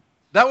those up.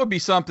 That would be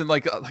something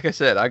like I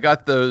said, I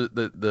got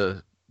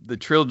the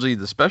trilogy,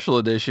 the special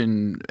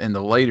edition in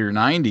the later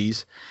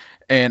 90s.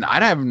 And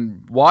I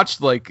haven't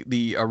watched like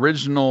the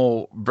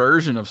original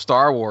version of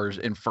Star Wars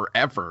in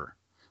forever.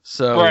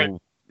 So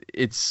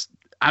it's,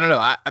 I don't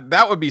know.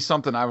 That would be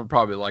something I would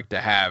probably like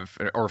to have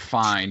or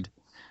find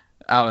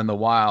out in the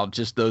wild.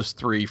 Just those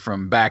three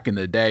from back in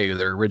the day,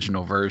 their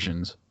original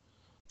versions.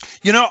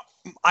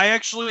 I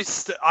actually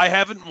I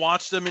haven't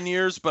watched them in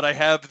years, but I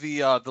have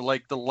the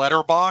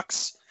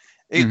letterbox.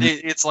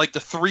 It's like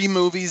the 3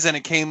 movies, and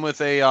it came with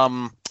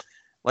a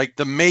like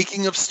the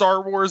making of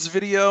Star Wars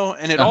video,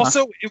 and it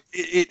also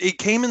it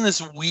came in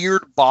this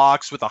weird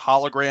box with a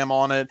hologram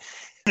on it,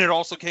 and it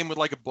also came with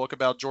like a book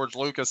about George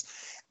Lucas.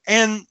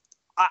 And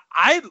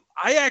I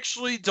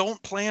actually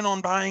don't plan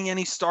on buying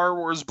any Star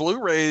Wars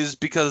Blu-rays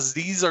because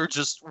these are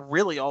just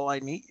really all I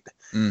need.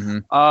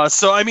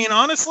 So I mean,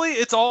 honestly,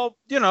 it's all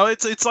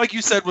it's like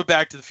you said with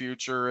Back to the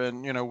Future,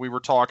 and we were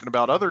talking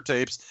about other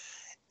tapes.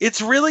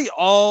 It's really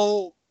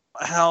all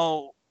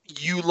how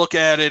you look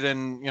at it,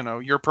 and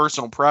your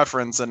personal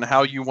preference and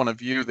how you want to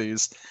view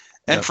these.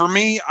 And for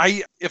me,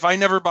 if I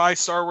never buy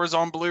Star Wars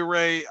on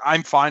Blu-ray,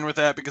 I'm fine with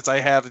that because I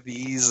have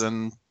these,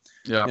 and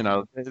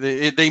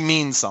they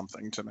mean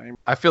something to me.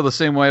 I feel the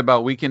same way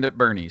about Weekend at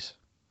Bernie's.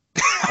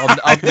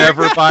 I'll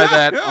never buy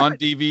that on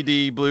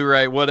DVD,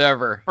 Blu-ray,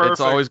 whatever. Perfect.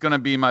 It's always going to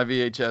be my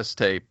VHS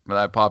tape that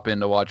I pop in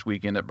to watch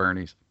Weekend at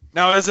Bernie's.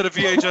 Now, is it a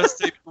VHS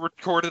tape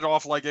recorded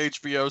off like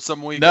HBO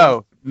some week?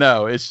 No,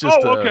 it's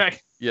just okay.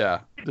 Yeah,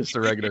 just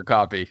a regular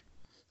copy.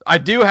 I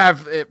do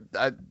have it.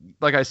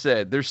 Like I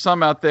said, there's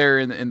some out there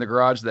in the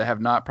garage that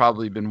have not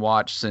probably been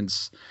watched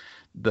since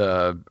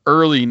the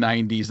early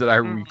 90s that I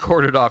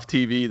recorded off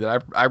TV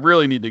that I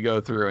really need to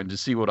go through and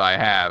just see what I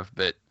have.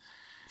 But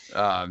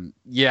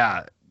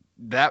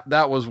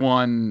that was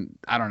one.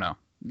 I don't know.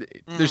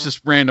 There's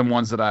just random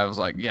ones that I was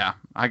like,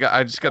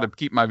 I just got to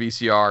keep my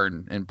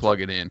VCR and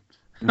plug it in.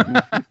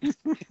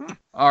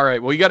 All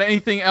right. Well, you got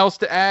anything else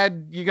to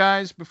add, you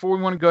guys, before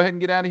we want to go ahead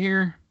and get out of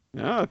here?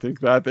 No, I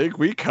think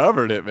we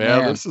covered it,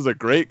 man. This is a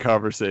great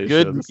conversation.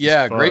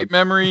 Good. Great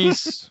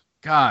memories.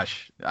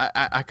 Gosh,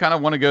 I kind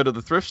of want to go to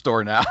the thrift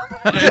store now.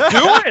 Do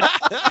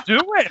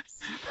it.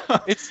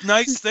 It's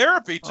nice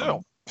therapy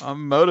too.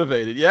 I'm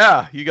motivated.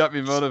 Yeah, you got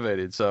me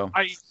motivated. So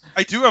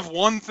I do have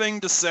one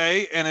thing to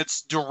say, and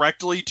it's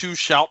directly to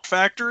Shout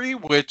Factory,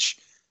 which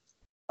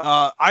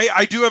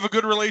I do have a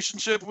good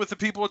relationship with the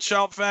people at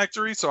Shout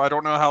Factory, so I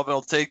don't know how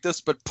they'll take this,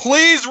 but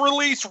please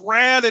release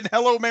Rad and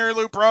Hello Mary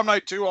Lou Prom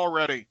Night 2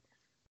 already.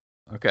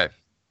 Okay.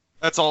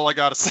 That's all I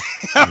got to say.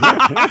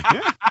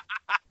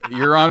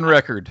 You're on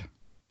record.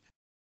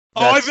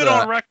 Oh, I've been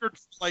on record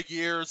for like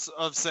years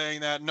of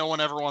saying that no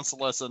one ever wants to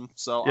listen,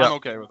 so I'm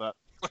okay with that.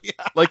 Yeah.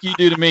 Like you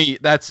do to me.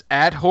 That's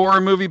at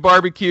Horror Movie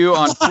Barbecue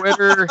on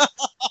Twitter.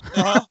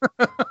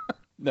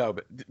 No,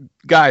 but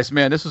guys,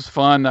 man, this was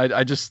fun.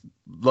 I just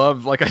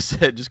love, like I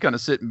said, just kind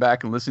of sitting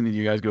back and listening to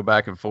you guys go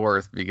back and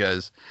forth,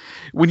 because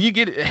when you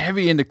get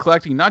heavy into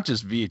collecting, not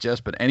just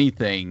VHS, but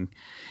anything,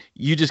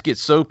 you just get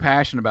so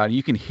passionate about it.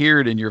 You can hear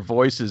it in your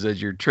voices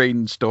as you're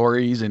trading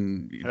stories,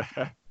 and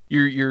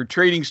you're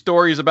trading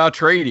stories about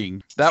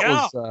trading.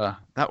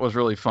 That was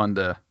really fun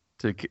to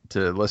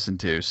listen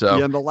to. So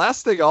yeah, and the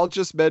last thing I'll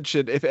just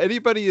mention, if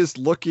anybody is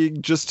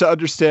looking just to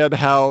understand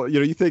how,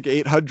 you think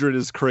 800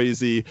 is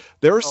crazy,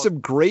 there are some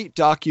great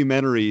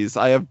documentaries.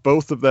 I have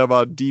both of them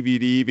on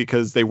DVD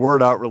because they were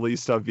not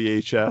released on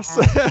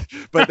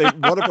VHS, but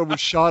one of them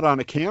was shot on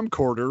a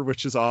camcorder,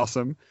 which is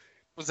awesome.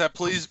 Was that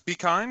Please Be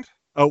Kind?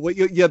 Oh, well,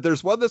 yeah,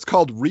 there's one that's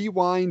called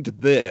Rewind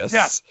This.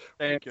 Yes.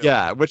 Thank you.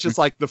 Yeah, which is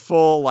like the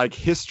full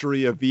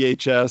history of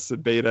VHS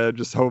and beta,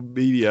 just home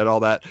media and all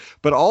that.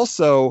 But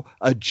also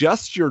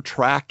Adjust Your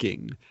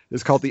Tracking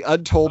is called The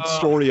Untold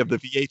Story of the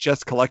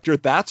VHS Collector.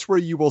 That's where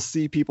you will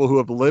see people who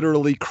have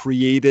literally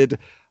created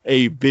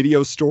a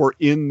video store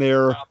in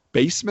their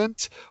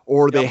basement,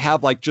 or they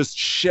have just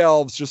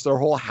shelves, just their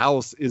whole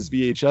house is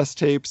VHS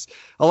tapes.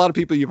 A lot of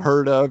people you've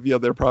heard of,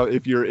 they're probably,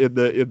 if you're in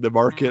the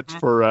market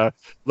for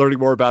learning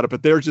more about it,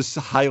 but they're just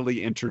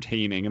highly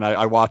entertaining, and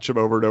I watch them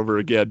over and over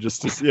again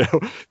just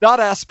to not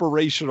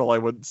aspirational, I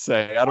wouldn't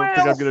say. I don't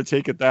think I'm going to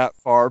take it that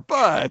far,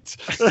 but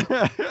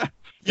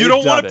you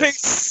don't want to pay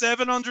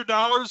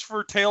 $700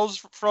 for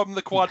Tales from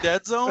the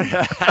Quadet Zone,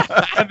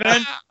 and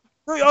then.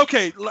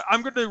 Okay,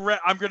 I'm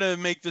gonna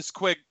make this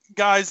quick,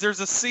 guys. There's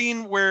a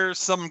scene where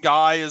some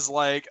guy is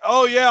like,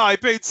 "Oh yeah, I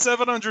paid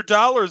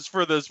 $700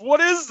 for this. What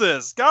is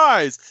this,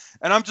 guys?"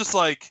 And I'm just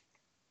like,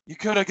 "You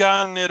could have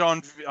gotten it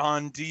on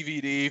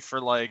DVD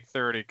for like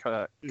 30.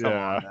 Come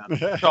on,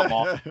 man. Come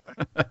on."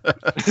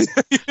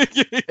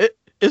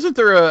 Isn't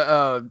there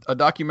a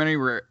documentary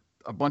where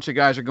a bunch of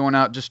guys are going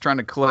out just trying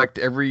to collect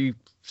every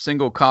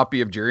single copy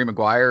of Jerry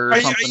Maguire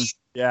or something?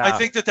 I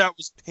think that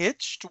was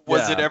pitched.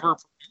 Was it ever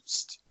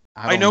produced?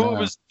 I know it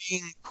was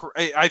being.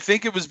 I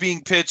think it was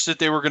being pitched that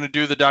they were going to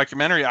do the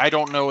documentary. I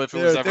don't know if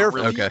it was ever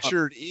really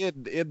featured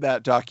in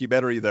that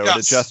documentary though.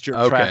 Yes. Adjust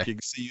Your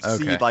Tracking, so you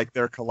see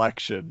their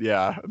collection.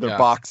 Yeah, their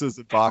boxes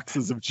and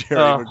boxes of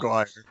Jerry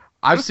Maguire.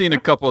 I've seen a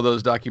couple of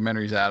those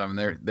documentaries, Adam.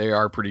 They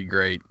are pretty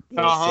great,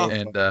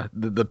 and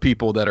the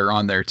people that are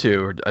on there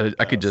too.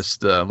 I could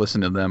just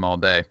listen to them all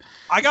day.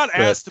 I got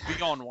asked to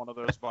be on one of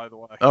those, by the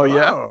way. Oh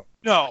yeah?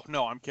 No,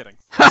 I'm kidding.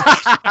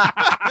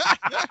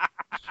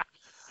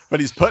 But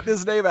he's putting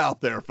his name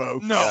out there,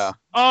 folks. No.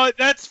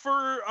 That's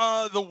for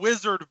the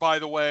Wizard, by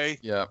the way.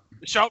 Yeah.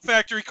 Shout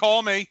Factory,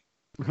 call me.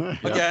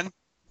 Again.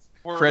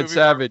 Fred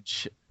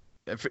Savage.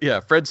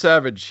 Fred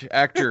Savage,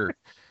 actor.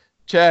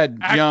 Chad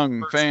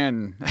Young,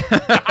 fan.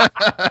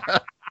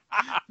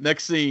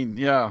 Next scene,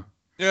 yeah.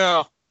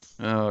 Yeah.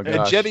 Oh, gosh.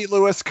 And Jenny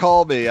Lewis,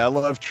 call me. I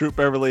love Troop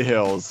Beverly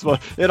Hills. Well,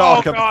 it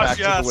all comes back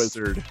to the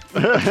Wizard.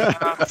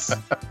 Yes.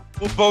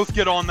 We'll both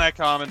get on that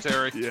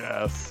commentary.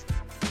 Yes.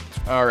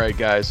 All right,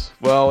 guys.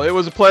 Well, it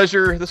was a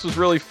pleasure. This was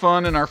really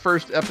fun in our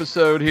first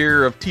episode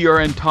here of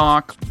TRN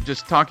Talk,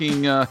 just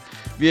talking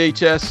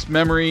VHS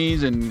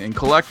memories and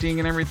collecting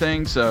and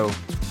everything. So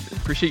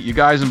appreciate you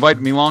guys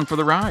inviting me along for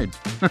the ride.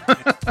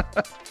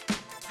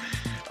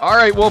 All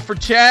right. Well, for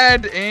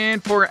Chad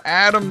and for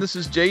Adam, this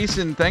is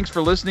Jason. Thanks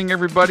for listening,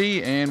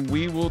 everybody, and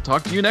we will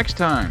talk to you next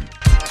time.